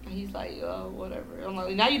 And he's like, whatever. I'm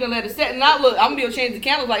like, now you done let it set. And now look, I'm going to be able to change the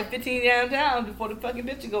candles like 15 damn times before the fucking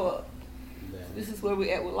picture go up. Nah. This is where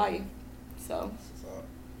we at with life. So,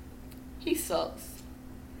 he sucks.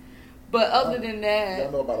 But other than that,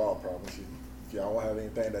 y'all know about all problems. If y'all don't have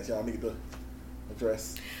anything that y'all need to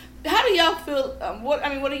address. how do y'all feel? What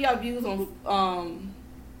are y'all views on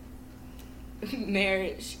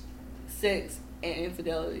marriage, sex, and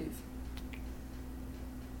infidelities?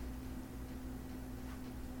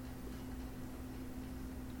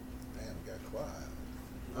 Damn, we got quiet.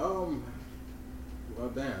 Well,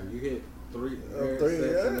 damn, you hit three.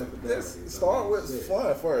 Yeah. Let's start with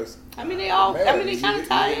fun first. I mean, they kind of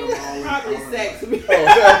tie in. Probably sex.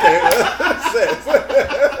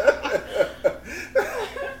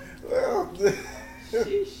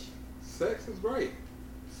 Sheesh. Sex is great.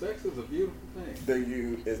 Sex is a beautiful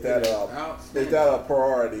thing. Is that a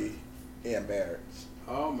priority in marriage?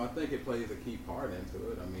 I think it plays a key part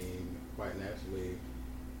into it. I mean, quite naturally,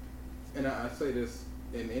 and I say this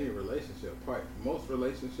in any relationship. Most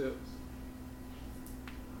relationships,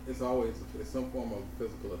 it's some form of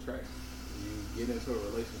physical attraction. You get into a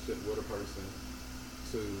relationship with a person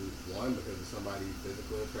because of somebody you're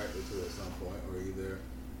physically attracted to at some point, or either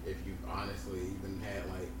if you've honestly even had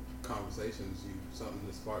like conversations, something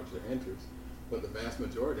that sparks your interest. But the vast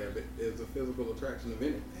majority of it is a physical attraction of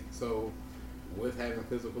anything. So with having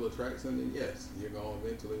physical attraction, then yes, you're going to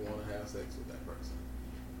eventually want to have sex with that person.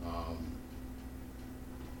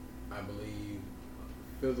 I believe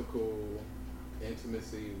physical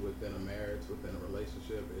intimacy within a marriage, within a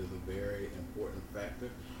relationship, is a very important factor.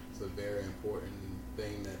 It's a very important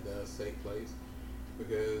thing that does take place,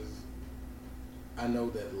 because I know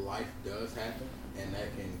that life does happen, and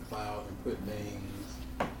that can cloud and put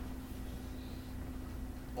things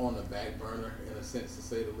on the back burner, in a sense, to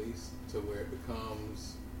say the least, to where it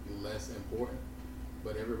becomes less important.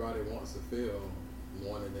 But everybody wants to feel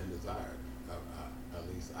wanted and desired. At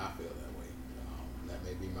least I feel that way. That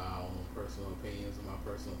may be my own personal opinions and my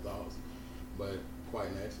personal thoughts, but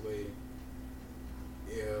quite naturally,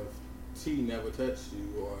 if T never touched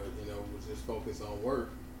you, or was just focused on work,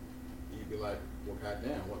 you'd be like, well,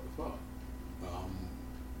 goddamn, what the fuck?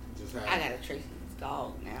 I got a Tracy's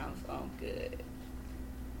dog now, so I'm good.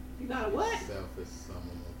 You got a what? Selfish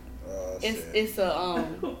someone. It's a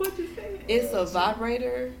What you say? It's a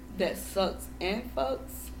vibrator that sucks and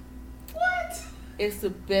fucks. What? It's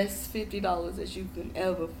the best $50 that you can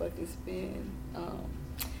ever fucking spend.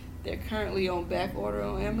 They're currently on back order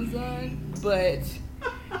on Amazon, but if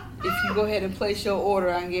you go ahead and place your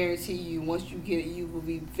order, I guarantee you, once you get it, you will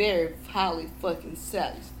be very highly fucking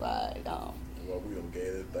satisfied. Well, we don't get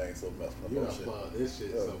anything so much. You don't plug this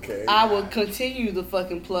shit. Okay. I will continue to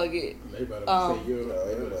fucking plug it. They better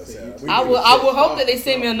say you. I will hope that they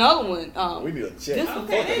send me another one. We need a check.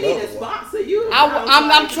 Okay, they need to sponsor you.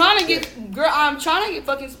 I'm trying to get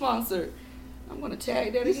fucking sponsored. I'm gonna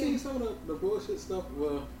tag that You again. see some of the bullshit stuff?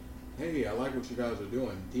 Well, hey, I like what you guys are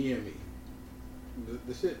doing. DM me.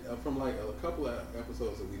 The shit from like a couple of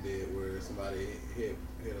episodes that we did where somebody hit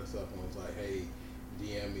us up and was like, hey,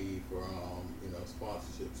 DM me for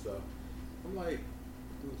sponsorship stuff. I'm like,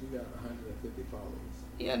 dude, you got 150 followers.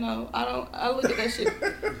 Yeah, no, I don't. I look at that shit.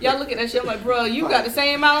 Y'all look at that shit. I'm like, bro, you got the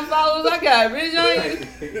same amount of followers I got,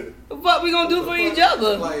 bitch. What we gonna do for each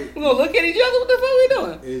other? Like, we gonna look at each other. What the fuck we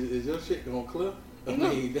doing? Is your shit gonna clip? I No.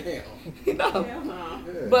 mean, damn. No.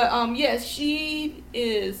 Yeah. But yes, she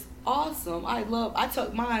is awesome. I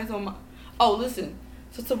took mine on my. Oh, listen.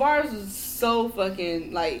 So Tavares was so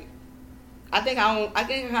fucking like. I think I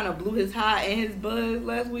kind of blew his high and his buzz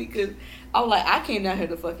last week because I was like, I came down here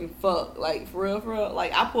to fucking fuck, like for real.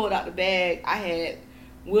 Like I pulled out the bag, I had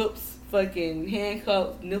whips, fucking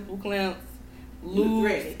handcuffs, nipple clamps,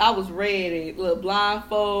 loops. I was ready. Little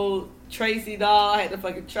blindfold, Tracy doll. I had the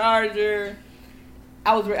fucking charger.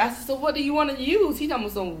 I was ready. I said, so what do you want to use? He told me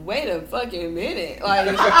some. Wait a fucking minute,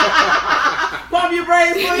 like pump your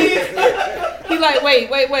brakes, please. He like,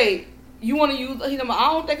 wait. You want to use? He told me,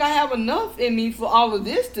 I don't think I have enough in me for all of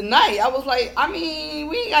this tonight. I was like, I mean,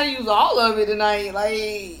 we ain't got to use all of it tonight.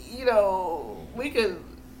 Like, you know, we could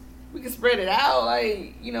spread it out.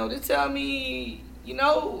 Like, you know, just tell me, you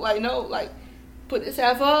know, like, no, like, put this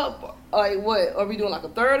half up. Like, what? Are we doing like a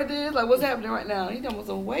third of this? Like, what's happening right now? He told me,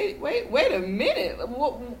 so wait a minute.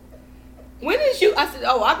 When is you? I said,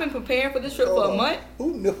 oh, I've been preparing for this trip for a month.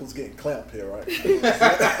 Who nipples getting clamped here, right?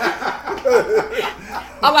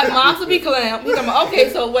 I'm like, mine will be clamped. He's like, okay,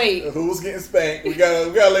 so wait. Who's getting spanked? We gotta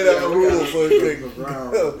lay down the rules so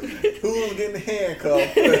who's getting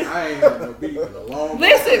handcuffed? I ain't had no beef in a long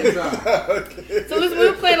Listen. time. Okay. So listen, we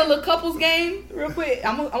were playing a little couples game real quick.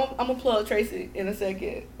 I'm gonna plug Tracy in a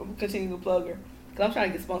second. I'm gonna continue to plug her because I'm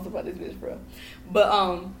trying to get sponsored by this bitch, bro. But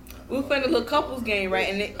we were playing a little couples game, right?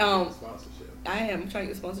 And I am trying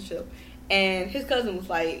to get sponsorship. And his cousin was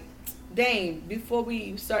like, dang, before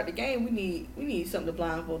we start the game, we need something to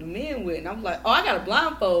blindfold the men with. And I was like, oh, I got a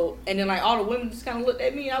blindfold. And then like all the women just kind of looked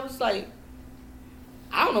at me. And I was like,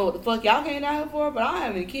 I don't know what the fuck y'all came out here for, but I don't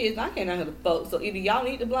have any kids. And I came out here to fuck. So either y'all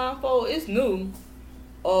need the blindfold, it's new,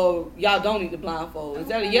 or y'all don't need the blindfold. Is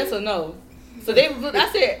that a yes or no? So they was. I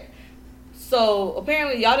said, so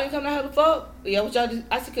apparently y'all didn't come down here to fuck. Yeah, what y'all just?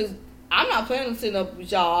 I said, cause I'm not planning on sitting up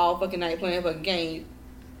with y'all all fucking night playing fucking games.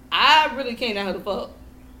 I really came down here to fuck.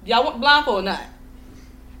 Y'all want blindfold or not?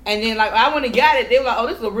 And then like I went and got it. They were like, oh,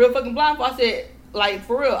 this is a real fucking blindfold. I said, like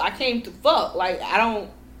for real, I came to fuck. Like I don't.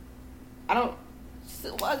 Well,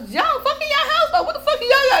 y'all fucking y'all house. Like what the fuck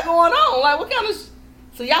y'all got going on? Like what kind of?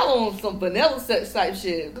 So y'all on some vanilla sex type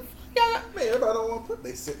shit? The fuck y'all? Man, everybody don't want to put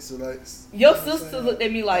their sex tonight. Your sister looked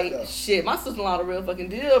at me like, shit. My sister-in-law the real fucking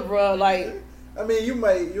deal, bro. Like. I mean, you're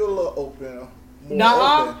a little open.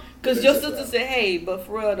 Nah, because your sister said, hey, but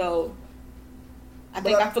for real though, I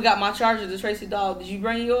think I forgot my charger to Tracy dog. Did you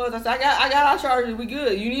bring yours? I said, I got our charger. We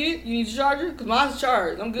good. You need it? You need your charger? Because mine's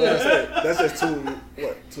charged. I'm good. That's just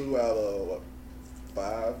two out of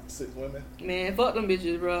 5, 6 women? Man, fuck them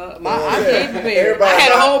bitches, bro. I came prepared. I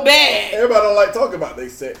had a whole bag. Everybody don't like talking about their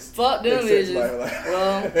sex. Fuck them bitches.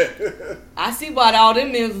 Well, I see why all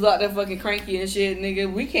them men was out there fucking cranky and shit, nigga.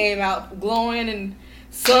 We came out glowing and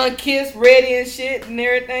sun-kissed, ready and shit and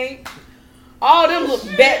everything. All them look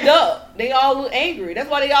backed up. They all look angry. That's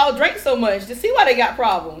why they all drink so much. To see why they got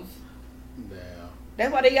problems. Damn.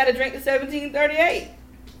 That's why they got to drink the 1738.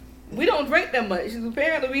 We don't drink that much.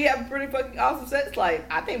 Apparently, we have a pretty fucking awesome sex life.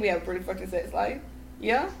 I think we have a pretty fucking sex life.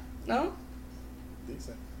 Yeah? No?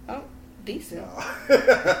 Decent. Oh, decent. No.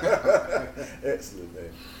 Excellent,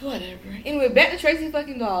 man. Whatever. Anyway, back to Tracy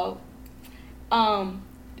fucking dog.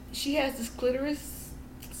 She has this clitoris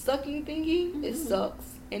sucking thingy. Mm-hmm. It sucks.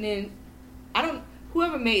 And then,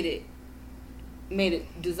 whoever made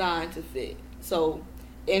it designed to fit. So,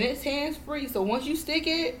 and it's hands free. So once you stick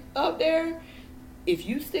it up there, if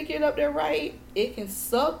you stick it up there right, it can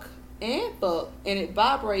suck and fuck, and it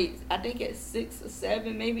vibrates. I think at 6 or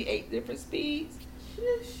 7, maybe 8 different speeds.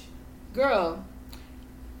 Sheesh. Girl,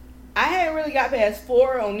 I hadn't really got past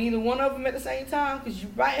 4 on neither one of them at the same time because you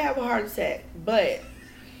might have a heart attack. But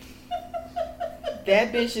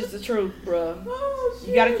that bitch is the truth, bro. Oh,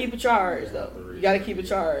 you gotta keep a charge though. You gotta keep a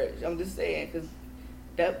charge. I'm just saying because.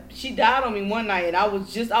 She died on me one night, and I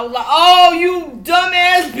was like, oh, you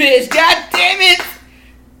dumbass bitch, god damn it.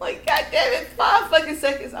 Like, god damn it, 5 fucking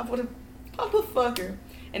seconds, I would have motherfucker.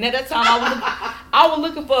 And at that time, I was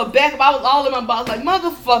looking for a backup. I was all in my box, like,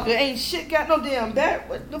 motherfucker, ain't shit got no damn back.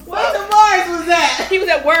 What the fuck? What the voice was that? He was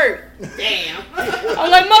at work. Damn. I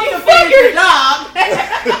was like, motherfucker.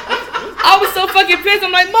 I was so fucking pissed.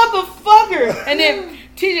 I'm like, motherfucker. And then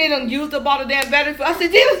TJ done used up all the damn batteries. I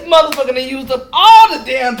said, this motherfucker done used up all the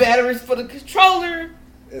damn batteries for the controller.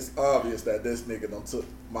 It's obvious that this nigga done took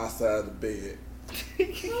my side of the bed.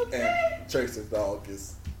 Okay. And Tracy's dog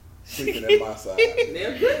is sleeping at my side.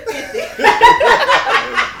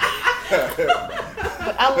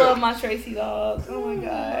 But I love my Tracy dog. Oh my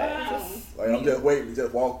God. I'm just waiting to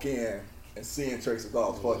just walk in and seeing Tracy's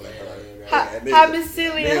dog fucking her. Hi, Miss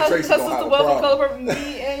Silly and her sister welcome color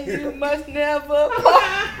me and you must never part.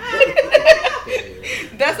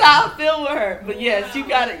 That's how I feel with her. But yes, you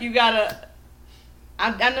gotta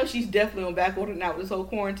I know she's definitely on back order now with this whole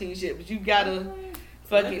quarantine shit, but you gotta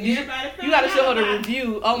fucking You you gotta show her the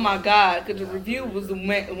review. Oh my god, because the review was the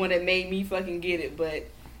one that made me fucking get it. But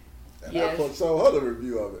And yes. I show her the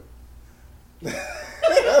review of it.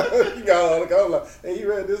 You got on the go like, hey, you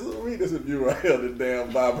read this? Read this review right here, the damn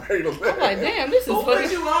vibrator. I'm like, damn, this is Who put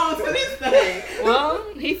fucking. you on to this thing?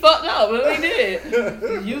 Well, he fucked up, but he did.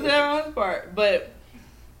 Use that on his part, but.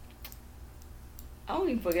 I don't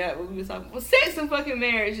even forget what we was talking about. Well, sex and fucking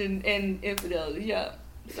marriage and infidelity, yeah.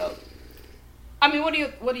 So, I mean, what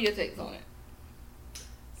are your takes on it?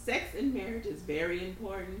 Sex in marriage is very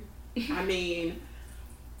important. I mean,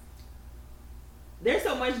 there's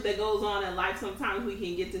so much that goes on in life. Sometimes we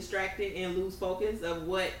can get distracted and lose focus of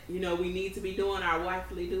what, we need to be doing, our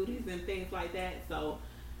wifely duties and things like that. So,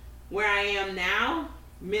 where I am now,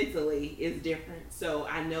 mentally, is different. So,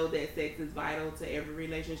 I know that sex is vital to every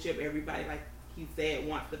relationship. Everybody, like he said,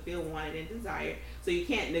 wants to feel wanted and desired. So you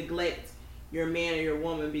can't neglect your man or your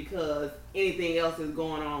woman because anything else is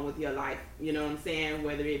going on with your life. You know what I'm saying?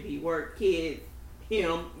 Whether it be work, kids,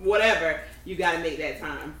 him, whatever, you got to make that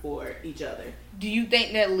time for each other. Do you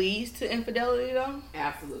think that leads to infidelity though?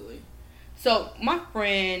 Absolutely. So my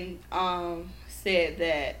friend said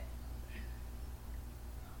that.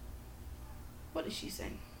 What did she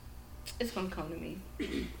say? It's gonna come to me.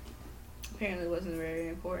 Apparently, it wasn't very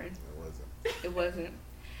important. It wasn't. It wasn't.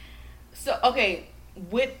 So, okay,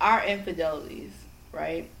 with our infidelities,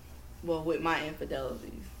 right? Well, with my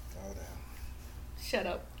infidelities. Oh, damn. Shut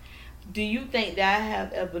up. Do you think that I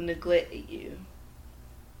have ever neglected you?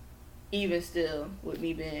 Even still, with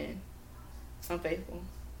me being unfaithful?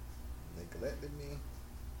 Neglected me?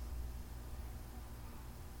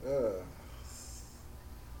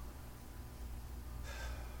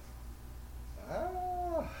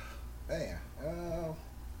 Man.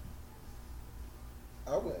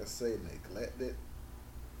 I wouldn't say neglected.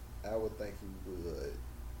 I would think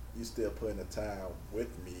you still putting the time with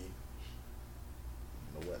me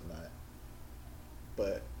and whatnot.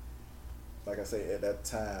 But like I say, at that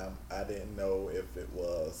time, I didn't know if it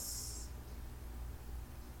was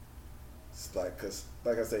it's like, cause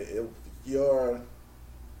like I say, if you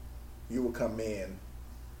would come in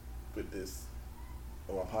with this,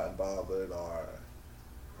 or I'm hot and bothered, or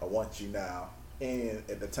I want you now, and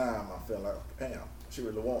at the time I feel like, damn, she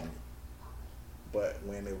really want me. But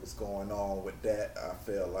when it was going on with that, I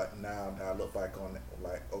felt like now I look back on it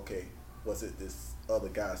like, okay, was it this other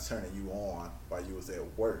guy's turning you on while you was at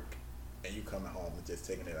work and you coming home and just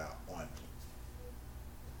taking it out on me?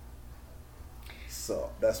 So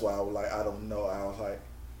that's why I was like, I don't know. I was like,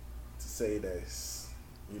 to say that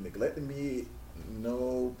you neglected me,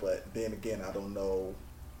 no, but then again, I don't know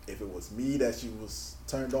if it was me that she was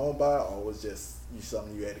turned on by, or was just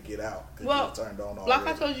something you had to get out because you were turned on already. Like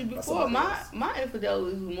I told you before, my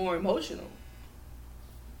infidelity was more emotional.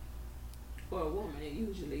 For a woman, it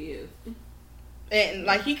usually is. And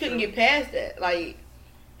like he couldn't get past that. Like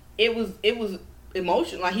it was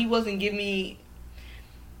emotional. Like he wasn't giving me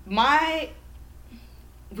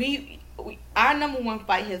our number one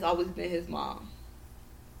fight has always been his mom.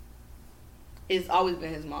 It's always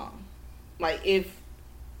been his mom. Like if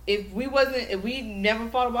we never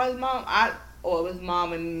fought about his mom, or his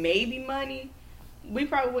mom and maybe money, we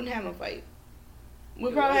probably wouldn't have no fight.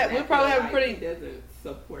 We probably have a pretty. He doesn't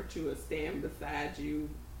support you or stand beside you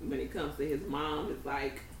when it comes to his mom. It's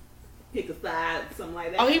like pick a side, something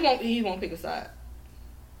like that. Oh, he won't pick a side.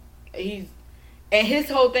 And his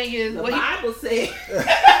whole thing is the Bible said.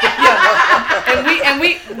 Yeah, and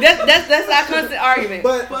we that's our constant argument.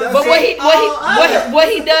 But what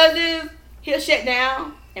he does is he'll shut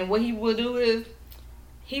down, and what he will do is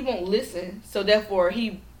he won't listen. So therefore,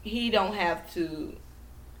 he don't have to.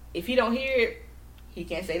 If he don't hear it, he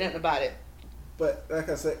can't say nothing about it. But like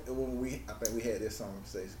I said, I think we had this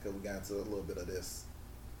conversation because we got into a little bit of this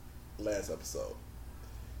last episode,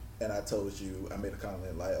 and I told you, I made a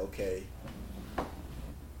comment like, okay,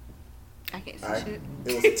 I can't say shit.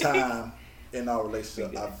 It was a time in our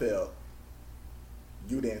relationship I felt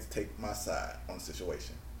you didn't take my side on the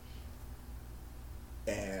situation,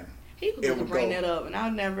 and he was going to bring that up, and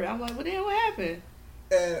I'm like, well, then what happened?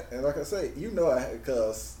 And like I say,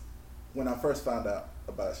 because when I first found out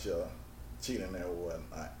about your cheating and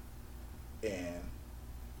whatnot, and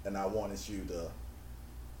I wanted you to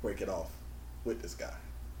break it off with this guy,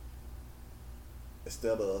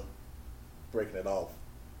 instead of breaking it off,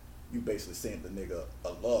 you basically sent the nigga a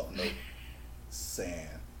love note saying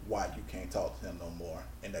why you can't talk to him no more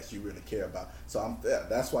and that you really care about. So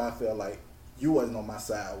that's why I feel like you wasn't on my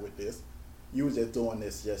side with this. You was just doing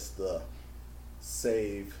this just to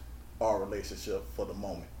save our relationship for the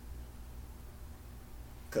moment.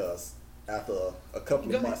 Because after a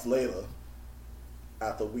couple of months later,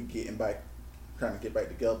 after we trying to get back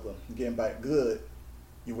together, getting back good,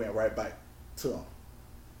 you went right back to him.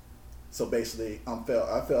 So basically, I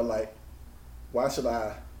felt like, why should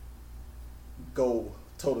I go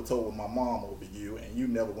toe to toe with my mom over you, and you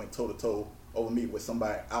never went toe to toe over me with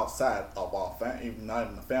somebody outside of our family, even not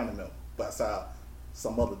even a family member, but outside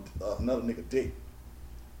some other another nigga dick,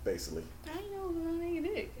 basically. I ain't know it was another nigga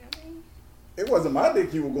dick. I mean, it wasn't my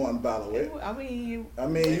dick you were going to battle with. I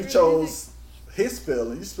mean, you chose his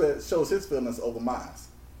feelings. You chose his feelings over mine.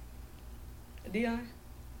 Dion,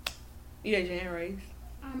 you had your hand raised.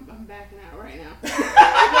 I'm backing out right now.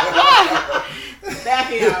 Why?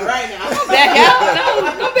 Backing out right now. Back out?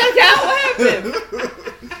 No, don't back out. What happened?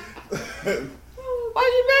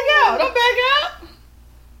 Why'd you back out? Don't back out.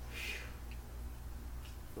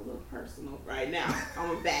 A little personal right now. I'm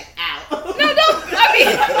gonna back out. No, don't. I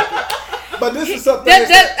mean, but this is something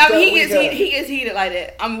that he gets heated like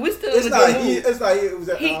that. I mean, we still in a good mood. It's not. It was.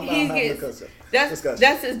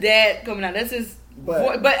 That's his dad coming out. That's his.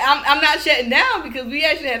 But I'm not shutting down because we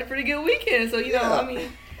actually had a pretty good weekend. So you know,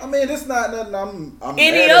 I mean, it's not nothing. I'm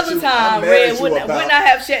any other time, Red wouldn't I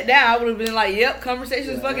have shut down? I would have been like, "Yep,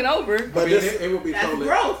 conversation's fucking over." But it would be totally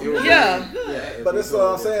growth. But that's what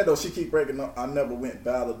I'm saying though. She keep breaking up. I never went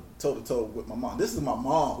battle toe to toe with my mom. This is my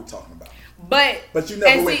mom we're talking about. But you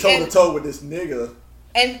never went toe to toe with this nigga.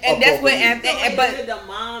 And that's what. But the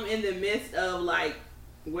mom in the midst of like,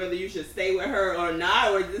 whether you should stay with her or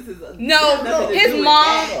not, or this is no.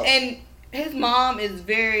 His mom is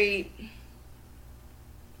very.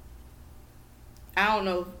 I don't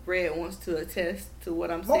know if Red wants to attest to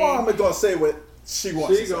what I'm saying. My mom is gonna say what she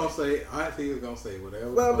wants. She's gonna say. Auntie is gonna say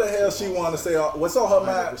whatever. Whatever the hell she want to say. What's on her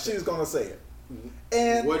mind, she's gonna say it.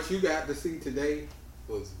 And what you got to see today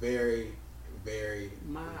was very, very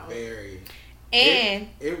mild. Very. And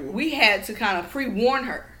we had to kind of pre-warn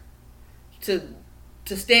her to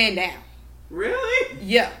stand down. Really?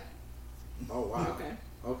 Yeah. Oh wow.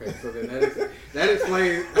 Okay. So then that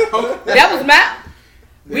explains. That was mild.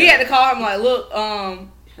 Yeah. We had to call him like, look,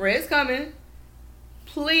 Red's coming.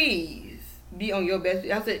 Please be on your best.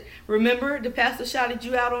 I said, remember the pastor shouted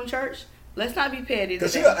you out on church? Let's not be petty.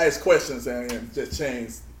 Because she'll ask questions and just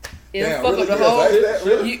change. It'll fuck up the whole.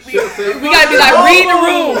 We gotta be like, read the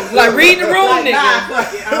room. Like, read the room, nigga.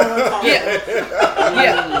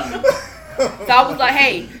 Yeah. So I was like,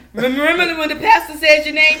 hey, remember when the pastor said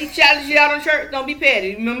your name, he shouted you out on church? Don't be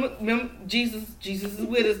petty. Remember Jesus is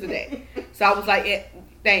with us today. So I was like, yeah,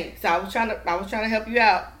 thanks. So I was trying to help you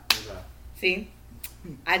out. Okay. See,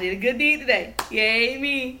 I did a good deed today. Yay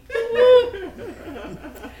me.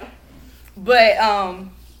 But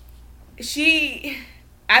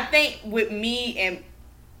I think with me and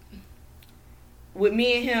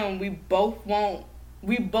him, we both won't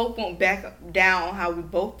back down on how we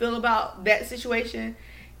both feel about that situation.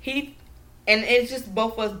 And it's just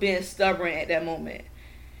both of us being stubborn at that moment.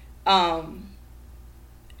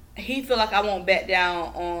 He feel like I won't back down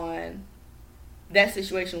on that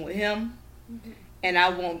situation with him, mm-hmm.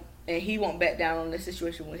 and he won't back down on the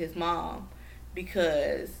situation with his mom,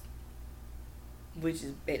 because, which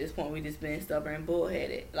is at this point we just been stubborn and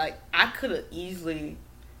bullheaded. Like I felt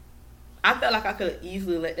like I could have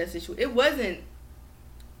easily let that situation. It wasn't.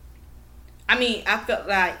 I mean, I felt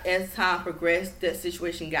like as time progressed, that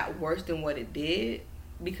situation got worse than what it did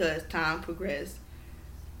because time progressed.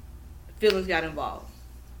 Feelings got involved.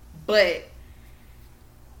 But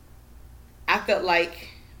I felt like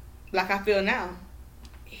I feel now,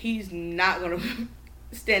 he's not going to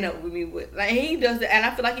stand up with me he does that, and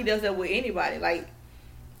I feel like he does that with anybody. Like,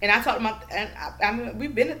 and I talked about, and I mean,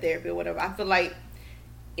 we've been in therapy or whatever. I feel like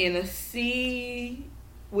in a sea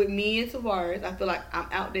with me and Tavares, I feel like I'm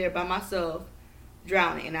out there by myself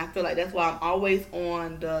drowning, and I feel like that's why I'm always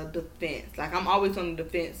on the defense. Like I'm always on the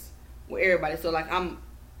defense with everybody. So like I'm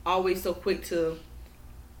always so quick to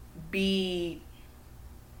be.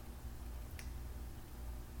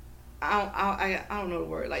 I don't know the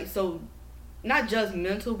word, like, so not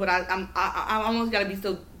judgmental, but I almost gotta be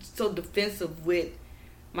so defensive with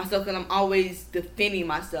myself, because I'm always defending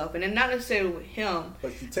myself, and then not necessarily with him.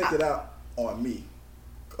 But you take it out on me.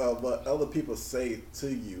 What other people say to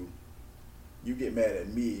you, you get mad at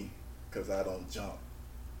me because I don't jump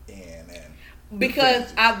in and.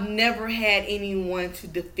 Because I've never had anyone to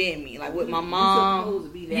defend me, like with my mom. You're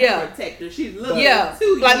supposed to be that protector. She's looking to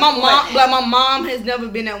you. Like my mom has never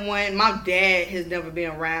been that one. My dad has never been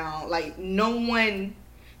around. Like no one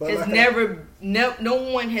has no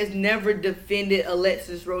one has never defended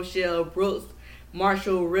Alexis, Rochelle, Brooks,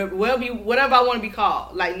 Marshall, whatever I want to be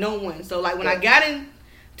called. Like no one. So like when I got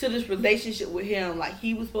into to this relationship with him. Like,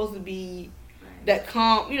 he was supposed to be Right. that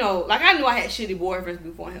calm, like, I knew I had shitty boyfriends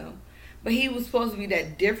before him, but he was supposed to be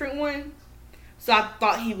that different one. So I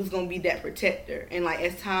thought he was gonna be that protector, and like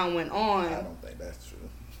as time went on, I don't think that's true.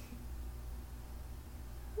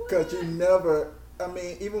 Because you never, I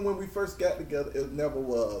mean, even when we first got together, it never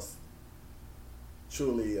was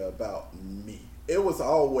truly about me. It was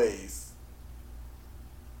always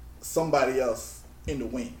somebody else in the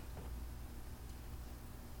wing.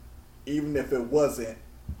 Even if it wasn't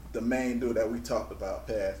the main dude that we talked about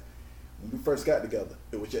past. When we first got together,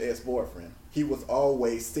 it was your ex-boyfriend. He was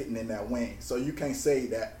always sitting in that wing. So you can't say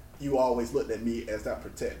that you always looked at me as that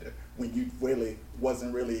protector when you really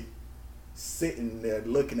wasn't really sitting there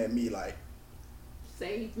looking at me like,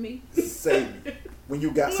 Save me. save me. When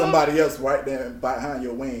you got somebody else right there behind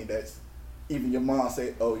your wing, that's even your mom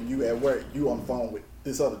say, oh, you at work, you on the phone with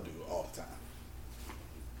this other dude all the time.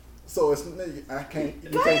 So it's, I can't, you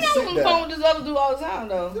why you can't not sit on the there. phone with this other dude all the time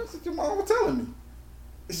though? That's what your mom was telling me.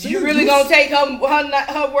 You really gonna take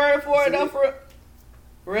her word for it though? For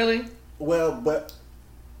really? Well, but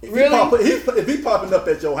if Really? if he popping up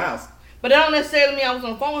at your house, But that don't necessarily mean I was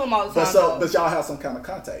on the phone with him all the time. but y'all have some kind of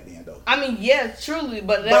contact then though. I mean, yes, truly,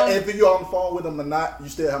 but that But don't, if you're on the phone with them or not, you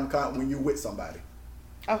still have contact when you're with somebody.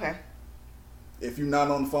 okay. If you're not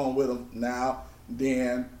on the phone with them now,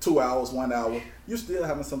 then 2 hours, 1 hour, you're still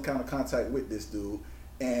having some kind of contact with this dude,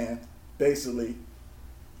 and basically,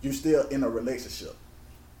 you're still in a relationship.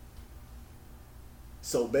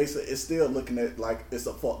 So basically, it's still looking at like it's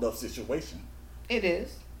a fucked up situation. It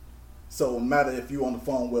is. So no matter if you're on the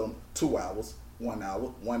phone with them 2 hours, 1 hour,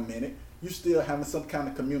 1 minute, you still having some kind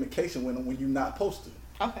of communication with them when you're not supposed to.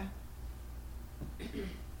 Okay.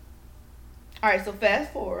 All right, so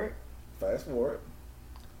fast forward Fast forward.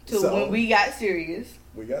 to So, when we got serious.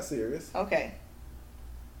 we got serious. Okay.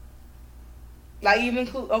 Like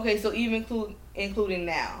including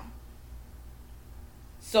now.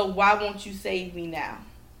 So why won't you save me now?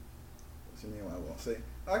 What you mean I won't say?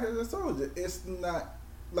 Like I just told you, it's not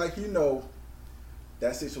like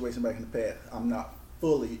that situation back in the past. I'm not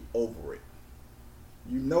fully over it.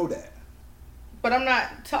 You know that. But I'm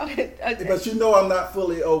not talking. But you know I'm not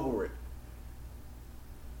fully over it.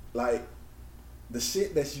 Like the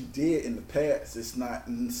shit that you did in the past, it's not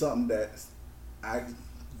something that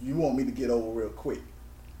you want me to get over real quick.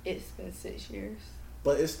 It's been 6 years.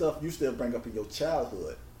 But it's stuff you still bring up in your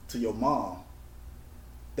childhood to your mom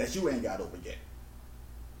that you ain't got over yet.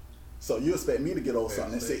 So you expect me to get over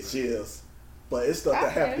something in 6 years, but it's stuff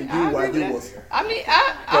that happened to you while you was. I mean,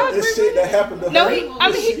 I But it's shit that happened to her.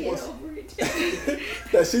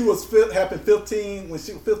 That she was happened 15 when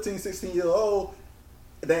she was 15, 16 years old.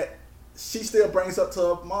 That she still brings up to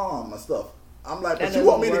her mom and stuff. I'm like, but you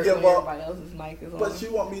want me to give up? But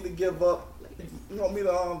you want me to give up? You want me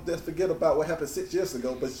to just forget about what happened 6 years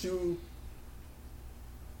ago? But you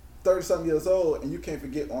 30-something years old and you can't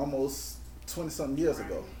forget almost 20-something years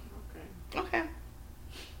ago. Okay.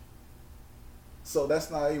 So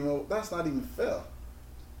that's not even fair.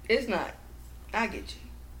 It's not. I get you.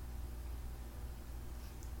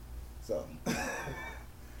 So.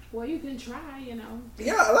 Well, you can try,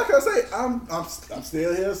 Yeah, like I say, I'm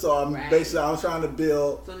still here, so I'm Right. basically I'm trying to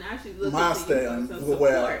build. So now she's looking My to you stand for some for support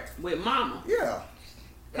where- with mama. Yeah,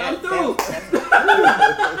 Come through. That's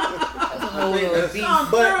a whole other beef.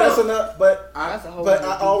 but that's enough. But That's a whole but other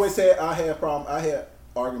I beef. always had I had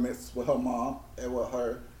arguments with her mom and with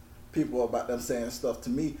her people about them saying stuff to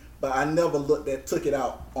me, but I never took it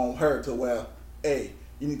out on her to where, hey,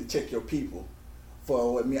 you need to check your people.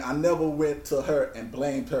 For what me, I never went to her and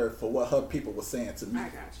blamed her for what her people were saying to me. I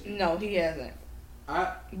got you. No, he hasn't.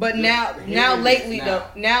 But Now lately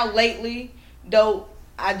though,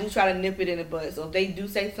 I do try to nip it in the bud. So if they do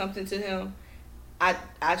say something to him, I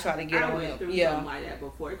try to get I on went him. through Yeah. something like that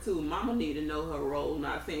before too. Mama need to know her role.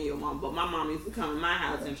 Not saying your mom, but my mom used to come in my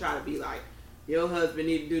house and try to be like, your husband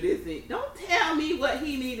need to do this. And don't tell me what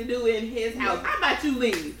he need to do in his house. How about you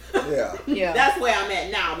leave? Yeah, Yeah. That's where I'm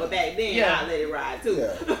at now. But back then, Yeah. I let it ride too.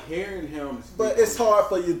 yeah. hearing him speak But it's on hard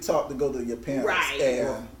for you to go to your parents Right.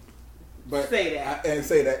 and But Say that.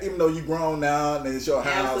 say that, even though you grown now and it's your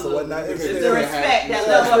house Absolutely. or whatnot. It's It's still the respect, that have-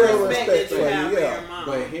 level still of respect respect that for you you, have for yeah. your mom.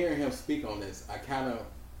 But hearing him speak on this,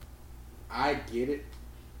 I get it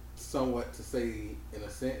somewhat to say in a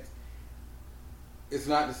sense. It's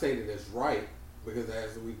not to say that it's right, because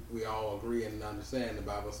as we all agree and understand, the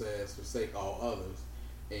Bible says, forsake all others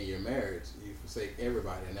in your marriage. You forsake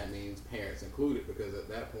everybody, and that means parents included, because at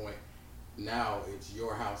that point, now it's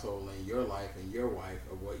your household and your life and your wife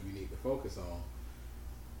of what you need to focus on.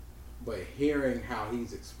 But hearing how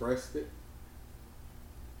he's expressed it,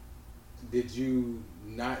 did you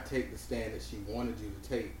not take the stand that she wanted you to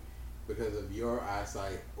take because of your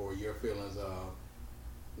eyesight or your feelings of,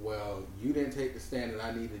 well, you didn't take the stand that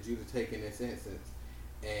I needed you to take in this instance,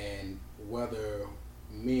 and whether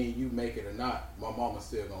me and you make it or not, my mama's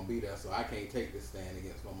still gonna be there, so I can't take this stand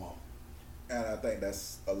against my mama. And I think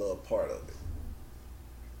that's a little part of it.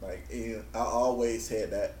 Like, I always had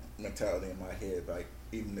that mentality in my head, like,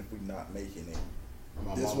 even if we're not making it,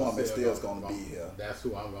 this woman still is going to be here. That's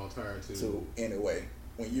who I'm going to turn to. Anyway,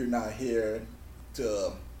 when you're not here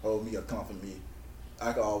to hold me or comfort me,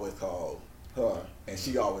 I can always call her, and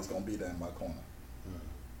she always going to be there in my corner.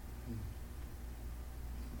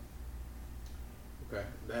 Okay,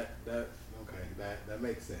 that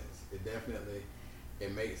makes sense. It definitely,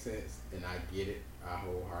 it makes sense, and I get it. I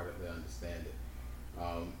wholeheartedly understand it.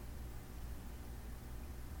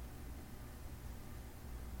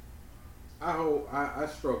 I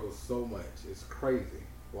struggle so much. It's crazy.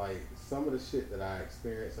 Like, some of the shit that I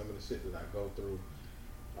experience, some of the shit that I go through,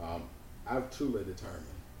 I've truly determined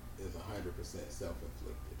is 100%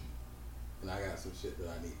 self-inflicted. And I got some shit that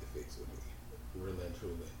I need to fix with me, really and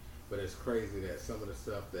truly. But it's crazy that some of the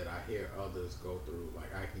stuff that I hear others go through,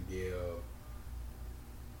 like, I can give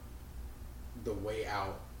the way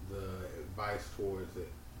out, the advice towards it,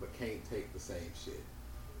 but can't take the same shit.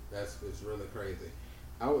 It's really crazy.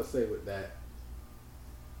 I would say with that,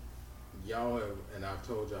 y'all have, and I've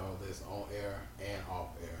told y'all this on air and off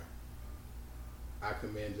air, I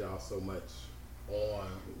commend y'all so much on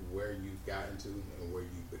where you've gotten to and where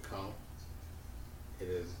you've become. It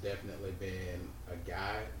has definitely been a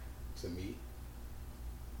guide to me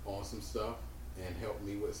on some stuff and helped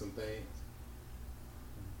me with some things.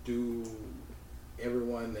 Do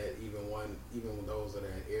everyone that even those that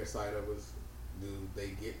are in earsight of us, do they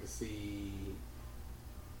get to see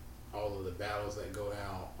all of the battles that go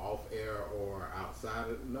down off air or outside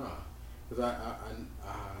of it? Nah, because I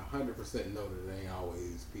 100% know that it ain't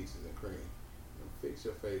always peaches and cream. Fix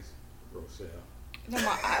your face, Rochelle. No,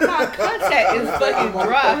 my contact is fucking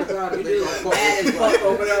dry. You do mad as fuck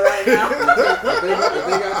over there right now. If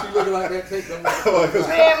they got you looking like that, take them.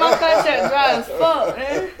 Man, my contact dry as fuck,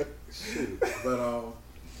 man. Shoot. But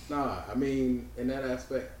nah, I mean, in that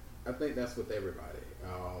aspect, I think that's with everybody.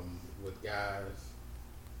 With guys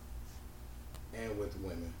and with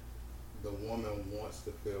women. The woman wants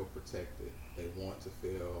to feel protected. They want to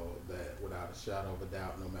feel that without a shadow of a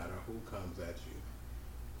doubt, no matter who comes at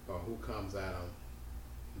you or who comes at them,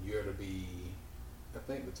 you're to be, I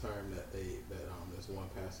think the term that this one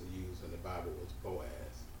pastor used in the Bible was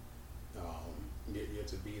Boaz. You're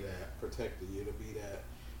to be that protector. You're to be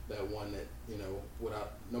that one that, you know,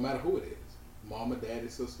 without, no matter who it is, mama, daddy,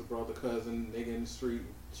 sister, brother, cousin, nigga in the street,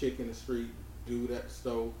 chick in the street, dude at the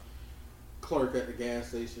stove, clerk at the gas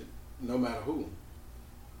station, no matter who.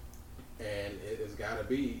 And it's got to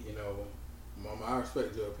be, you know, mama, I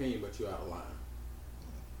respect your opinion, but you're out of line.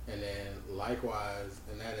 And then likewise,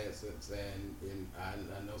 in that instance, and I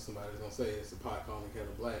know somebody's going to say it's a pot calling the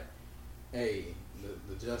kettle black. Hey,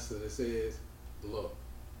 the justice of this is, look,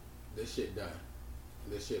 this shit done.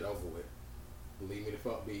 This shit over with. Leave me the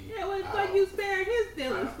fuck be. Yeah, what the fuck you sparing his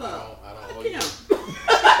feelings for? I don't owe you.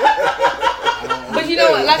 But you know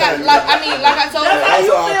what? Like I told you. That's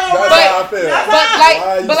how you feel,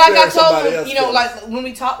 right? But like I told you, you know, like when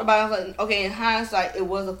we talked about it, I was like, okay, in hindsight, it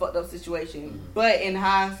was a fucked up situation. Mm-hmm. But in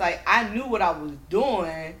hindsight, I knew what I was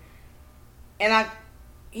doing, and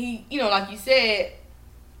he, you know, like you said,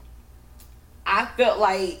 I felt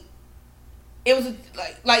like it was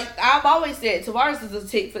like I've always said, Tavares is a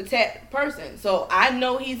tit for tat person. So I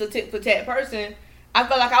know he's a tit for tat person. I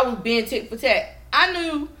felt like I was being tit for tat. I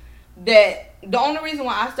knew that the only reason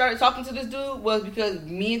why I started talking to this dude was because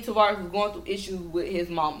me and Tavares was going through issues with his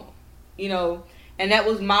mama, you know, and that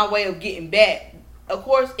was my way of getting back. Of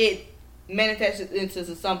course, it manifested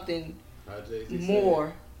into something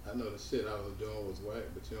more. Said, I know the shit I was doing was whack,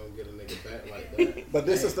 but you don't get a nigga back like that. But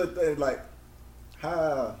this is the thing, like,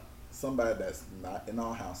 how somebody that's not in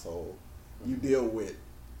our household, you deal with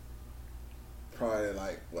probably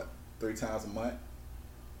like, 3 times a month,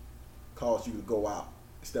 cause you to go out,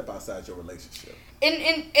 step outside your relationship. And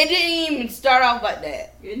it didn't even start off like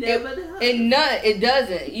that. It never does. It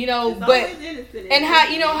doesn't, you know. It's but and how,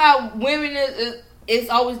 you know how women it's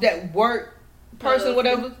always that work person,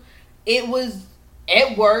 whatever. It was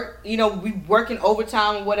at work, you know, we working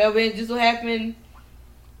overtime or whatever. It just so happened.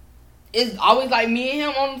 It's always like me and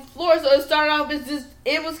him on the floor, so it started off as just,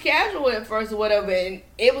 it was casual at first or whatever, and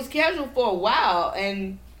it was casual for a while,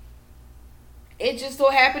 and it just so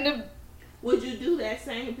happened to Would you do that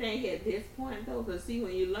same thing at this point though? Because see,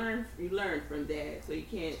 when you learn from that, so you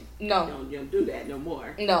can't. No. You don't do that no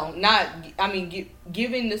more. No, not. I mean,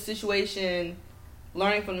 given the situation,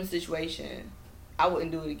 learning from the situation, I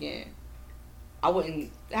wouldn't do it again. I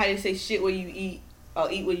wouldn't. How do you say shit where you eat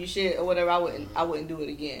or eat where you shit or whatever? I wouldn't do it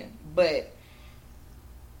again. But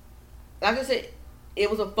like I said, it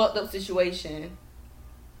was a fucked up situation.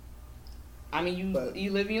 I mean, you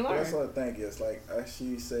live and you learn. That's what I think is like.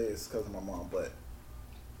 She says it's because of my mom, but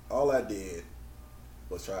all I did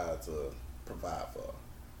was try to provide for her.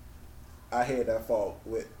 I had that fault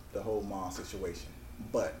with the whole mom situation,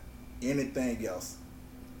 but anything else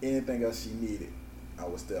she needed, I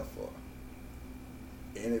was there for her.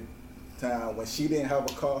 Any time when she didn't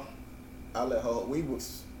have a car, I let her. We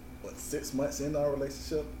was 6 months in our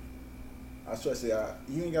relationship. I trusted her.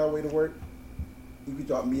 You ain't got a way to work. You can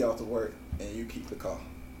drop me out to work and you keep the car.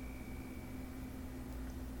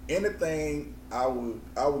 Anything I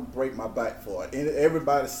would break my back for. And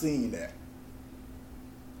everybody's seen that.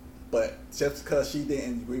 But just because she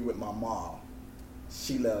didn't agree with my mom,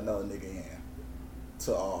 she let another nigga in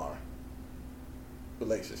to our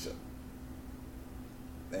relationship.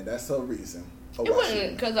 And that's her reason. It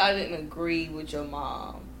wasn't because I didn't agree with your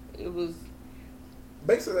mom. It was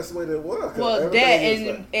basically that's the way that was. Well, that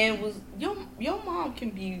and was your mom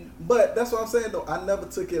can be. But that's what I'm saying though. I never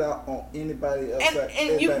took it out on anybody else.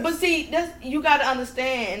 But see, you got to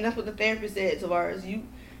understand, and that's what the therapist said to ours. You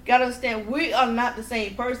got to understand we are not the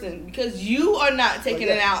same person because you are not taking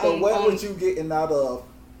it out so on. What was you getting out of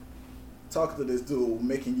talking to this dude,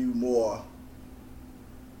 making you more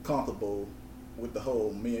comfortable with the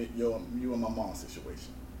whole you and my mom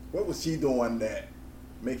situation? What was she doing that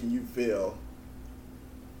making you feel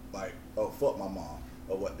like, oh, fuck my mom,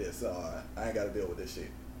 or what this, I ain't got to deal with this shit?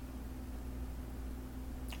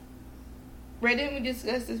 Ray, didn't we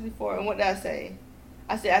discuss this before? And what did I say?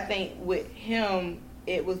 I said I think with him,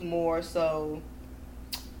 it was more so,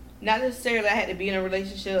 not necessarily I had to be in a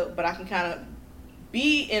relationship, but I can kind of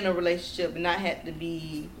be in a relationship and not have to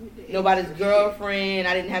be nobody's girlfriend.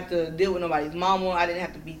 I didn't have to deal with nobody's mama. I didn't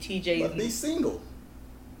have to be TJ's. But be single.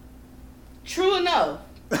 True enough.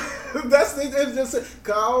 That's it's just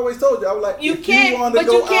cause I always told you I was like you can't, but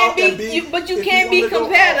you can't be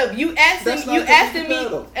competitive. You asking me.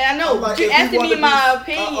 And I know like, you asking me my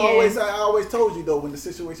opinion. I always told you though when the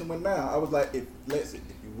situation went down, I was like, if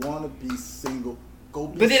you want to be single, go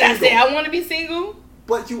be. But did single. I say I want to be single?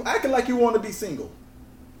 But you acting like you want to be single.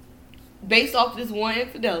 Based off this one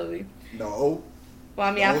infidelity. No. Well,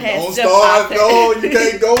 I mean, I've had don't start. No, you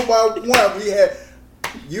can't go by one.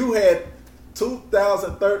 You had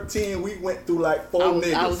 2013. We went through like four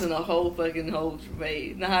niggas. I was in a whole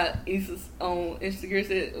phase. Not how Issa's on Instagram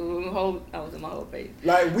said. I was in my whole phase.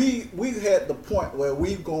 Like we had the point where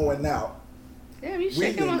we going out. Damn, you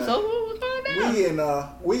shaking my sofa? What's going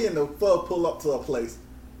on? We in the club pull up to a place.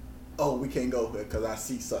 Oh, we can't go here because I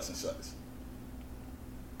see such and such.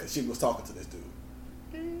 Because she was talking to this dude.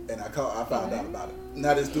 And I found out about it.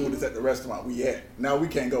 Now this dude is at the restaurant we at. Now we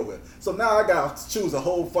can't go here. So now I got to choose a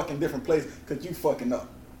whole fucking different place because you fucking up.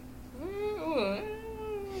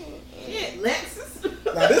 Shit, Lexus.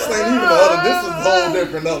 Now this ain't even the other. This is a whole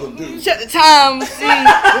different other dude. Shut the time. See.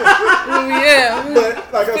 Yeah.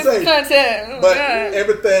 But like I say, content. But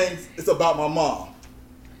everything is about my mom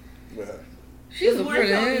with her. She's more on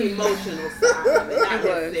the emotional side of it, not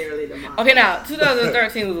necessarily the mom. Okay, now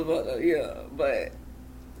 2013 was about but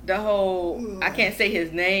the whole I can't say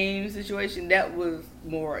his name situation, that was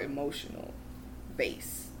more emotional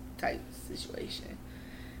base type situation.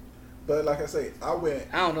 But like I say, I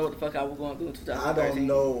don't know what the fuck I was going through in 2013. I don't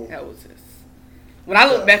know. That was just. When I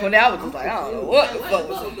look back on that, I was just like, I don't know what the fuck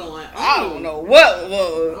was going on. I don't know what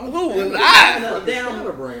was. Who was I?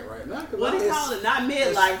 Right now. What is called not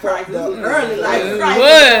midlife crisis, early life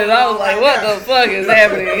crisis. I was like, what the fuck is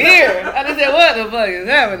happening here? I just said, what the fuck is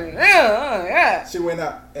happening? Yeah. She went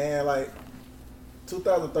out and like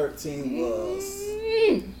 2013 was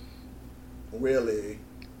really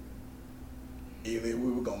either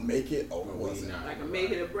we were gonna make it or we wasn't. Like a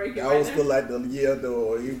make it or break it. That was for like the year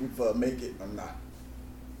though, or even for make it or not.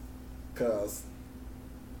 Cause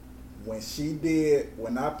when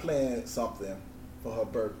I planned something for her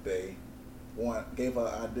birthday, gave her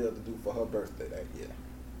an idea to do for her birthday that year,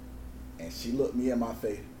 and she looked me in my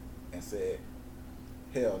face and said,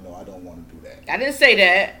 "Hell no, I don't want to do that." I didn't say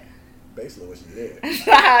that. Basically, what she did.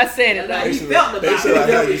 I said it though. Basically, like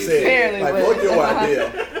how you said it. Like, what's your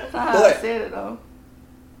idea? I said it though.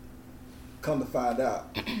 Come to find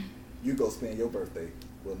out, you go spend your birthday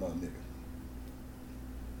with another nigga.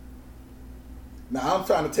 Now I'm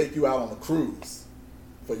trying to take you out on a cruise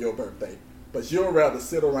for your birthday, But you'd rather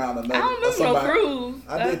sit around and know. I don't remember no cruise.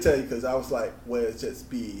 I did tell you because I was like, well, it's just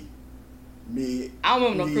be me. I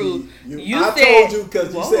don't remember no cruise. I told you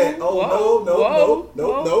because you said, oh,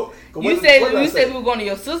 no. You said we were going to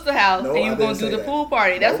your sister's house and you were going to do the pool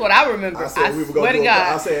party. That's what I remember. I swear to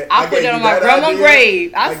God. I put that on my grandma's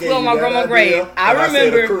grave. I swear on my grandma's grave. I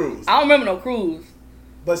remember. I don't remember no cruise.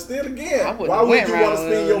 But still again, why would you want to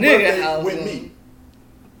spend your birthday with me?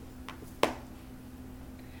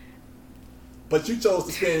 But you chose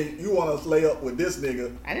to spend. You want to lay up with this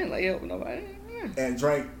nigga. I didn't lay up with nobody. And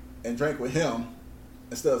drink with him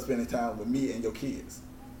instead of spending time with me and your kids.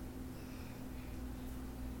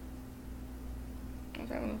 I'm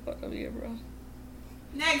having a fuck up here, bro.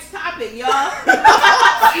 Next topic, y'all.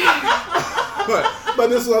 but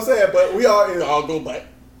this is what I'm saying. But we all go back.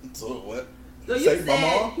 So what? So you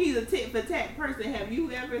said he's a tit for tat person. Have you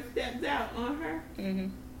ever stepped out on her? Mm-hmm.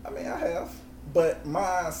 I mean, I have. But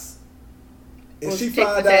mine's. If she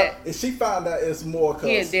find out, it's more because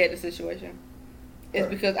he had dead the situation. It's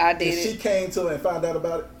because I did if she came to her and found out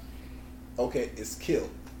about it, okay, it's killed.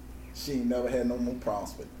 She ain't never had no more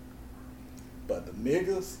problems with it. But the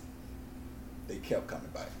niggas, they kept coming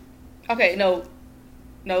back. Okay, no,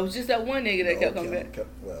 it's just that one nigga that kept coming back.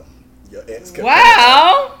 Your ex kept coming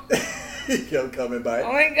back. He kept coming back.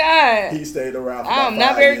 Oh my God. He stayed around for I'm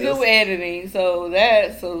not very good with editing, so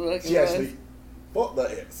she actually fucked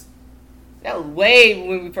the ex. That was way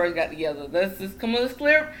when we first got together. Let's just come on, let's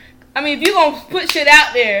clear. I mean, if you gonna put shit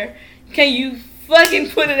out there, can you fucking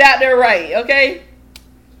put it out there right, okay?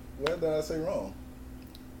 What did I say wrong?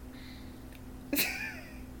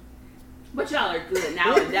 But y'all are good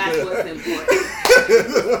now, and that's what's important.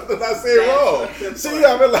 What did I say wrong? See,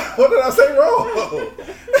 I mean, like, what did I say wrong?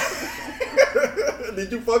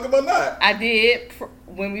 Did you fuck him or not? I did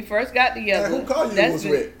when we first got together. And who called you was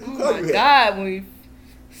with? Who called you here? God, when we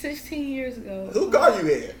 16 years ago. Who called you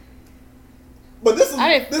here? But this is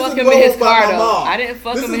I didn't fuck him in his car though. I didn't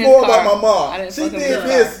fuck him in his car. This is more about my mom. She did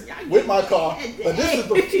this with my car, but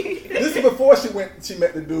this is before she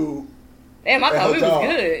met the dude. Damn, I thought we was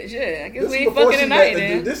good. Shit, I guess we ain't fucking tonight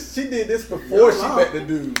then. She did this before she met the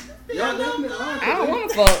dude. I don't want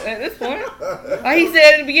to fuck at this point. Like he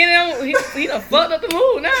said in the beginning, he done fucked up the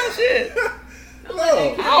mood. Now shit. No,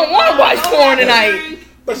 I don't want to watch porn tonight.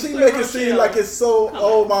 But she make it seem like it's so.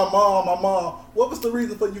 Oh, my mom. What was the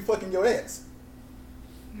reason for you fucking your ex?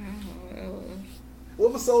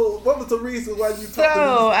 What was the reason why you talked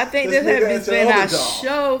to I think this has been our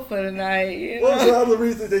show for tonight. You know? What was the other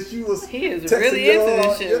reason that you was he is really into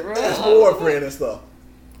this shit, bro. Ex-boyfriend and stuff.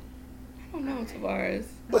 I don't know, Tavares.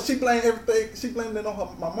 But she blamed everything. She blamed it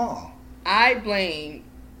on my mom. I blame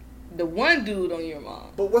the one dude on your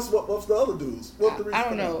mom. But what's the other dudes? What's the reason? I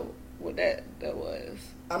don't know what that was.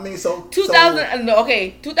 I mean, so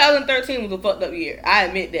 2013 was a fucked up year. I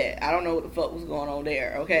admit that. I don't know what the fuck was going on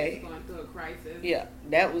there. Okay. Going through a crisis. Yeah,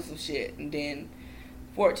 that was some shit. And then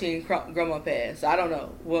 14, grandma passed. So I don't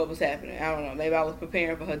know what was happening. I don't know. Maybe I was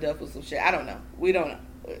preparing for her death or some shit. I don't know. We don't know.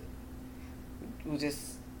 It was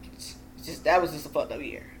just that was just a fucked up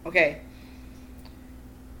year. Okay.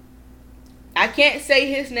 I can't say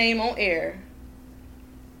his name on air,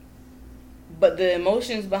 but the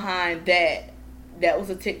emotions behind that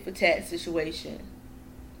was a tit for tat situation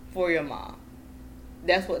for your mom.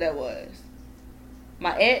 That's what that was.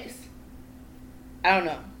 My ex, I don't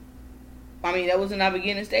know. I mean, that was in our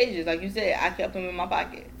beginning stages. Like you said, I kept him in my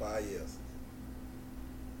pocket. 5 years.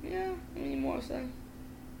 Yeah, I mean, more so.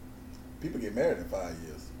 People get married in 5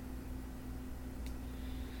 years.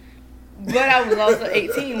 But I was also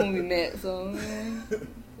 18 when we met, so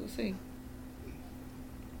we'll see.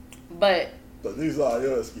 But these are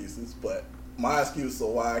your excuses, but my excuse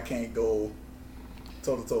for why I can't go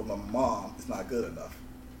toe to toe with my mom is not good enough.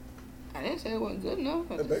 I didn't say it wasn't good enough.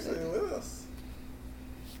 Basically, it was.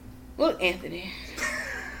 Look, Anthony.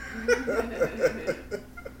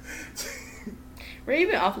 Ray, you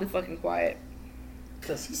been awfully fucking quiet.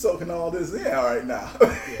 Cause he's soaking all this in right now.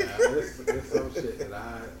 Yeah, it's some shit that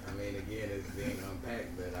I mean, again, it's being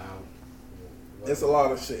unpacked that it's a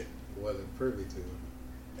lot of shit. Wasn't privy to.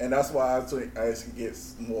 And that's why I think it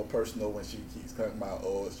gets more personal when she keeps talking about,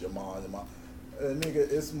 oh, it's your mom. Nigga,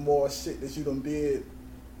 it's more shit that you done did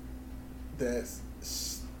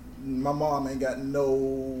my mom ain't got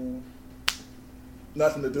nothing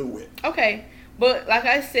to do with. Okay, but like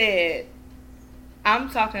I said, I'm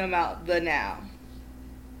talking about the now.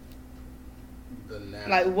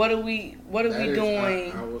 Like, what are we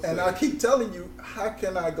doing? I keep telling you, how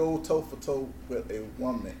can I go toe for toe with a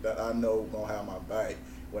woman that I know gonna have my back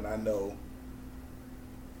when I know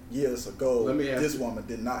years ago this woman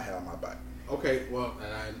did not have my back? Okay, well,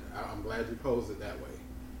 and I'm glad you posed it that way,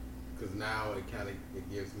 because now it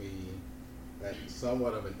gives me that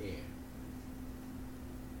somewhat of an end.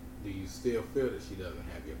 Do you still feel that she doesn't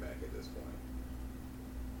have your back at this point?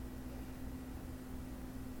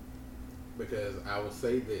 Because I will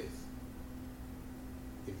say this: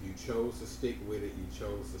 if you chose to stick with it, you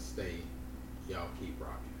chose to stay. Y'all keep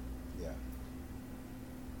rocking. Yeah.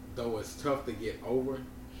 Though it's tough to get over,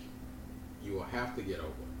 you will have to get over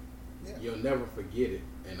it. Yeah. You'll never forget it,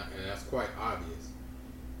 and that's quite obvious.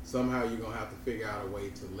 Somehow you're going to have to figure out a way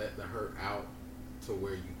to let the hurt out to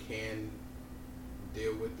where you can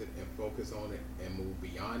deal with it and focus on it and move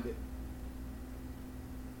beyond it.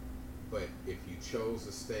 But if you chose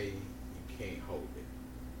to stay, you can't hold it.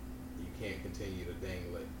 You can't continue to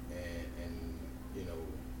dangle it and you know,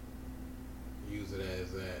 use it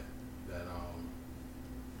as that I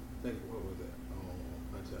think, what was it?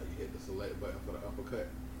 Punch out. You hit the select button for the uppercut.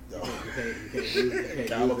 You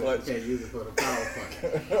can't use it for the power punch.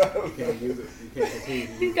 You can't use it. You can't continue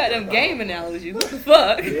to use He's got it them for game the power analogies. What the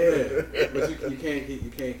fuck? punch. Yeah, but you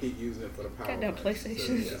can't keep using it for the power Got them punch.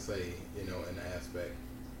 PlayStation. So to say, you know, in the aspect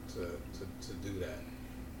to do that.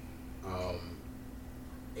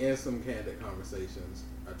 In some candid conversations,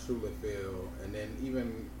 I truly feel, and then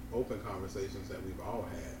even open conversations that we've all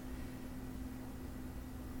had,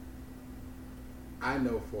 I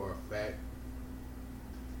know for a fact,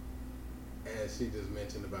 as she just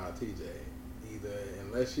mentioned about TJ, either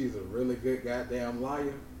unless she's a really good goddamn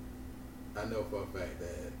liar, I know for a fact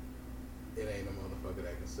that it ain't a motherfucker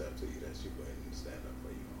that can step to you that she wouldn't stand up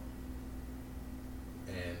for you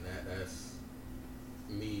on. And that's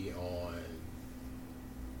me on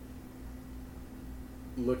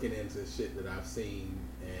looking into shit that I've seen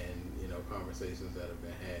and, you know, conversations that have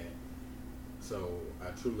been had. So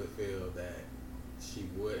I truly feel that she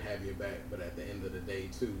would have your back, but at the end of the day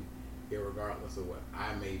too, irregardless of what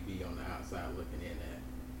I may be on the outside looking in at,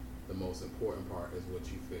 the most important part is what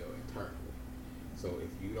you feel internally. So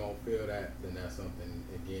if you don't feel that, then that's something,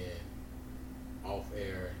 again, off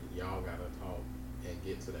air, y'all gotta talk and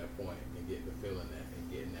get to that point and get the feeling that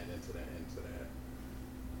and getting that into the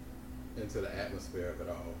atmosphere of it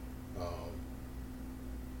all.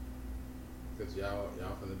 Cause y'all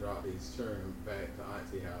finna drop these children back to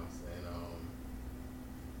Auntie house and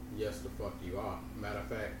yes, the fuck you are. Matter of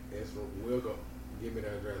fact, we'll go. Give me the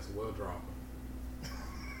address. We'll drop them.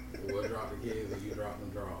 We'll drop the kids and you drop them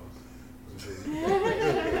draws.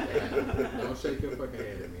 Don't shake your fucking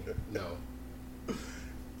head at me. No.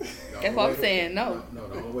 That's what I'm saying. No. No,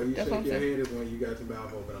 the only way you shake your head is when you got your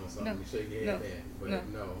mouth open on something. No. You shake your head then. But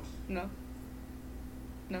no.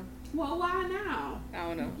 Well, why now? I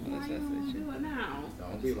don't know. Why you don't do it now?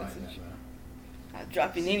 Don't be like that, man. I'm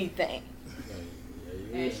dropping anything.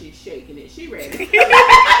 And she's shaking it. She ready.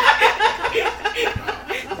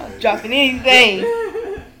 I'm dropping anything.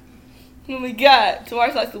 Oh my god.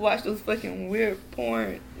 Tavares likes to watch those fucking weird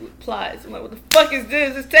porn plots. I'm like, what the fuck is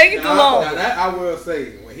this? It's taking too long. Now that I will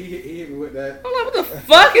say, when he hit me with that. I'm like, what the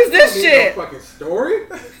fuck is this shit? No fucking story.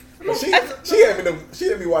 But she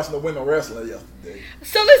had me watching the women wrestling yesterday.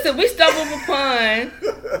 So listen, we stumbled upon.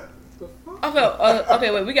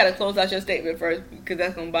 Okay, wait. We gotta close out your statement first because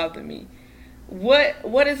that's gonna bother me.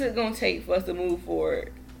 What is it gonna take for us to move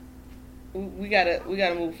forward? We gotta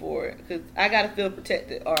move forward because I gotta feel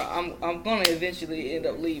protected, or I'm gonna eventually end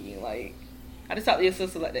up leaving. Like, I just talked to your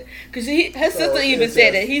sister like that because her sister even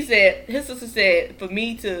said that. His sister said for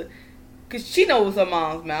me to, because she knows her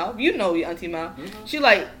mom's mouth. You know your auntie mouth. Mm-hmm. She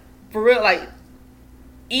like for real, like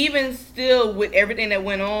even still with everything that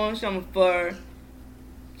went on,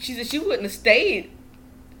 she said she wouldn't have stayed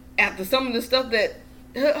after some of the stuff that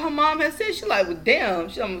her mom had said. She like, well, damn.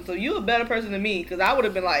 So you a better person than me, because I would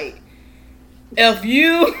have been like, if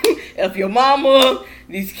your mama,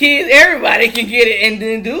 these kids, everybody can get it, and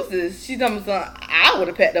then deuces. She told me something I would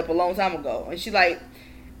have packed up a long time ago. And she like,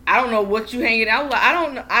 I don't know what you hanging out. I was like, I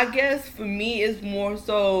don't know. I guess for me it's more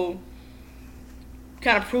so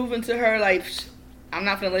kind of proving to her like I'm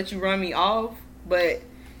not gonna let you run me off. But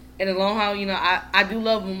in the long haul, you know, I do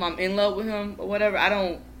love him. I'm in love with him or whatever. I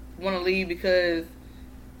don't want to leave because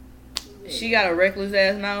she got a reckless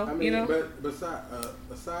ass mouth. I mean, you know. But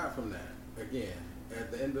aside from that, again,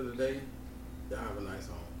 at the end of the day, y'all have a nice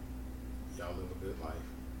home. Y'all live a good life.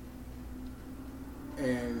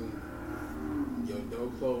 And your door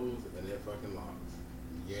closed and they're fucking locked.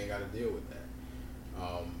 You ain't got to deal with that.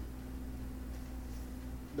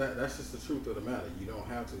 That's just the truth of the matter. You don't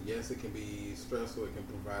have to. Yes, it can be stressful. It can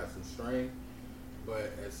provide some strain.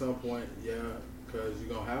 But at some point, yeah, because you're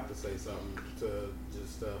going to have to say something to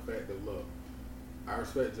just the effect of, look, I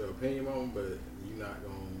respect your opinion on, but you're not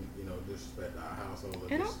gonna, disrespect our household. Or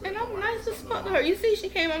And disrespect I'm my wife nice or as something fuck to like her. You see, she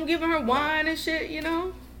came. I'm giving her wine and shit.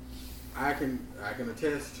 I can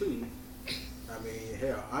attest to. I mean,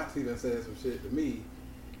 hell, Auntie done said some shit to me.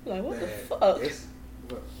 Like what the that fuck? It's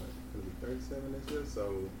what could be 37 this year,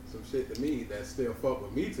 so some shit to me that still fuck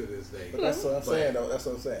with me to this day. But that's what I'm saying, though. That's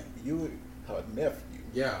what I'm saying. You, her nephew.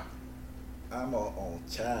 Yeah, I'm on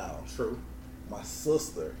child. true. My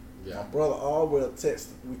sister. Yeah. My brother always text.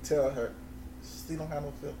 We tell her she don't have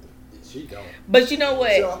no filter. She don't. But you know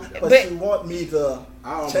what? But she want me to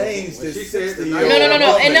change when she this said 60-year-old.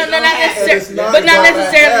 No, and not necessarily. But not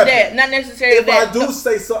necessarily that. Not necessarily If that. I do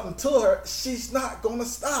say something to her, she's not gonna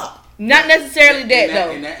stop. Not necessarily that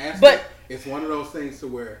though. In that aspect, but it's one of those things to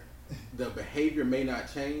where the behavior may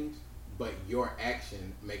not change, but your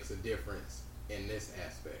action makes a difference in this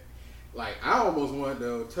aspect. Like, I almost wanted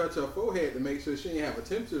to touch her forehead to make sure she didn't have a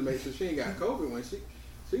temperature, to make sure she ain't got COVID when she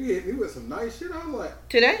hit me with some nice shit. I was like,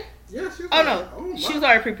 today? yeah, she was Oh like, no, oh, she was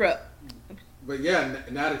already pre-prep. But yeah,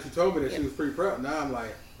 now that you told me that she was pre-prep, now I'm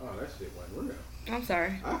like, oh, that shit wasn't real. I'm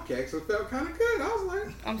sorry. I actually felt kind of good. I was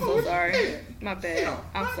like, I'm so sorry. shit. My bad. Damn,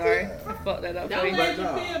 I'm sorry. I fucked that up for Don't you. let you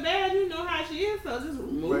But, feel bad. You know how she is, so just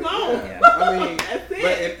move But, on. yeah, I mean, That's it.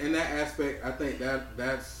 but in that aspect, I think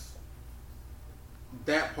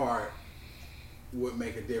that part would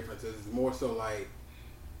make a difference. It's more so like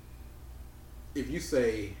if you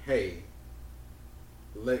say, "Hey,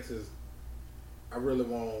 Lexus, I really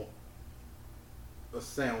want a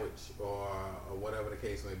sandwich or whatever the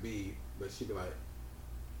case may be," but she'd be like,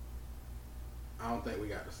 "I don't think we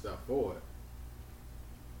got the stuff for it."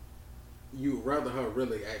 You'd rather her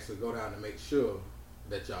really actually go down and make sure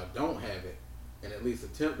that y'all don't have it, and at least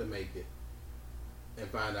attempt to make it, and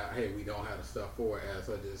find out, hey, we don't have the stuff for it, as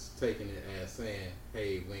her just taking it as saying,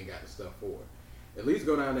 hey, we ain't got the stuff for it. At least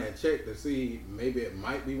go down there and check to see, maybe it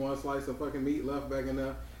might be one slice of fucking meat left back in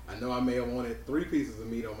there. I know I may have wanted 3 pieces of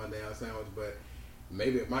meat on my damn sandwich, but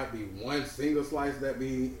maybe it might be one single slice that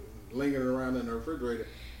be lingering around in the refrigerator.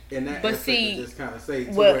 In that But aspect, see, to just kind of say,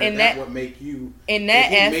 to well, where in that that- would make you, in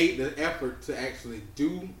that if you made the effort to actually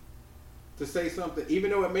to say something, even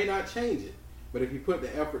though it may not change it, but if you put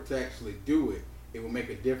the effort to actually do it, it will make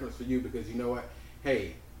a difference for you, because you know what?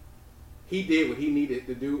 Hey, he did what he needed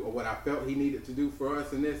to do, or what I felt he needed to do for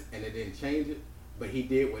us in this, and it didn't change it, but he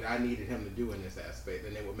did what I needed him to do in this aspect,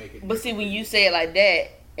 and it would make it. But see, when you say it like that,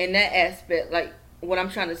 in that aspect, like what I'm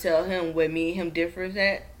trying to tell him, where me and him differ is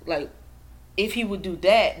at, like if he would do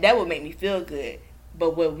that, that would make me feel good.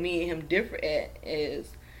 But what me and him differ at is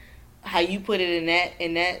how you put it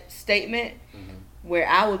in that statement, where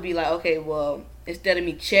I would be like, okay, well, instead of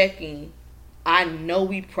me checking, I know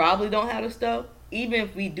we probably don't have the stuff. Even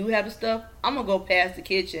if we do have the stuff, I'm gonna go past the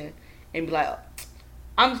kitchen and be like,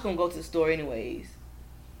 I'm just gonna go to the store anyways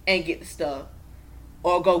and get the stuff,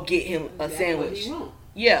 or go get him a That's sandwich. What he want.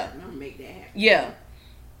 Yeah, I'm gonna make that happen. yeah,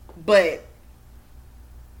 but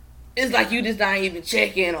it's like you just not even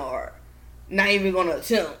checking or not even gonna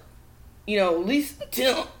attempt. At least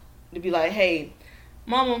attempt to be like, hey,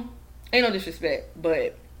 mama, ain't no disrespect,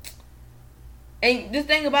 but. And the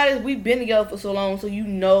thing about it is we've been together for so long, so you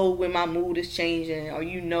know when my mood is changing, or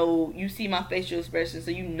you see my facial expression, so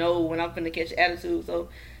you know when I'm finna catch attitude. So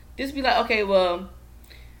just be like, okay, well,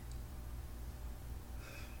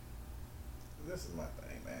 this is my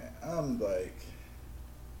thing, man. I'm like,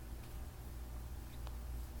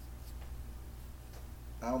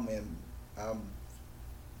 I'm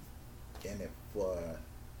in it for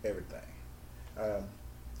everything.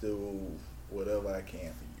 Do whatever I can for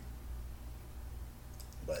you.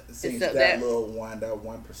 But it seems Except that that- little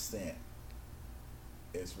 1%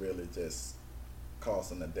 is really just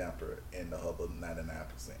causing a damper in the other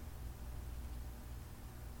 99%.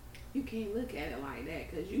 You can't look at it like that,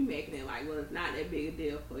 because you making it like, well, it's not that big a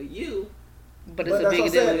deal for you. but it's a that's big what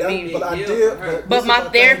I'm deal saying. with me. But I Deal did. for her. But this is my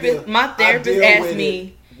thing therapist- is, my I therapist deal asked with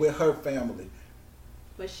me- it with her family.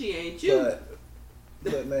 But she ain't you.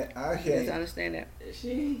 But man, I Just can't. understand that. She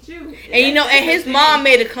ain't you. And That's and his the mom thing.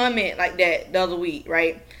 made a comment like that the other week,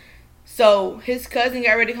 right? So his cousin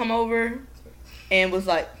got ready to come over and was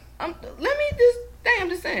like, I'm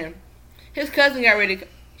just saying. His cousin got ready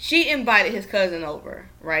she invited his cousin over,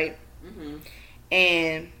 right? Mm-hmm.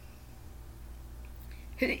 And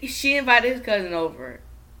she invited his cousin over,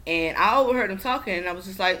 and I overheard them talking, and I was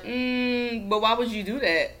just like, but why would you do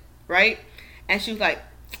that, right? And she was like,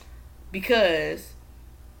 because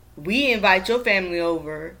we invite your family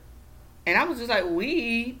over, and I was just like,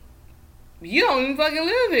 you don't even fucking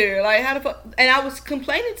live here, like how the fuck? And I was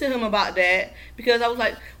complaining to him about that, because I was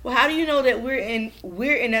like, well, how do you know that we're in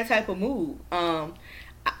that type of mood?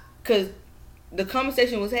 Because the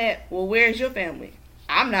conversation was had, well, where's your family?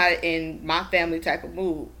 I'm not in my family type of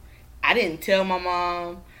mood. I didn't tell my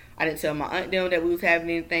mom, I didn't tell my aunt them that we was having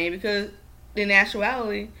anything, because in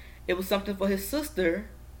actuality, it was something for his sister.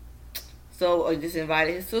 So I just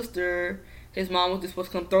invited his sister. His mom was just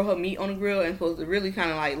supposed to come throw her meat on the grill and supposed to really kind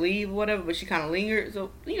of like leave or whatever, but she kind of lingered.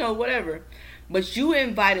 So, whatever. But you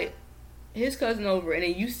invited his cousin over, and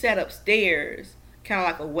then you sat upstairs kind of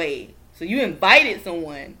like away. So you invited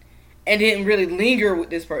someone and didn't really linger with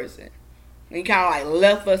this person. And you kind of like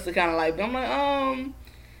left us to kind of like, I'm like,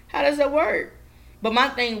 how does that work? But my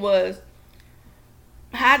thing was,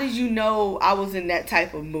 how did you know I was in that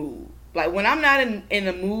type of mood? Like, when I'm not in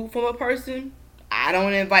the mood for a person, I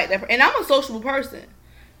don't invite that person. And I'm a sociable person.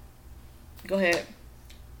 Go ahead.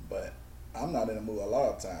 But I'm not in the mood a lot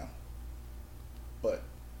of time. But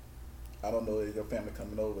I don't know if your family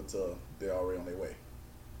coming over till they're already on their way.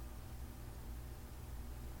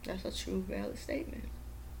 That's a true, valid statement.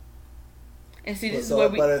 And see, this but is where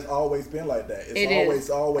we. But it's always been like that. It's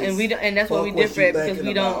always. And we don't, and that's why we different, because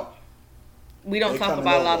we don't talk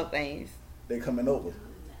about a lot of things. They coming over.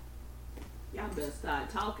 Y'all better start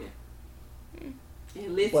talking and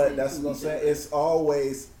listening. But that's what I'm saying.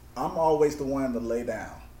 I'm always the one to lay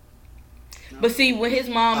down. But see, when his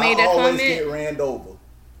mom made that I always comment, get ran over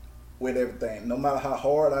with everything. No matter how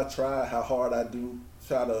hard I try, how hard I do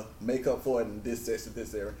try to make up for it in this section,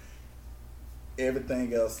 this area,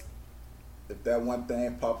 everything else, if that one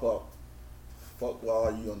thing pop up, fuck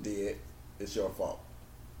all you done did, it's your fault.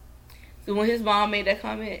 So when his mom made that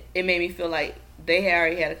comment, it made me feel like they had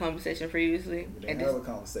already had a conversation previously. We didn't have a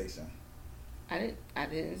conversation. I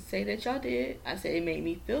didn't say that y'all did. I said it made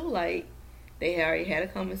me feel like they had already had a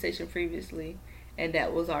conversation previously, and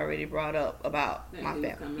that was already brought up about my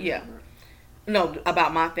family. Yeah. No,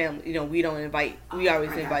 about my family. We don't invite. We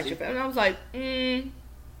always invite your family. And I was like,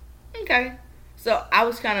 okay. So I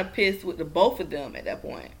was kind of pissed with the both of them at that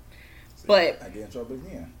point. See, but I get in trouble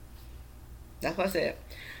again. That's what I said.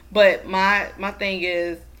 But my thing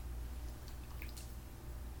is,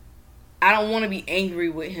 I don't want to be angry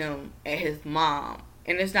with him at his mom.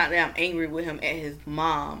 And it's not that I'm angry with him at his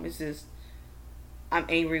mom. It's just I'm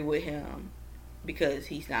angry with him because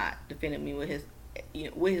he's not defending me with his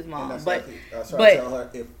mom. And but I try to tell her,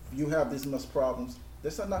 if you have these much problems,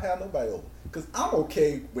 let's not have nobody over. Because I'm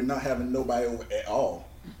okay with not having nobody over at all.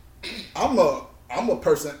 I'm a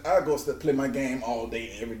person. I go to play my game all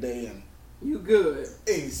day, every day, and you good.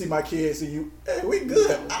 Hey, see my kids, see you. Hey, we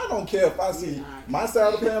good. I don't care if I see my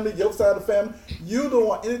side of the family, your side of the family. You don't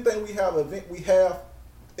want anything we have, event we have,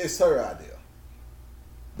 it's her idea.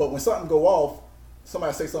 But when something go off,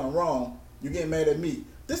 somebody say something wrong, you get mad at me.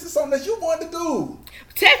 This is something that you want to do.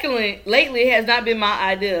 Technically, lately it has not been my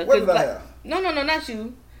idea. What did I have? No, not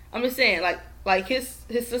you. I'm just saying, like his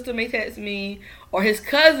sister may text me, or his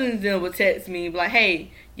cousins then will text me, like, hey,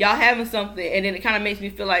 y'all having something, and then it kind of makes me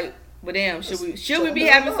feel like, well, damn, should we be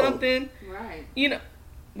having something? Right.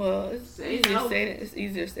 Well, it's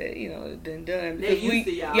easier said, than done. They're used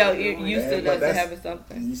to y'all. You're used to us having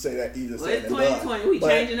something. You say that easier It's said than done. 2020. We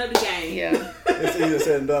changing up the game. Yeah. It's easier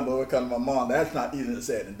said than done, but when it comes to my mom, that's not easier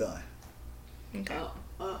said than done. Okay.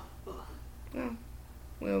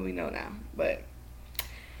 Well, we know now, but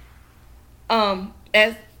and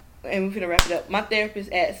we're gonna wrap it up. My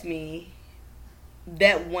therapist asked me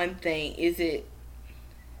that one thing. Is it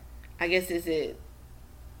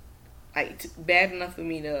like bad enough for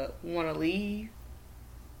me to want to leave?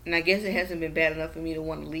 And I guess it hasn't been bad enough for me to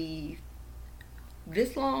want to leave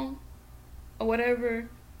this long or whatever.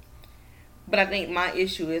 But I think my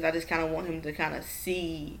issue is I just kind of want him to kind of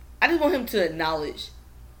see. I just want him to acknowledge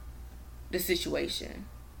the situation,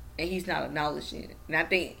 and he's not acknowledging it. And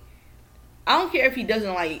I don't care if he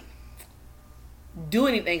doesn't like do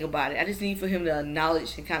anything about it. I just need for him to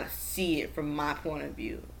acknowledge and kind of see it from my point of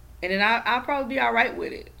view, and then I'll probably be all right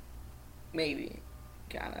with it. Maybe,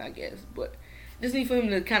 kind of, I guess, but just need for him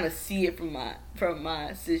to kind of see it from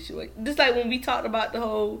my situation. Just like when we talked about the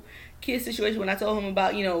whole kid situation, when I told him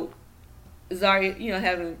about Zaria,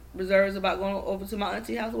 having reserves about going over to my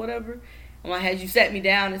auntie house or whatever. And had you sat me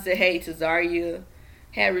down and said, hey, Tazaria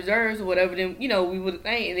had reserves or whatever, then, we would have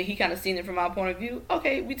think. And then he kind of seen it from my point of view.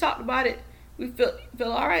 Okay, we talked about it. We feel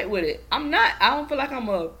all right with it. I don't feel like I'm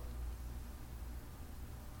a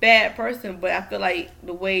bad person, but I feel like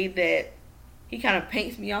the way that he kind of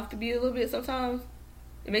paints me off to be a little bit sometimes,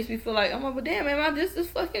 it makes me feel like, but damn, am I just this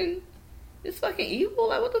fucking evil?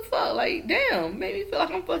 Like, what the fuck? Like, damn, made me feel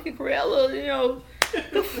like I'm fucking Cruella,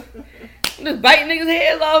 just biting niggas'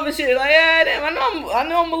 heads off and shit. Like, yeah, damn, I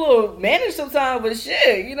know I'm a little managed sometimes, but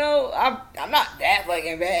shit, I'm not that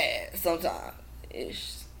fucking bad sometimes.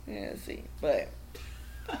 Yeah, see, but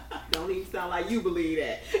Don't even sound like you believe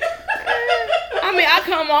that. I mean, I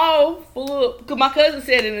come all full of, because my cousin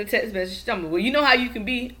said in the text message, she told me, well, you know how you can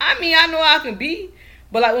be. I mean, I know how I can be,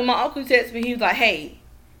 but like when my uncle texted me, he was like, hey,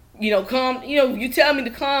 you tell me to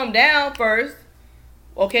calm down first.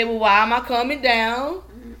 Okay, well, why am I calming down?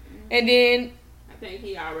 Mm-mm. And then I think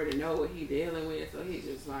he already know what he dealing with, so he's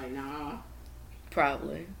just like, nah.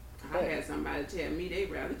 probably. I had somebody tell me they'd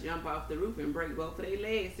rather jump off the roof and break both of their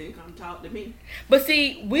legs than come talk to me. But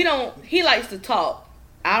see, he likes to talk.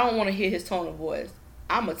 I don't want to hear his tone of voice.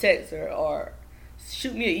 I'm a texter or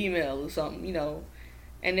shoot me an email or something,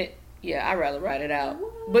 And I'd rather write it out.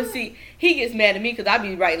 But see, he gets mad at me because I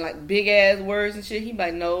be writing like big ass words and shit. He be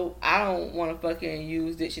like, no, I don't want to fucking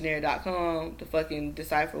use dictionary.com to fucking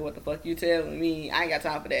decipher what the fuck you telling me. I ain't got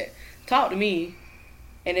time for that. Talk to me.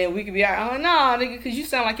 And then we could be alright. I'm like, nah, nigga, because you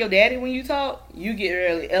sound like your daddy when you talk. You get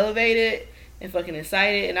really elevated and fucking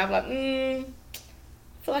excited. And I'm like, I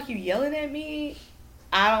feel like you yelling at me.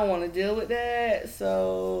 I don't want to deal with that.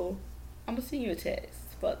 So I'm going to send you a text.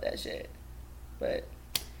 Fuck that shit. But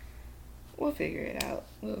we'll figure it out.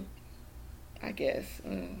 Well, I guess.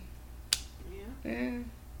 Yeah,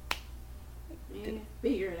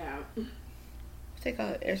 figure it out. Take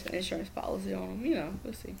out insurance policy on them.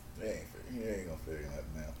 We'll see. He ain't gonna figure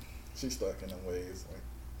nothing out. She's stuck in them ways.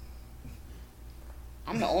 Like,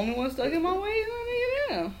 I'm the only one stuck in my ways.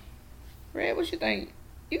 Now. Red, what you think?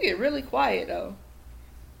 You get really quiet though.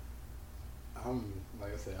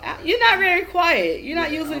 Like I said, you're not very quiet. You're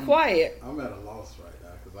not usually quiet. I'm at a loss right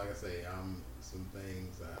now because, like I say, some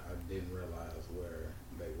things I didn't realize where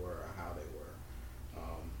they were or how they were.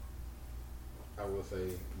 I will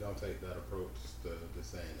say, don't take that approach to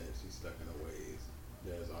saying that she's stuck in her ways.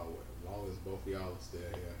 There's always, as long as both of y'all are still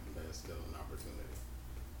here, there's still an opportunity.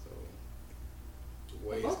 So,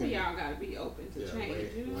 both of y'all got to be open to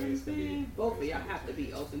change. You know what I'm saying? Both of y'all have to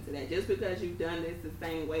be open to that. Just because you've done this the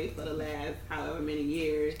same way for the last however many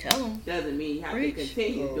years doesn't mean you have to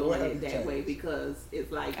continue doing it that way, because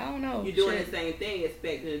it's like I don't know. You're doing the same thing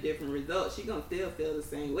expecting a different result. She's going to still feel the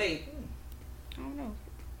same way. I don't know.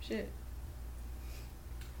 Shit.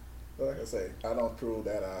 But like I say, I don't prove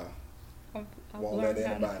that I won't let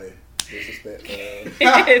anybody disrespect her.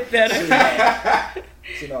 It's better.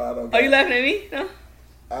 She know I don't. Are you laughing at me? No.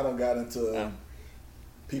 I don't got into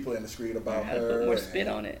people in the street about her. Put more spit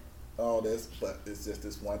on it. All this, but it's just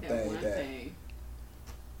this one thing that.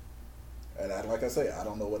 And like I say, I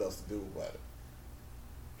don't know what else to do about it.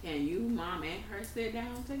 Can you, mom, and her sit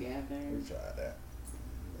down together? We tried that.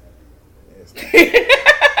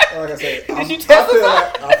 Like I said,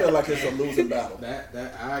 I feel like it's a losing battle.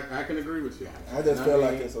 I can agree with you. I just feel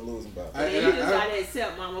like it's a losing battle. You just gotta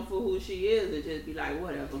accept mama for who she is and just be like,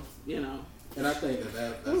 whatever, And I think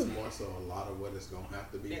that's more so a lot of what it's gonna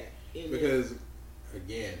have to be, because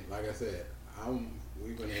again, like I said,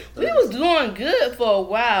 we was doing good for a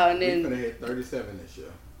while, and then we're gonna hit 37 this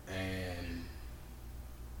year, and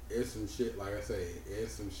it's some shit, like I say,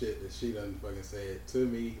 it's some shit that she done fucking said to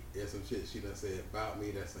me. It's some shit she done said about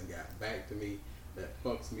me that's done got back to me that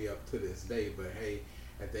fucks me up to this day. But hey,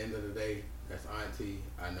 at the end of the day, that's auntie.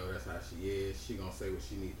 I know that's how she is. She gonna say what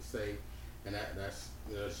she need to say, and that's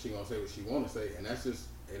she gonna say what she want to say, and that's just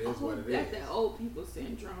it is what it is. That's that old people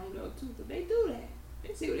syndrome though too, but they do that.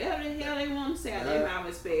 They say whatever the hell they want to say out their mouth and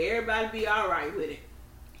expect everybody be all right with it.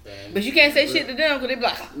 But you can't say shit to them because they be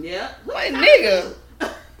like, yeah, what a nigga.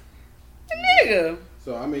 Nigga.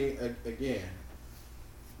 So I mean, again,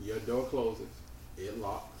 your door closes, it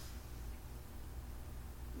locks.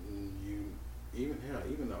 Even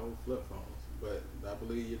the old flip phones, but I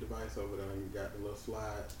believe your device over there, you got the little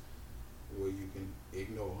slide where you can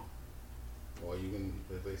ignore, or you can,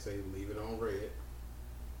 as they say, leave it on red.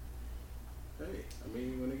 Hey, I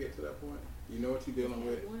mean, when they get to that point, you know what you're dealing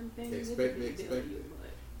with. Expect it.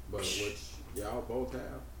 But which y'all both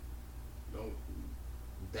have, don't.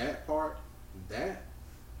 That part,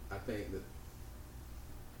 I think that,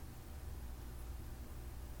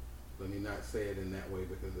 let me not say it in that way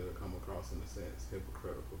because it'll come across in a sense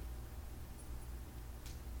hypocritical.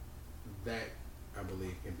 That, I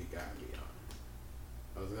believe, can be gotten beyond.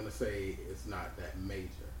 I was going to say it's not that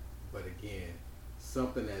major, but again,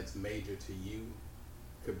 something that's major to you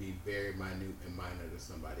could be very minute and minor to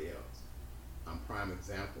somebody else. I'm prime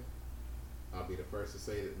example. I'll be the first to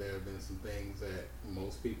say that there have been some things that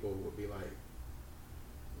most people would be like,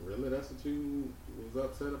 really, that's what you was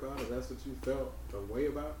upset about, or that's what you felt a way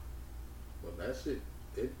about? Well, that shit,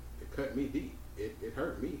 it cut me deep. It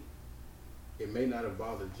hurt me. It may not have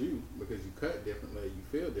bothered you because you cut differently, you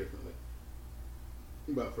feel differently.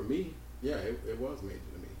 But for me, yeah, it was major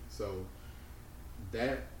to me. So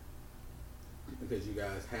that, because you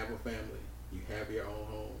guys have a family, you have your own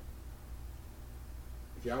home.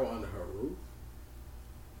 If y'all were under her roof,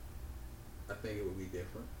 I think it would be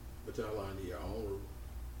different. But y'all are under your own roof.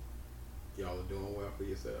 Y'all are doing well for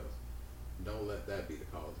yourselves. Don't let that be the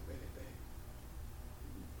cause of anything.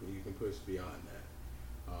 You can push beyond that.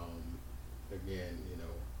 Again,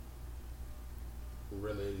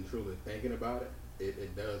 really and truly thinking about it,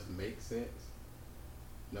 it does make sense.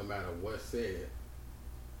 No matter what's said,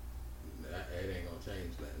 it ain't gonna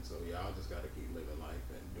change nothing. So y'all just gotta keep living life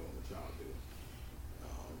and doing what y'all do.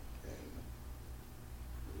 And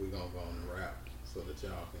we gonna go on the rap so that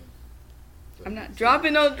y'all can. I'm not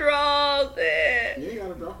dropping no draws there. You ain't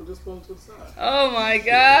gotta drop them, just put them to the side. Oh my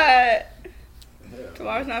god.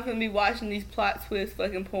 Tomorrow's not gonna be watching these plot twist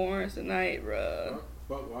fucking porns tonight, bro.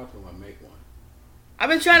 Fuck watching one, make one. I've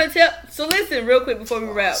been trying to tell. So listen, real quick before we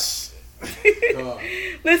wrap.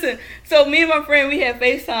 Listen, so me and my friend, we had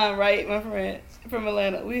FaceTime, right? My friend from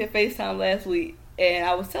Atlanta, we had FaceTime last week, and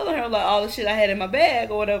I was telling her like all the shit I had in my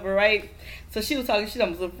bag or whatever, right? So she was talking shit.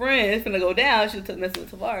 I'm some friend. It's finna go down. She was messing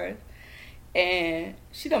with Tavares, and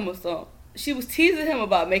she was teasing him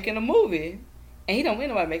about making a movie. And he don't mean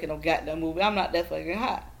nobody making no goddamn movie. I'm not that fucking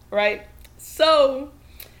hot, right? So,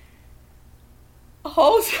 the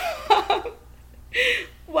whole time,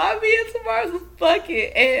 while me and Tavares was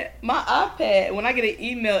fucking, and my iPad, when I get an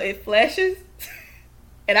email, it flashes,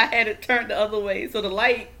 and I had it turned the other way, so the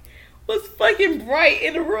light was fucking bright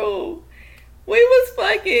in the room. We was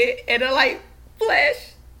fucking, and the light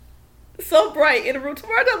flashed so bright in the room.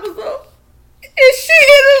 Tavares was up. And she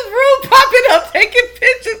in his room popping up, taking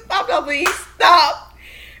pictures, popping up, and he stopped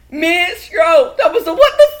mid-stroke. I was like,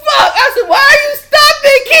 what the fuck? I said, why are you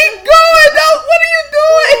stopping? Keep going. No, what are you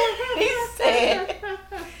doing? He said,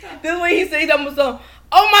 this is what he said. He was like,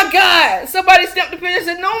 oh my God, somebody snapped the picture. I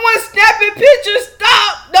said, no one's snapping pictures.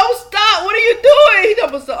 Stop. Don't stop. What are you doing?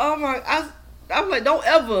 He was like, oh my, I'm like, don't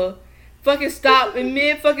ever fucking stop in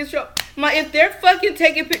mid-fucking stroke. I'm like, if they're fucking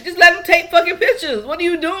taking pictures, just let them take fucking pictures. What are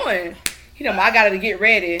you doing? I gotta get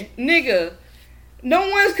ready. Nigga, no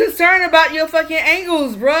one's concerned about your fucking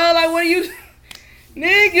angles, bro. Like, what are you...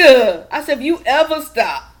 Nigga. I said, if you ever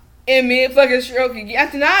stop in mid-fucking stroke again, I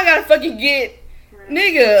said, now I gotta fucking get... Right.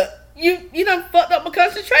 Nigga, you done fucked up my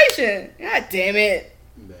concentration. God damn it.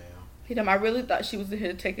 Damn. I really thought she was in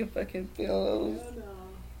here taking fucking pills. No.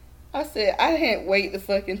 I said, I can't wait to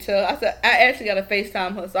fucking tell. I said, I actually gotta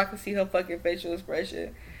FaceTime her so I can see her fucking facial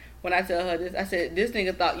expression. When I tell her this, I said, this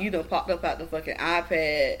nigga thought you done popped up out the fucking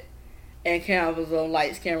iPad and camera was on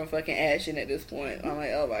lights, camera fucking action at this point. I'm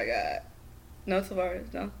like, oh my God. No,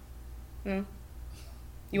 Tavares, no. No.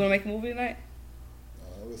 You want to make a movie tonight?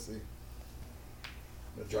 We'll see.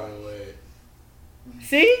 John Red.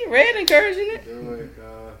 See? Red encouraging it. Do it,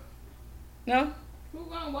 No? Who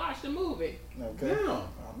gonna watch the movie? Okay. No.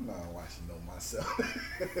 I'm not watching no myself.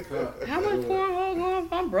 How much Pornhub going?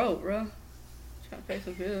 I'm broke, bro. Trying to pay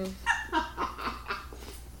some bills.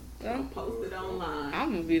 No? Post it online.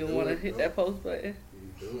 I'm gonna be the one to hit that post button.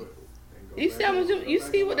 You do it. You see how much? You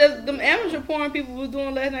see what them amateur porn people was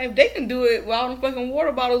doing last night? If they can do it with all them fucking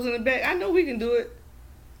water bottles in the back, I know we can do it.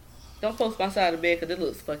 Don't post my side of the bed because it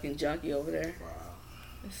looks fucking junky over there. Wow.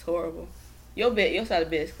 It's horrible. Your side of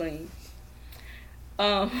the bed is clean.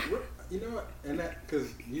 You know what? And that, because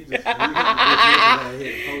you just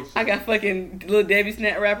I got fucking little Debbie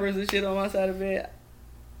Snap wrappers and shit on my side of the bed.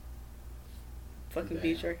 Fucking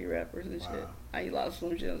beef jerky wrappers and shit. I eat a lot of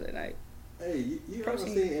Slim Jims at night. Hey, you ever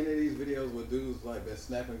seen any of these videos where dudes like been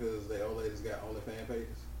snapping because they old ladies got OnlyFans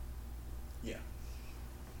pages? Yeah.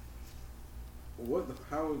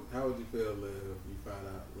 How would you feel if you find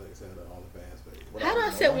out Lex had an OnlyFans page? How do I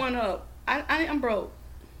set one up? I'm broke.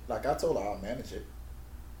 Like I told her, I'll manage it.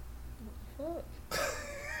 Fuck.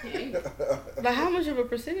 Like how much of a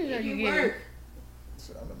percentage are you getting?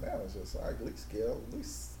 So I'm the manager, so I at least get at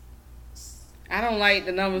least. I don't like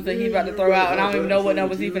the numbers that he about to throw out, and I don't even know what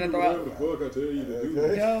numbers he's gonna throw out. The fuck I tell you to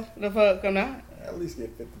do. Yo, the fuck I'm not. At least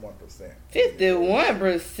get 51%.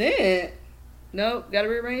 51%. Nope, gotta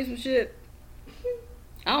rearrange some shit.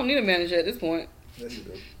 I don't need a manager at this point. Yes, you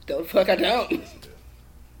do. The fuck I don't. Yes, you do.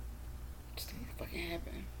 Just don't fucking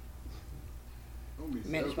happen.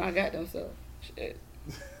 Manage my goddamn self. Shit.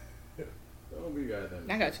 Don't be goddamn.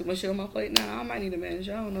 I got too much shit on my plate now. I might need a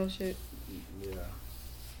manager. I don't know shit. Yeah.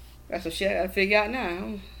 That's some shit I gotta figure out now. I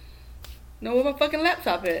don't know where my fucking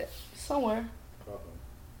laptop at. Somewhere.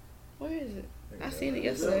 Where is it? I seen it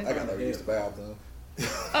yesterday. I gotta use the bathroom.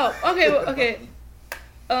 Oh, okay, well, okay.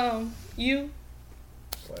 You?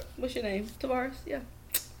 What? What's your name? Tavares? Yeah.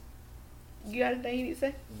 You got anything you need to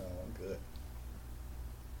say? No, I'm good.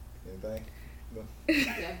 Anything?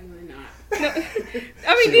 Definitely not. No.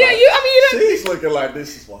 I mean, yeah, you know. She's looking like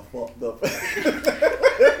this is one fucked up.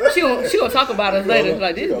 She gonna talk about us later.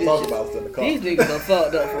 Like She this gonna talk bitch, about us in the car. these niggas are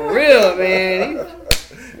fucked up for real, man.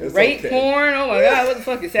 It's Rape okay. porn. Oh my god, what the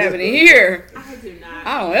fuck is happening here? I do not.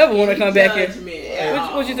 I don't ever want to come back here.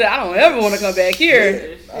 What you said? I don't ever want to come back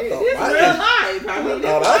here. I This thought is real my- life. I mean, I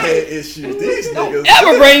thought I had issues. These niggas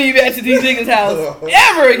Ever bring me back to these niggas' house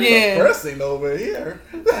ever again? Pressing over here.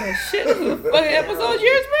 Oh, shit, this is a fucking episode,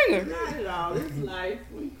 Jerry Springer. not at all. This life,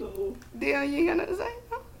 we cool. Damn, you ain't got nothing to say?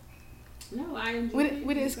 No, I enjoy We it. didn't,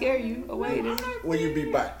 we didn't scare you away. No, did I'm we? not When you be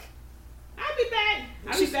scared. back. I'll be back.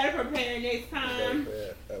 I'll be better prepared next time.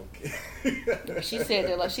 Okay. She said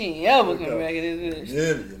that like she ain't ever come back in this bitch.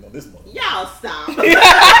 Yeah, you know this mother. Y'all stop.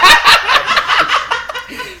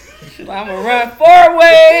 She's like, I'm gonna run far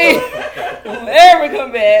away. Don't ever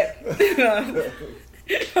come back.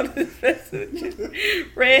 I'm just messing with you.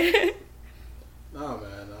 Red, No,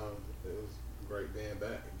 man, it was great being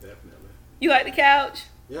back. Definitely. you like the couch?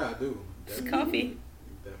 Yeah, I do. It's Definitely. comfy.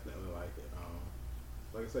 Definitely like it.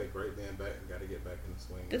 Like I say, great being back. Got to get back in the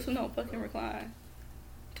swing. This one don't fucking recline.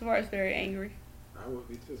 Tavares very angry. I would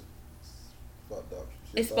be too. Fucked up.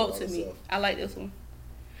 She It thought spoke about to me. herself. I like this one.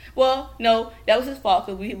 Well, no, that was his fault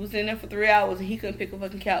because we was in there for 3 hours and he couldn't pick a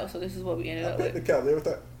fucking couch. So this is what we ended I up picked the with. couch every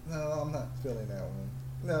time. No, I'm not feeling that one.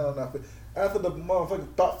 No, I'm not. After the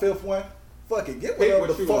motherfucking fifth one, fuck it. Get Pick whatever what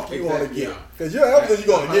the you fuck want. you want to Exactly, get. yeah. Because you're after you're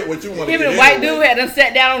going to get what you want to Him get. and the white anyway. dude had to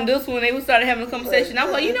sat down on this one. They started having a conversation. I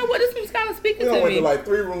was like, you know what? This one's kind of We speaking done to went to me. like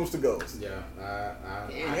 3 rooms to go. Yeah,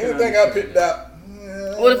 I Anything I picked out.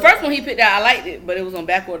 Well, the first one he picked out, I liked it, but it was on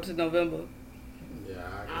back order to November. Yeah,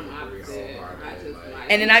 I I'm can agree opposite. I wholeheartedly. just Like,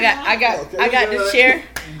 like And then I got we this good. chair.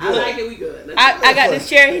 I like it. We good. I got this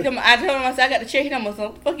chair. I told him, I said, I got the chair. He told me, what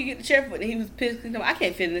the fuck you get the chair for? And he was pissed. He told me, I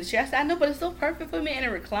can't fit in this chair. I said, I know, but it's so perfect for me. And it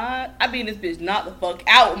reclined. I be in this bitch, knock the fuck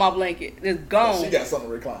out with my blanket. It's gone. She got something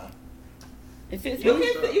to recline. It fits You me.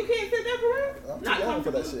 can't sit there for real. I'm Not too young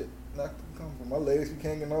for that comfortable. shit. Not comfortable. My legs be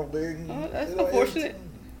hanging off there. Oh, that's unfortunate.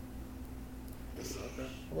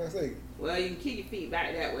 What I say? Well, you can keep your feet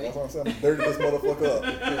back that way. That's what I'm saying. I'm dirty this motherfucker up.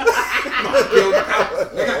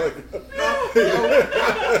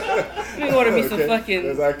 Let me order me some fucking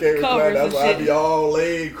Cause I can't covers recline. That's and why I shit. be all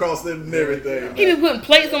laid, crossed and everything. He be putting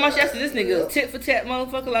plates on my shit. I said, this nigga a tit for tat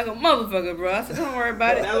motherfucker like a motherfucker, bro. I said, don't worry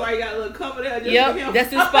about it. That's why you got a little cover there. Just for Yep, him.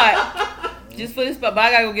 that's his spot. Just for this spot. But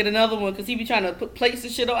I gotta go get another one because he be trying to put plates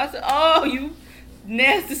and shit on. I said, oh, you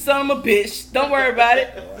nasty son of a bitch. Don't worry about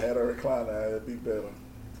it. If I had a recliner, it'd be better.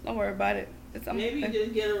 Don't worry about it. Maybe you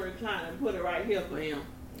just get a recliner and put it right here for him.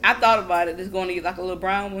 I thought about it. Just going to get like a little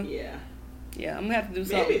brown one. Yeah. Yeah, I'm gonna have to do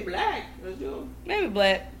something. Maybe black. For sure. Maybe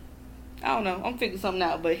black. I don't know. I'm figuring something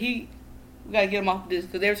out. But we gotta get him off this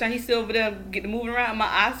because every time he's still over there getting moving around, my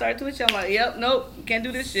eyes start twitching. I'm like, yep, nope, can't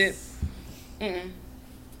do this shit.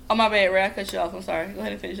 Oh my bad, Ray. I cut you off. I'm sorry. Go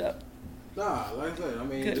ahead and finish up. nah, like I said, I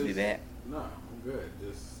mean, Could just, be bad. Nah, I'm good.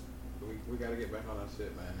 Just we gotta get back on our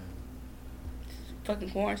shit, man. Fucking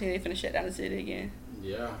quarantine. They finna shut down the city again.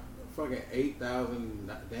 Yeah, fucking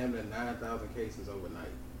 8,000, damn near 9,000 cases overnight,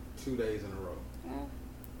 2 days in a row. Oh,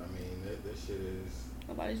 I mean, this shit is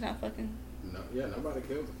nobody's not fucking. nobody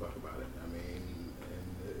cares a fuck about it. I mean,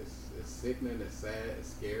 and it's sickening, it's sad, it's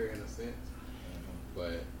scary in a sense,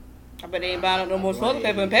 but I bet they ain't buying up no more toilet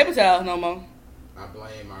paper and paper towels no more. I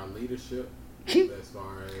blame our leadership as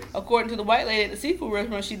far as According to the white lady at the seafood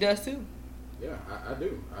restaurant, she does too. yeah, I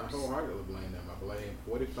do. I wholeheartedly blame them. I blame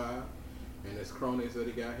 45 and his cronies that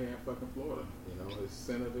he got here in fucking Florida. You know, his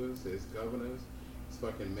senators, his governors, his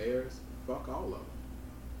fucking mayors. Fuck all of them.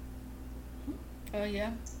 Oh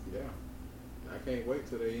yeah. Yeah. I can't wait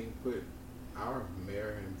till they put our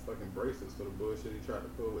mayor in fucking braces for the bullshit he tried to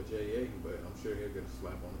pull with JA, but I'm sure he'll get a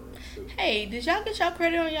slap on the wrist too. Hey, did y'all get y'all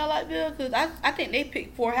credit on y'all light bill? Cause I think they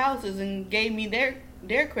picked 4 houses and gave me their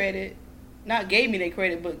credit. Not gave me their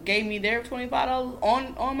credit, but gave me their $25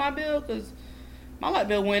 on my bill. Cause my light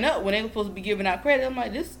bill went up when they were supposed to be giving out credit. I'm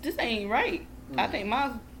like, this ain't right. I think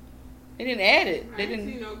they didn't add it. They I didn't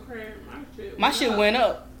didn't. see no credit. My shit went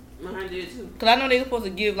up. Mine did too. Cause I know they were supposed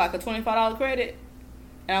to give like a $25 credit,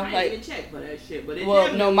 and I was I didn't like, even check for that shit, but it well,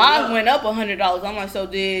 definitely no, mine went up $100. I'm like, so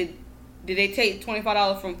did they take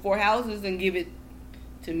 $25 from 4 houses and give it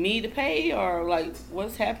to me to pay, or like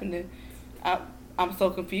what's happening? I'm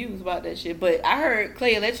so confused about that shit. But I heard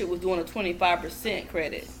Clay Electric was doing a 25%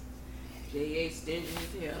 credit. JA stingy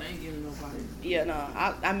as hell. They ain't giving nobody. Yeah, no,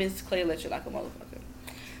 I miss Clay Electric like a motherfucker.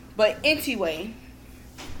 But anyway,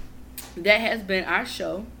 that has been our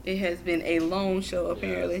show. It has been a long show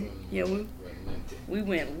apparently. Yeah, we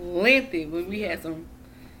went lengthy, but we had some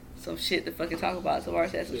some shit to fucking talk about.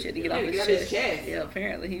 Tavares had some shit to get off his chest. Yeah,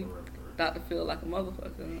 apparently he thought to feel like a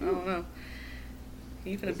motherfucker. I don't know.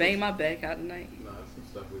 He finna bang my back out tonight. No, that's some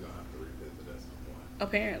stuff we're gonna have to revisit at some point.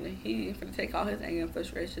 Apparently, he finna take all his anger and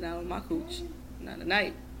frustration out on my cooch. Not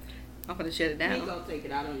tonight. I'm finna shut it down. He ain't gonna take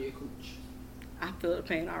it out on your cooch. I feel the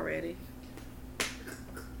pain already.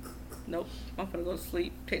 Nope. I'm finna go to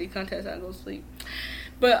sleep. Take these contacts out and go to sleep.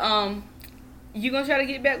 But you gonna try to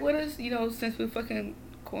get back with us? You know, since we fucking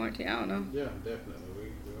quarantine. I don't know. Yeah, definitely.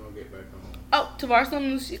 We're gonna get back on. Oh, Tavares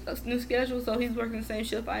on new schedule, so he's working the same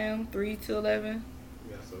shift I am, 3 to 11,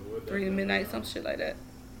 Yeah, so we'll 3 to midnight, some shit like that.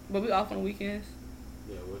 But we off on the weekends.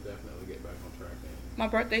 Yeah, we'll definitely get back on track then. My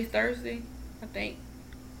birthday's Thursday, I think.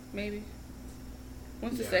 Maybe.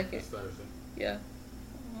 When's the second? It's Thursday. Yeah.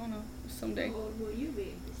 I don't know. Someday. How old will you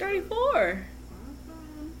be? 34. Awesome.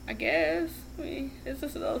 I guess. I mean, it's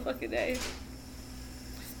just another fucking day. It's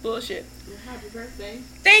bullshit. Well, happy birthday.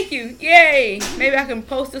 Thank you. Yay. Maybe I can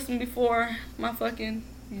post this one before my fucking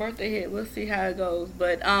birthday hit. We'll see how it goes.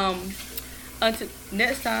 But until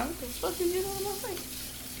next time. What the fuck is you doing on my face?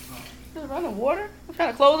 Just running water? I'm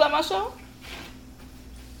trying to close out my show.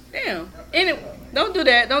 Damn. Anyway, don't do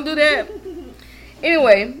that. Don't do that.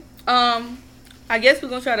 Anyway, I guess we're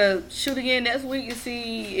gonna try to shoot again next week and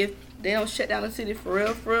see if they don't shut down the city for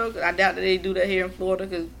real, for real. 'Cause I doubt that they do that here in Florida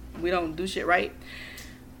because we don't do shit right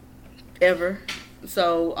ever.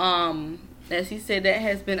 So, as he said, that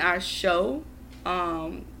has been our show.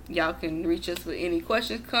 Y'all can reach us with any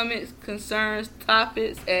questions, comments, concerns,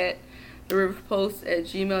 topics at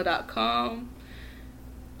theriverspost@gmail.com.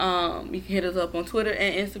 You can hit us up on Twitter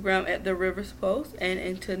and Instagram at The Rivers Post. And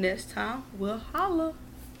until next time, we'll holla.